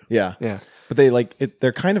show, right? Yeah, yeah. But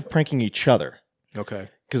they're kind of pranking each other. Okay.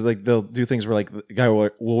 Because like they'll do things where like the guy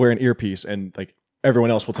will wear an earpiece and like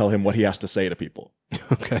everyone else will tell him what he has to say to people.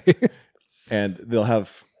 Okay. And they'll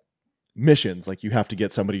have missions like you have to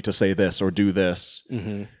get somebody to say this or do this,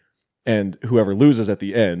 and whoever loses at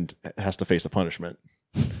the end has to face a punishment.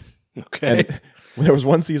 Okay. And there was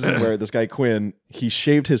one season where this guy Quinn, he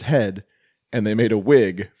shaved his head and they made a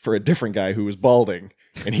wig for a different guy who was balding,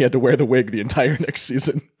 and he had to wear the wig the entire next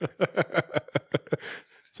season.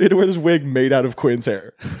 So he had to wear this wig made out of Quinn's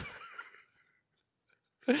hair.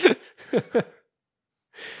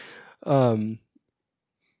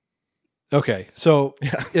 Okay, so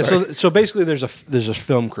so basically, there's a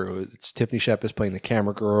film crew. It's Tiffany Shepis playing the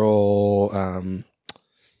camera girl.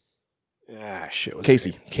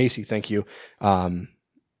 Casey, thank you.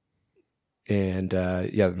 And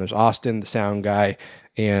then there's Austin, the sound guy,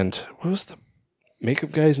 and what was the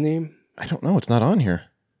makeup guy's name? I don't know. It's not on here.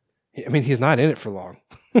 I mean, he's not in it for long.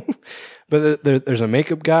 But there's a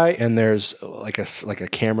makeup guy, and there's like a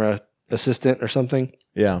camera assistant or something.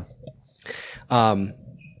 Yeah. And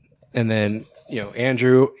then,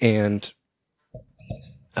 Andrew and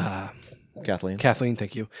Kathleen,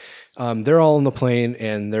 thank you. They're all on the plane,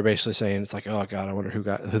 and they're basically saying, it's like, oh God, I wonder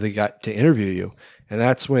who they got to interview you. And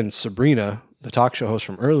that's when Sabrina, the talk show host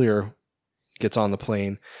from earlier, gets on the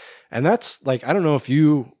plane. And that's like, I don't know if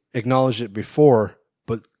you acknowledged it before,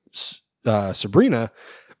 but Sabrina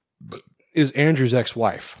is Andrew's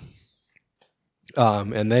ex-wife.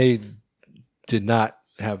 And they did not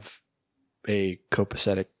have a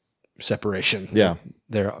copacetic separation. Yeah.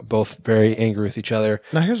 They're both very angry with each other.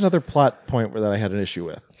 Now here's another plot point that I had an issue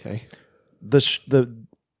with. Okay. The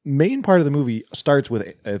main part of the movie starts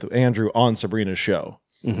with Andrew on Sabrina's show.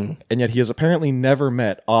 Mhm. And yet he has apparently never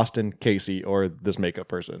met Austin, Casey, or this makeup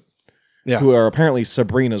person. Yeah. Who are apparently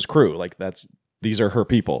Sabrina's crew. Like these are her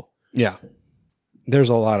people. Yeah. There's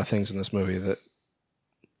a lot of things in this movie that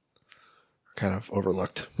are kind of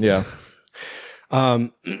overlooked. Yeah.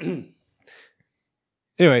 Anyway,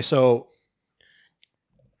 so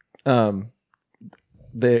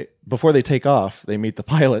before they take off, they meet the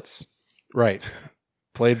pilots. Right.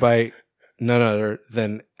 Played by none other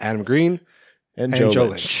than Adam Green and Joe Joe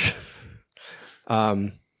Lynch.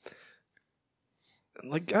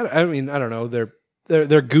 Like I mean, I don't know.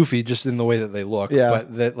 They're goofy just in the way that they look. Yeah,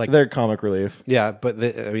 but they're comic relief. Yeah, but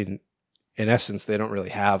I mean, in essence, they don't really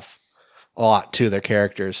have a lot to their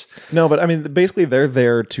characters. No, but I mean, basically, they're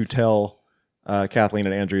there to tell Kathleen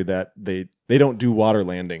and Andrew that they don't do water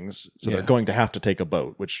landings, so they're going to have to take a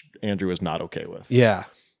boat, which Andrew is not okay with. Yeah,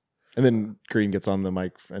 and then Green gets on the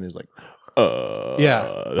mic and he's like,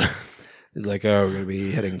 yeah, he's like, "Oh, we're gonna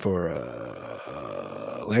be heading for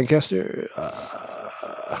Lancaster."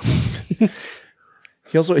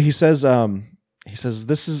 He says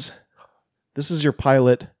this is your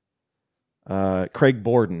pilot, Craig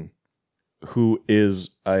Borden, who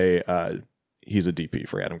is he's a DP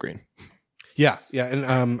for Adam Green. Yeah, and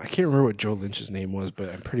I can't remember what Joe Lynch's name was, but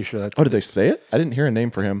I'm pretty sure that's. Oh, did they say it? I didn't hear a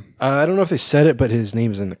name for him. I don't know if they said it, but his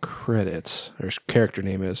name is in the credits, or his character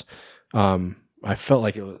name is. I felt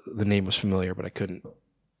like the name was familiar, but I couldn't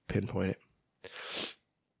pinpoint it.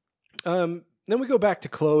 Then we go back to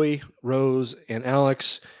Chloe, Rose, and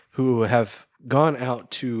Alex, who have gone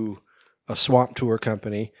out to a swamp tour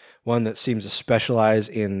company, one that seems to specialize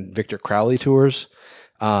in Victor Crowley tours.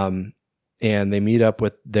 And they meet up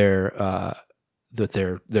with their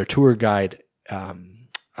tour guide. Dylan?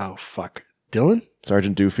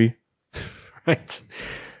 Sergeant Doofy. Right.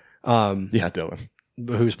 Yeah, Dylan.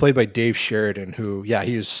 Who's played by Dave Sheridan, who,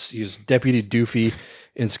 he's Deputy Doofy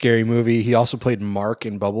in Scary Movie. He also played Mark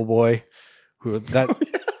in Bubble Boy.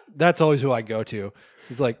 That's always who I go to.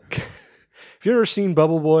 He's like, if you've ever seen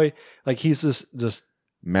Bubble Boy, like he's this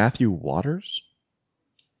Matthew Waters?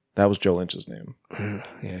 That was Joe Lynch's name.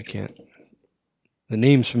 Yeah, I can't. The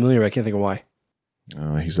name's familiar, but I can't think of why.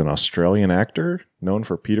 He's an Australian actor known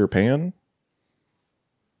for Peter Pan.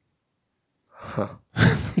 Huh.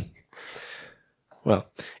 Well,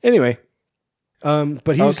 anyway. But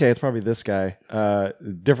he's okay. It's probably this guy.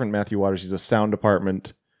 Different Matthew Waters. He's a sound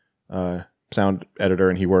department sound editor,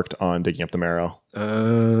 and he worked on Digging Up the Marrow.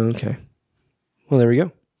 Okay. Well, there we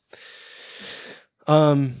go.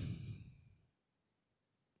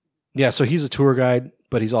 Yeah, so he's a tour guide,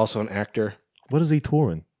 but he's also an actor. What is he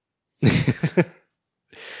touring?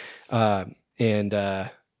 And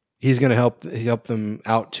he's going to help them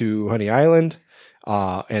out to Honey Island,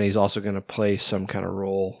 and he's also going to play some kind of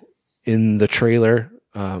role in the trailer.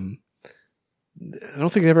 I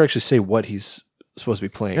don't think they ever actually say what he's supposed to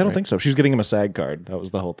be playing. I don't think so. She's getting him a SAG card. That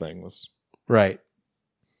was the whole thing. Right.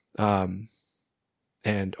 And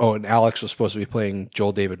Alex was supposed to be playing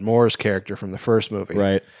Joel David Moore's character from the first movie.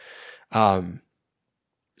 Right.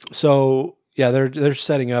 So yeah, they're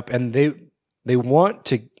setting up, and they want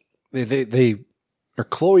to or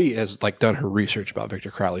Chloe has like done her research about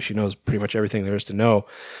Victor Crowley. She knows pretty much everything there is to know,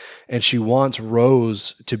 and she wants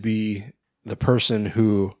Rose to be the person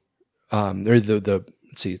who, or let's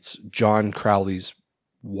see, it's John Crowley's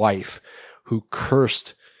wife who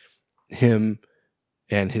cursed him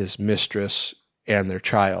and his mistress and their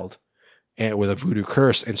child, and with a voodoo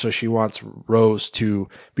curse. And so she wants Rose to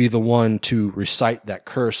be the one to recite that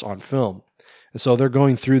curse on film. And so they're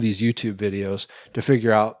going through these YouTube videos to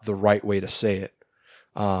figure out the right way to say it.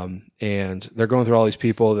 And they're going through all these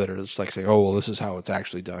people that are just like saying, oh, well, this is how it's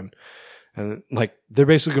actually done. And like, they're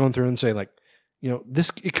basically going through and saying like,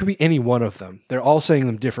 it could be any one of them. They're all saying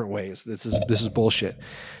them different ways. This is bullshit.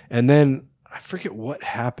 And then I forget what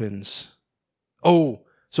happens. Oh,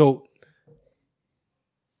 so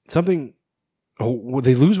something. Oh, well,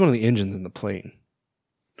 they lose one of the engines in the plane,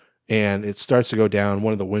 and it starts to go down.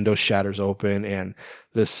 One of the windows shatters open, and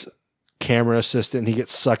this camera assistant, he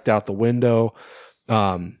gets sucked out the window,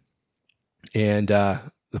 and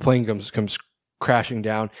the plane comes crashing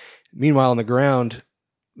down. Meanwhile, on the ground,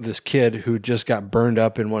 this kid who just got burned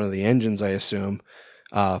up in one of the engines, I assume,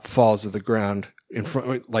 falls to the ground in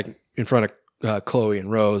front of Chloe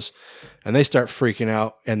and Rose, and they start freaking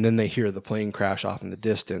out. And then they hear the plane crash off in the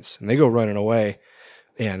distance, and they go running away.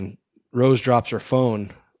 And Rose drops her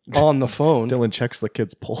phone on the phone. Dylan checks the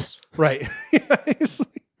kid's pulse. Right. He's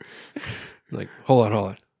like, hold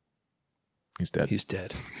on. He's dead. He's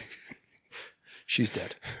dead. She's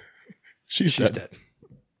dead. She's dead.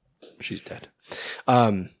 She's dead.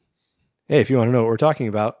 Hey, if you want to know what we're talking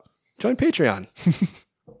about, join Patreon.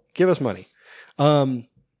 Give us money. Anyway,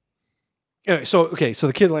 so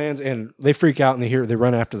the kid lands and they freak out and they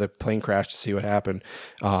run after the plane crash to see what happened.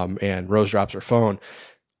 And Rose drops her phone.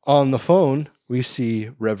 On the phone, we see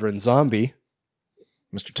Reverend Zombie,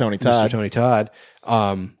 Mr. Tony Todd.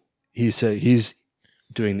 He's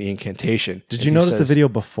doing the incantation. Did you notice the video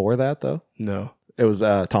before that though? No, it was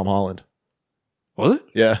Tom Holland. Was it?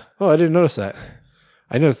 Yeah. Oh, I didn't notice that.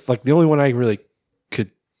 I know, like the only one I really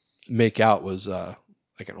could make out was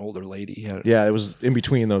like an older lady. Yeah, it was in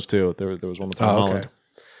between those two. There was one with Tom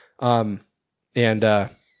Holland.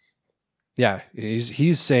 Yeah,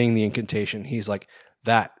 he's saying the incantation. He's like,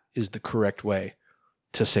 that is the correct way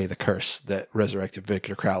to say the curse that resurrected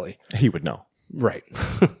Victor Crowley. He would know, right?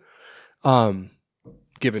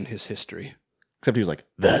 Given his history, except he was like,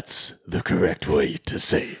 "That's the correct way to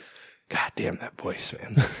say." God damn that voice,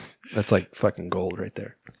 man! That's like fucking gold right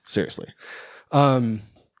there. Seriously.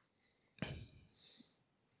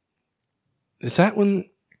 Is that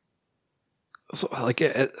when? So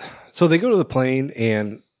they go to the plane,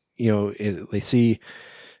 and they see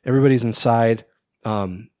everybody's inside.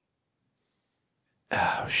 Oh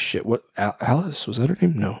shit! What? Alice, was that her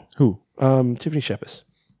name? No. Who? Tiffany Shepis.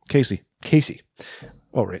 Casey.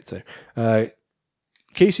 Oh, right there.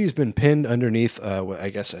 Casey's been pinned underneath, I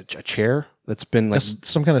guess, a chair that's been like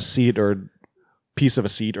some kind of seat or piece of a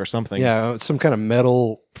seat or something. Yeah, some kind of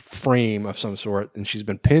metal frame of some sort, and she's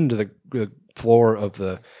been pinned to the floor of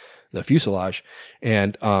the fuselage,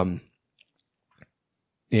 and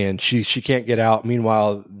she can't get out.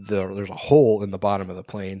 Meanwhile, there's a hole in the bottom of the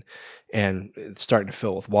plane, and it's starting to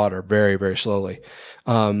fill with water very, very slowly.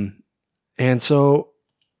 And so,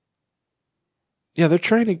 yeah, they're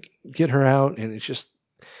trying to get her out, and it's just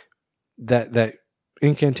that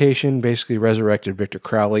incantation basically resurrected Victor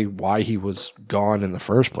Crowley. Why he was gone in the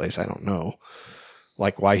first place, I don't know.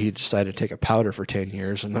 Like why he decided to take a powder for 10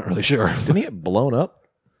 years, I'm not really sure. Didn't he get blown up?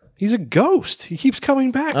 He's a ghost. He keeps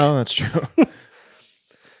coming back. Oh, that's true.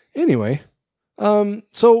 Anyway,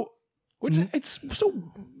 it's so.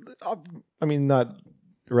 I mean, not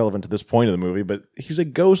relevant to this point of the movie, but he's a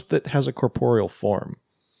ghost that has a corporeal form.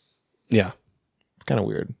 Yeah, it's kind of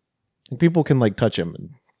weird. Like, people can like touch him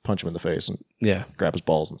and punch him in the face and grab his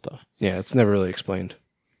balls and stuff. Yeah, it's never really explained.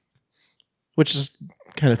 Which is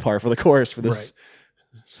kind of par for the course for this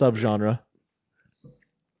subgenre.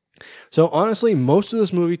 So honestly, most of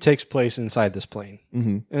this movie takes place inside this plane,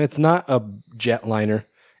 and it's not a jetliner.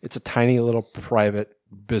 It's a tiny little private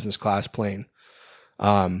business class plane.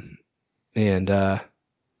 And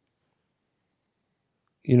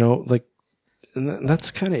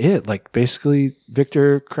that's kind of it. Like basically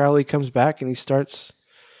Victor Crowley comes back and he starts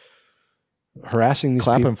harassing these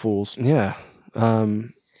clapping fools. Yeah.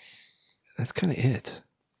 That's kind of it.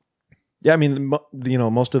 Yeah. I mean,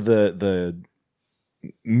 most of the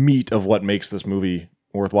meat of what makes this movie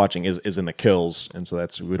worth watching is in the kills. And so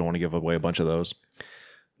we don't want to give away a bunch of those.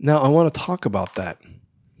 Now I want to talk about that.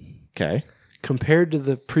 Okay. Compared to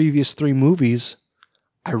the previous 3 movies,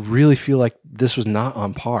 I really feel like this was not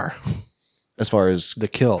on par. As far as the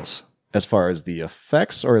kills. As far as the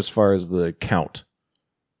effects or as far as the count?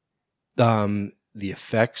 The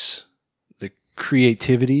effects, the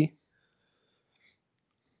creativity,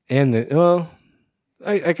 and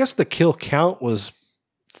I guess the kill count was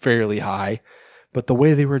fairly high, but the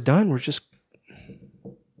way they were done were just,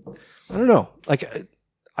 I don't know. Like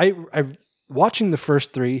I watching the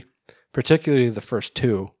first 3, particularly the first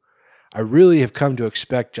 2, I really have come to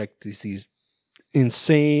expect like these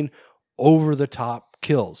insane, over the top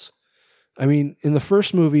kills. I mean, in the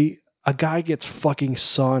first movie, a guy gets fucking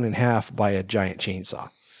sawn in half by a giant chainsaw.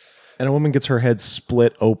 And a woman gets her head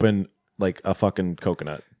split open like a fucking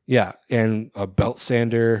coconut. Yeah, and a belt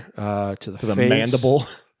sander to the face. Mandible.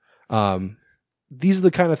 These are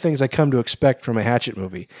the kind of things I come to expect from a Hatchet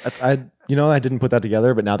movie. I didn't put that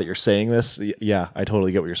together, but now that you're saying this, yeah, I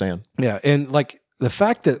totally get what you're saying. Yeah, and like the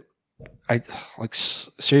fact that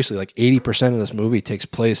seriously, like 80% of this movie takes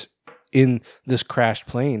place in this crashed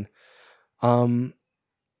plane. I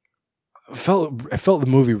felt the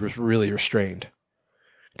movie was really restrained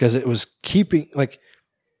because it was keeping like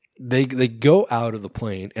they go out of the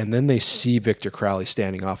plane and then they see Victor Crowley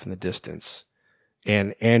standing off in the distance,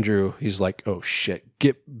 and Andrew, he's like, "Oh shit,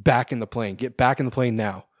 get back in the plane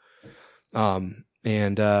now," and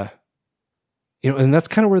that's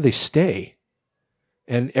kind of where they stay,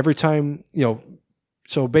 and every time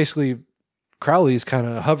so basically Crowley's kind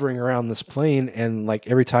of hovering around this plane, and like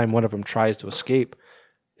every time one of them tries to escape,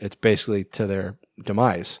 it's basically to their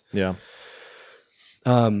demise. Yeah.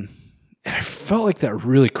 And I felt like that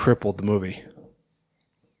really crippled the movie.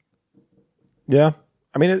 Yeah.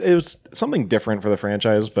 I mean, it was something different for the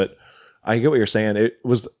franchise, but I get what you're saying. It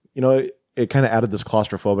was, it kind of added this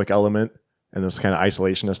claustrophobic element and this kind of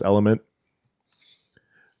isolationist element.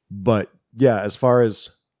 But yeah, as far as,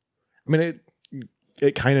 I mean,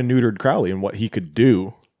 it kind of neutered Crowley and what he could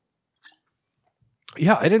do.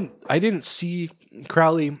 Yeah, I didn't see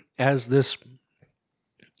Crowley as this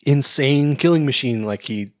insane killing machine like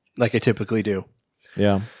I typically do.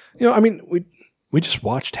 Yeah. I mean, we just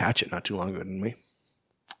watched Hatchet not too long ago, didn't we?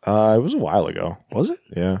 It was a while ago. Was it?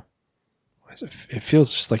 Yeah. It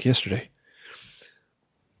feels just like yesterday.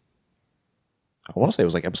 I want to say it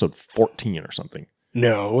was like episode 14 or something.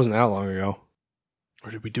 No, it wasn't that long ago.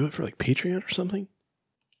 Or did we do it for like Patreon or something?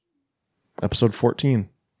 Episode 14.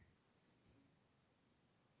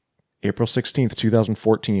 April 16th,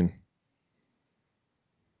 2014.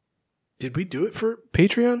 Did we do it for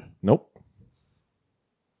Patreon? Nope.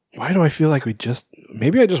 Why do I feel like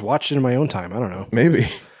maybe I just watched it in my own time. I don't know. Maybe.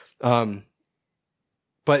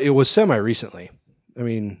 But it was semi-recently. I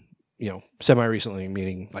mean, semi-recently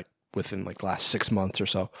meaning like within like last 6 months or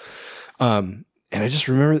so. And I just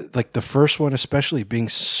remember like the first one especially being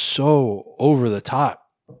so over the top.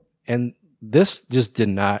 And this just did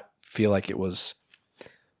not feel like it was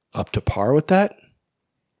up to par with that.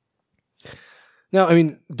 Now, I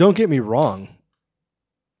mean, don't get me wrong.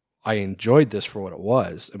 I enjoyed this for what it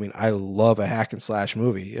was. I mean, I love a hack and slash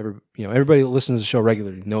movie. Everybody that listens to the show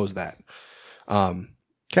regularly knows that.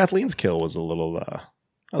 Kathleen's kill was a little, that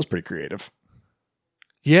was pretty creative.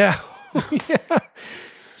 Yeah. Yeah.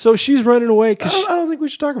 So she's running away. I don't think we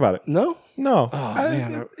should talk about it. No? No. Oh,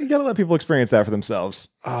 man. You got to let people experience that for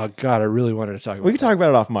themselves. Oh, God, I really wanted to talk about it. We can talk about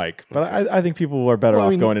it off mic, but I think people are better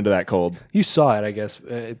off going into that cold. You saw it, I guess.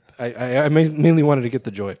 I mainly wanted to get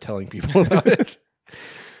the joy of telling people about it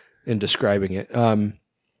and describing it.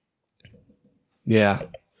 Yeah.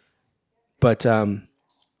 But,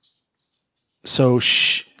 so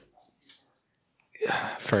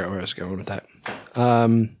I forgot where I was going with that.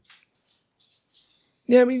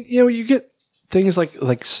 Yeah, I mean, you get things like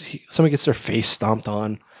somebody gets their face stomped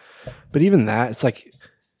on, but even that, it's like,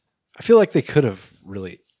 I feel like they could have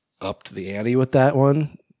really upped the ante with that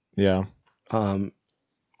one. Yeah.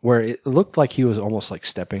 Where it looked like he was almost like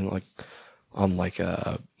stepping like on like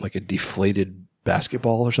a deflated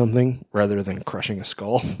basketball or something rather than crushing a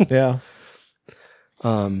skull. Yeah.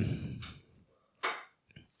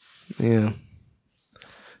 Yeah.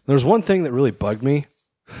 There's one thing that really bugged me.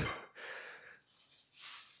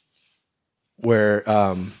 Where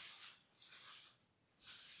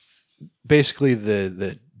basically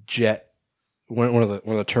the jet, one of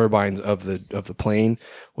the turbines of the plane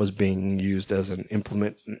was being used as an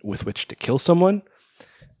implement with which to kill someone,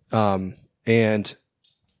 and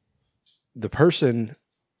the person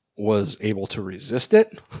was able to resist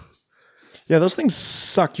it. Yeah, those things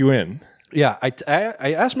suck you in. Yeah,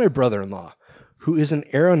 I asked my brother-in-law, who is an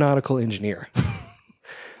aeronautical engineer.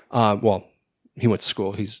 Well, he went to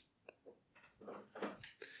school.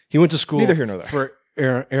 He went to school Neither here nor there. for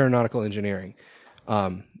aeronautical engineering.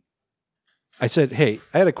 I said, hey,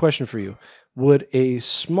 I had a question for you. Would a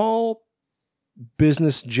small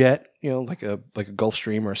business jet, like a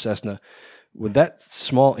Gulfstream or a Cessna, would that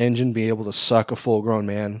small engine be able to suck a full-grown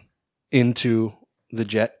man into the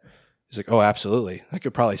jet? He's like, oh, absolutely. I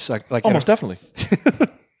could probably suck. Like almost definitely.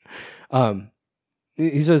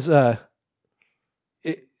 He says, at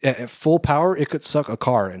full power, it could suck a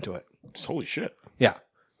car into it. Holy shit. Yeah.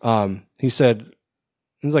 He said,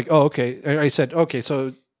 he's like, oh, okay. I said, okay,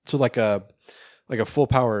 so like a full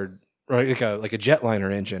powered, right? Like a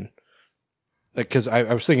jetliner engine. Because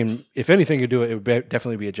I was thinking, if anything could do it, it would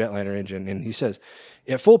definitely be a jetliner engine. And he says,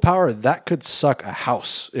 at full power, that could suck a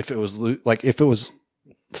house if it was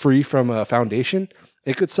free from a foundation.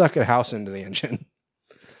 It could suck a house into the engine.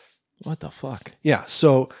 What the fuck? Yeah.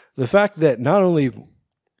 So the fact that not only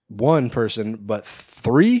one person but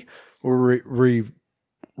three were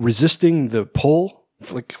resisting the pull.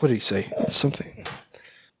 Like, what did he say? Something.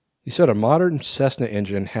 He said a modern Cessna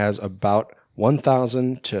engine has about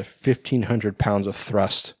 1,000 to 1,500 pounds of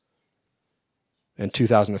thrust and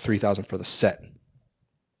 2,000 to 3,000 for the set.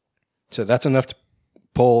 So that's enough to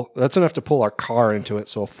pull our car into it.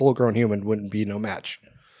 So a full-grown human wouldn't be no match.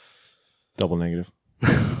 Double negative.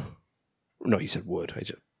 No, he said would.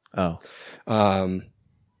 Oh.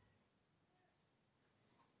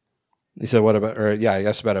 He said, what about, I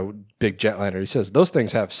guess about a big jetliner. He says, those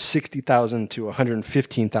things have 60,000 to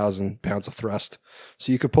 115,000 pounds of thrust.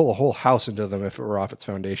 So you could pull a whole house into them if it were off its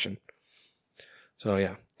foundation. So,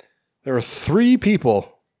 yeah. There were 3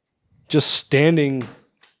 people just standing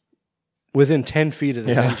within 10 feet of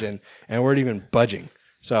this engine and weren't even budging.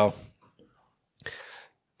 So,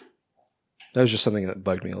 That was just something that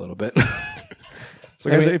bugged me a little bit. So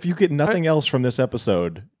guys, if you get nothing else from this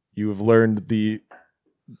episode, you have learned the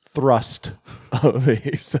thrust of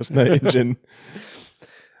a Cessna engine.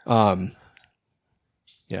 Yeah.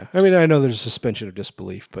 I mean, I know there's a suspension of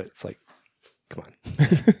disbelief, but it's like, come on.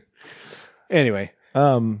 Anyway.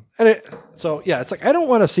 So yeah, it's like, I don't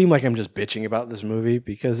want to seem like I'm just bitching about this movie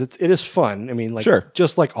because it is fun. I mean, like,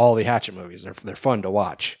 just like all the Hatchet movies, they're fun to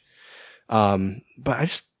watch.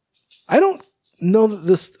 But I don't know that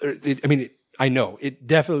this, I know it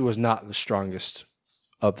definitely was not the strongest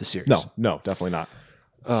of the series. No, definitely not.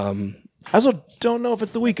 I also don't know if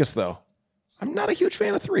it's the weakest though. I'm not a huge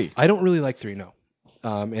fan of 3. I don't really like 3, no.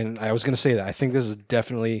 And I was going to say that. I think this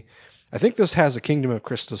has a Kingdom of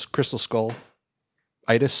Crystal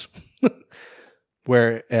Skull-itis,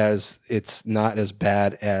 whereas it's not as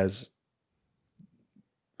bad as,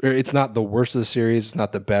 or it's not the worst of the series. It's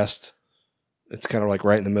not the best. It's kind of like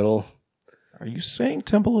right in the middle. Are you saying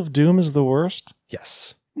Temple of Doom is the worst?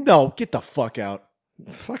 Yes. No, get the fuck out.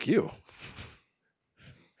 Fuck you.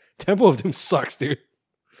 Temple of Doom sucks, dude.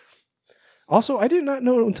 Also, I did not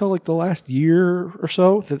know until like the last year or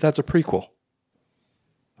so that that's a prequel.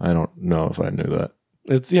 I don't know if I knew that.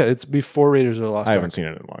 It's before Raiders of the Lost Ark. I haven't seen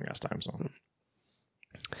it in a long ass time. So,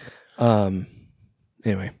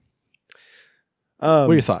 anyway, what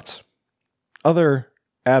are your thoughts? Other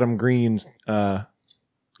Adam Green's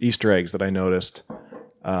Easter eggs that I noticed.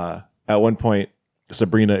 At one point,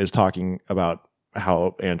 Sabrina is talking about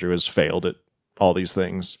how Andrew has failed at all these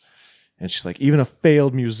things. And she's like, even a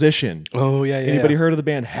failed musician. Oh, yeah. Anybody heard of the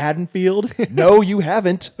band Haddonfield? No, you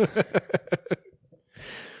haven't.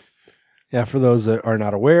 Yeah, for those that are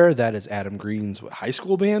not aware, that is Adam Green's high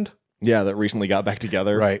school band. Yeah, that recently got back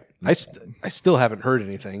together. Right. I still haven't heard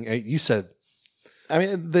anything. You said... I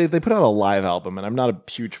mean, they put out a live album, and I'm not a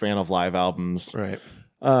huge fan of live albums. Right.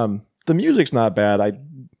 The music's not bad.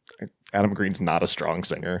 Adam Green's not a strong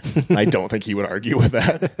singer. I don't think he would argue with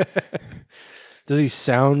that. Does he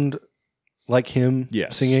sound... like him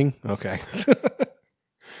singing? Okay.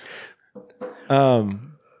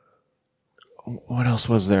 What else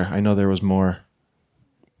was there? I know there was more.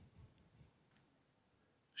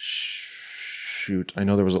 Shoot. I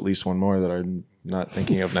know there was at least one more that I'm not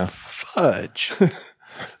thinking of now. Fudge.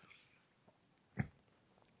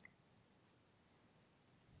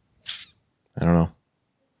 I don't know.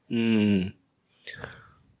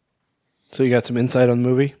 So you got some insight on the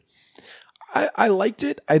movie? I liked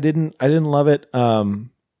it. I didn't love it. Yeah,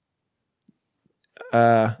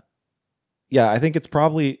 I think it's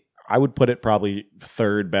I would put it probably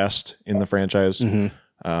third best in the franchise.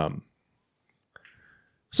 Mm-hmm.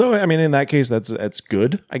 So I mean, in that case, that's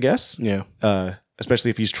good, I guess. Yeah.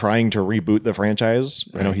 Especially if he's trying to reboot the franchise.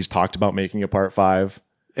 Right. I know he's talked about making a part 5.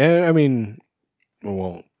 And I mean, I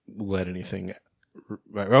won't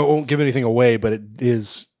give anything away, but it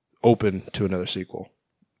is open to another sequel.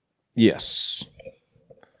 Yes.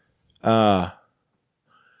 Yeah,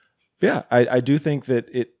 I do think that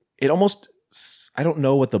it almost, I don't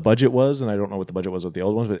know what the budget was, and I don't know what the budget was of the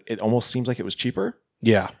old ones, but it almost seems like it was cheaper.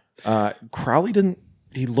 Yeah. Crowley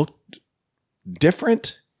he looked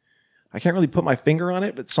different. I can't really put my finger on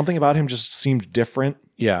it, but something about him just seemed different.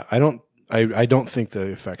 Yeah, I don't think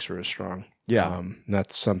the effects were as strong. Yeah.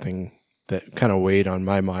 That's something that kind of weighed on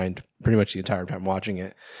my mind pretty much the entire time watching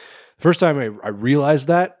it. The first time I realized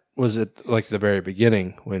that was at like the very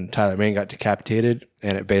beginning when Tyler Mane got decapitated,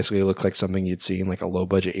 and it basically looked like something you'd see in like a low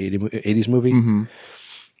budget 80s movie. Mm-hmm.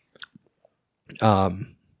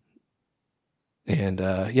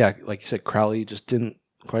 Yeah, like you said, Crowley just didn't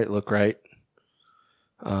quite look right.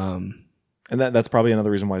 And that's probably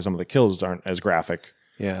another reason why some of the kills aren't as graphic.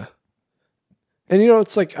 Yeah. And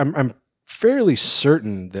it's like I'm fairly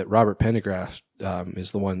certain that Robert Pendergraft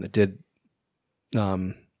is the one that did,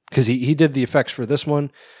 because he did the effects for this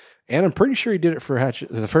one, and I'm pretty sure he did it for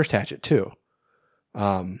the first Hatchet too.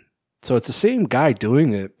 So it's the same guy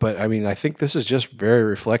doing it, but I mean, I think this is just very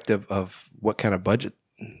reflective of what kind of budget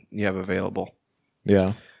you have available.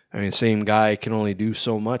 Yeah. I mean, same guy can only do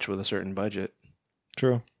so much with a certain budget.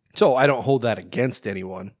 True. So I don't hold that against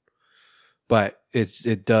anyone, but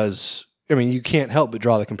it does. I mean, you can't help but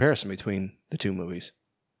draw the comparison between the two movies.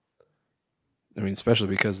 I mean, especially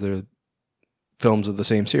because they're films of the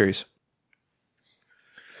same series.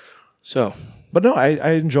 So, but no,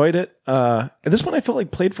 I enjoyed it. And this one I felt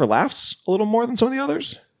like played for laughs a little more than some of the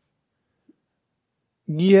others.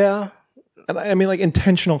 Yeah. And I mean, like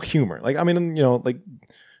intentional humor. Like, I mean, like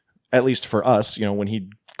at least for us, when he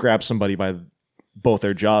grabs somebody by both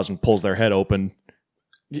their jaws and pulls their head open,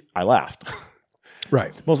 I laughed.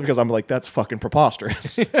 Right. Mostly because I'm like, that's fucking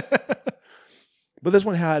preposterous. But this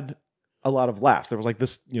one had a lot of laughs. There was like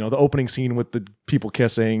this, the opening scene with the people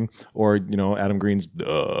kissing, or Adam Green's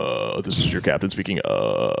 "This is your captain speaking."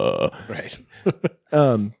 Right.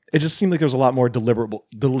 It just seemed like there was a lot more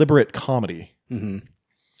deliberate comedy. Mm-hmm.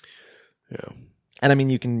 Yeah. And I mean,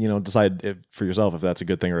 you can decide for yourself if that's a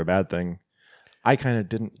good thing or a bad thing. I kind of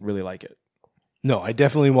didn't really like it. No, I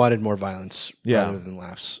definitely wanted more violence Yeah. rather than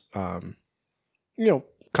laughs.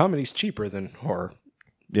 Comedy's cheaper than horror.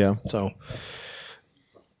 Yeah. So,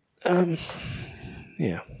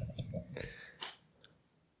 yeah.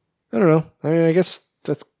 I don't know. I mean, I guess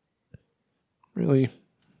that's really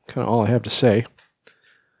kind of all I have to say.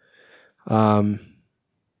 I mean,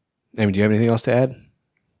 do you have anything else to add?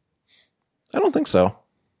 I don't think so.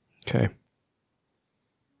 Okay.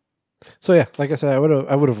 So yeah, like I said, I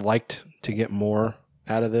would have liked to get more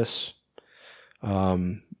out of this.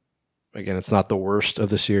 Again, it's not the worst of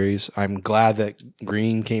the series. I'm glad that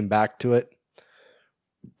Green came back to it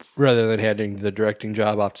rather than handing the directing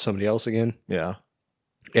job off to somebody else again. Yeah.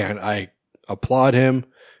 And I applaud him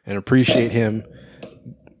and appreciate him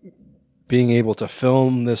being able to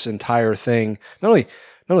film this entire thing. Not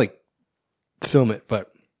only film it,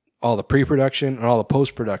 but all the pre-production and all the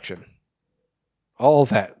post-production. All of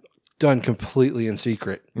that done completely in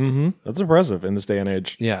secret. Mm-hmm. That's impressive in this day and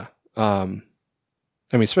age. Yeah.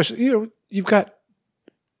 I mean, especially, you've got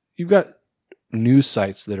news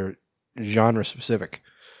sites that are genre specific.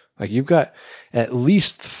 Like, you've got at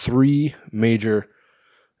least 3 major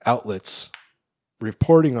outlets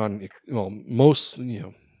reporting on, most,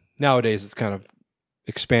 nowadays it's kind of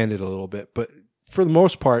expanded a little bit, but for the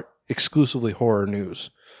most part, exclusively horror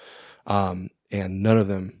news. And none of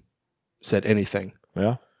them said anything.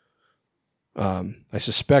 Yeah. I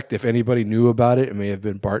suspect if anybody knew about it, it may have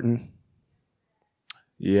been Barton.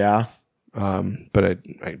 Yeah. But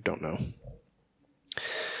I don't know.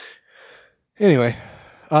 Anyway,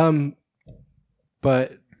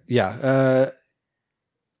 but yeah,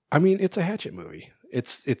 I mean, it's a Hatchet movie.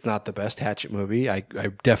 It's not the best Hatchet movie. I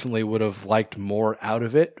definitely would have liked more out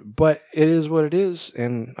of it, but it is what it is,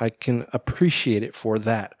 and I can appreciate it for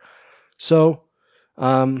that. So,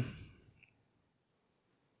 you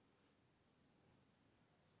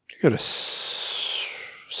got a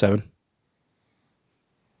 7.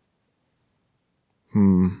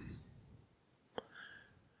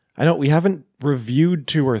 I know we haven't reviewed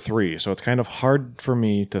 2 or 3, so it's kind of hard for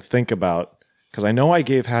me to think about, because I know I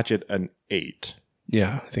gave Hatchet an 8.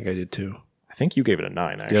 Yeah, I think I did too. I think you gave it a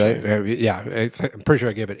 9, actually. Yeah, I'm pretty sure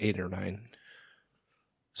I gave it 8 or 9.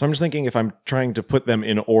 So I'm just thinking, if I'm trying to put them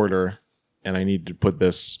in order, and I need to put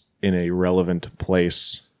this in a relevant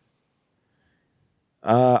place,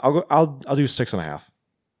 I'll do 6.5.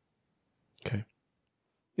 Okay.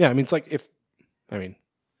 Yeah, I mean, it's like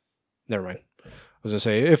never mind. I was gonna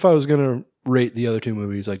say, if I was gonna rate the other 2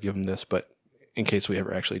 movies, I'd give them this, but in case we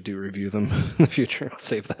ever actually do review them in the future, I'll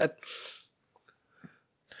save that.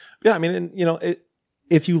 Yeah, I mean, and,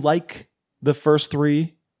 if you like the first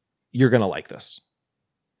 3, you're gonna like this.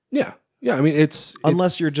 Yeah, yeah. I mean,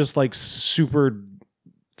 unless you're just like super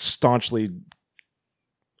staunchly.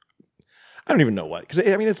 I don't even know what, because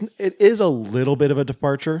I mean, it is a little bit of a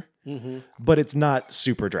departure, but it's not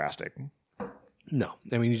super drastic. No,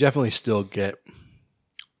 I mean, you definitely still get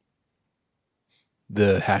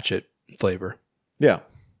the Hatchet flavor. Yeah,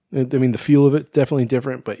 I mean, the feel of it definitely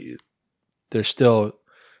different, but there's still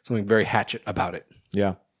something very Hatchet about it.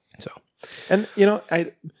 Yeah. So, and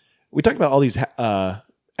we talked about all these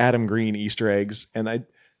Adam Green Easter eggs, and I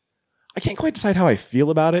can't quite decide how I feel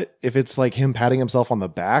about it. If it's like him patting himself on the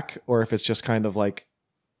back, or if it's just kind of like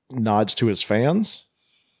nods to his fans.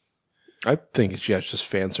 I think it's just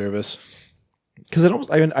fan service. Because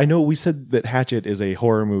I know we said that Hatchet is a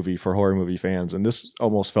horror movie for horror movie fans, and this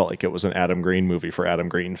almost felt like it was an Adam Green movie for Adam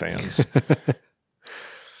Green fans.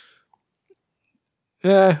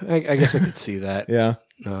 Yeah, I guess I could see that. Yeah.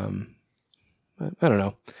 I don't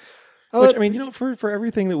know. Which, I mean, for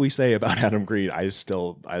everything that we say about Adam Green, I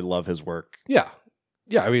love his work. Yeah.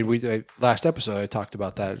 Yeah, I mean, last episode I talked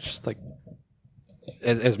about that. It's just like,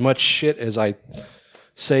 as much shit as I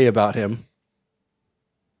say about him,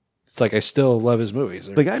 it's like I still love his movies.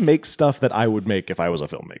 The guy makes stuff that I would make if I was a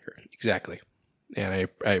filmmaker. Exactly. And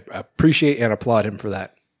I appreciate and applaud him for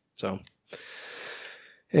that. So,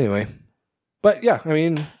 anyway. But yeah, I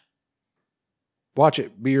mean, watch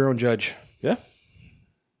it. Be your own judge. Yeah.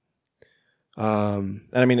 And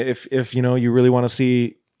I mean, if you really want to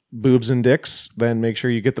see boobs and dicks, then make sure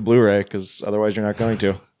you get the Blu-ray, because otherwise you're not going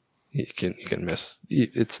to. You can miss.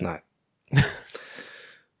 It's not.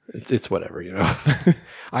 It's whatever,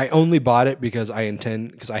 I only bought it because I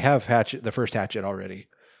have Hatchet, the first Hatchet already.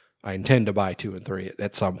 I intend to buy 2 and 3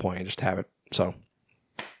 at some point. I just haven't. So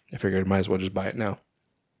I figured I might as well just buy it now.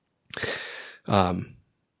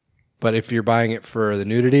 But if you're buying it for the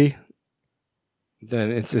nudity,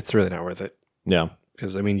 then it's really not worth it. Yeah.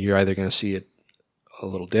 Because, I mean, you're either going to see a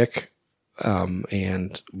little dick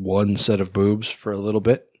and one set of boobs for a little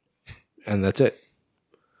bit, and that's it.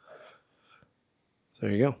 So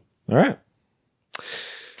there you go. All right.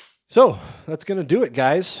 So that's going to do it,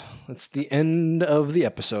 guys. That's the end of the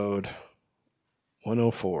episode.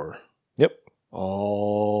 104. Yep.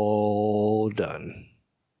 All done.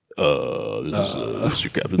 This is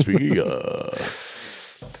your captain speaking.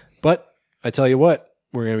 But I tell you what,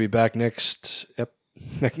 we're going to be back next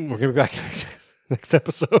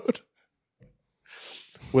episode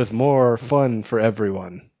with more fun for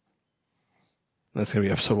everyone. That's going to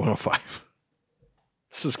be episode 105.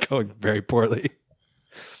 This is going very poorly.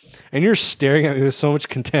 And you're staring at me with so much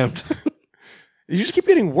contempt. You just keep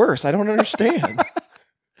getting worse. I don't understand.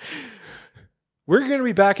 We're going to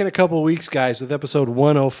be back in a couple of weeks, guys, with episode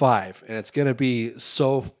 105. And it's going to be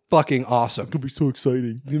so fucking awesome. It's going to be so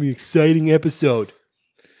exciting. It's going to be an exciting episode.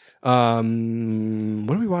 What are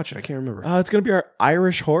we watching? I can't remember. It's going to be our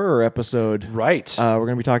Irish horror episode. Right. We're going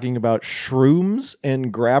to be talking about shrooms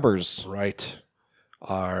and grabbers. Right.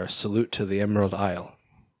 Our salute to the Emerald Isle.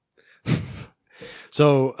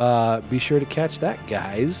 So be sure to catch that,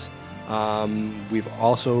 guys. We've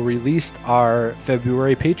also released our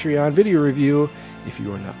February Patreon video review. If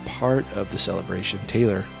you are not part of the celebration,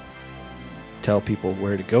 Taylor, tell people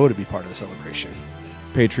where to go to be part of the celebration.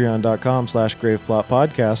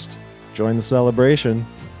 Patreon.com/GravePlotPodcast. Join the celebration.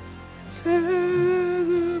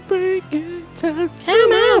 Celebrate good time.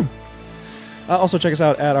 Come on. Also check us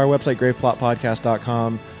out at our website,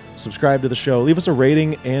 graveplotpodcast.com. Subscribe to the show. Leave us a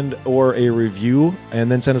rating and or a review,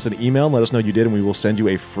 and then send us an email and let us know you did, and we will send you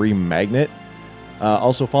a free magnet.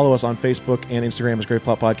 Also follow us on Facebook and Instagram as Grave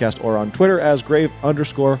Plot Podcast, or on Twitter as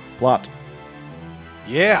Grave_Plot.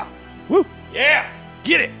 Yeah. Woo. Yeah.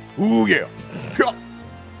 Get it. Ooh, yeah.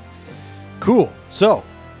 Cool. So,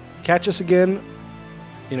 catch us again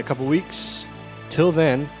in a couple weeks. Till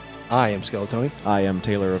then, I am Skeletoni. I am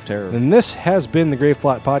Taylor of Terror. And this has been the Grave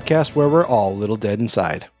Plot Podcast, where we're all a little dead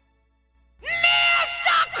inside. No!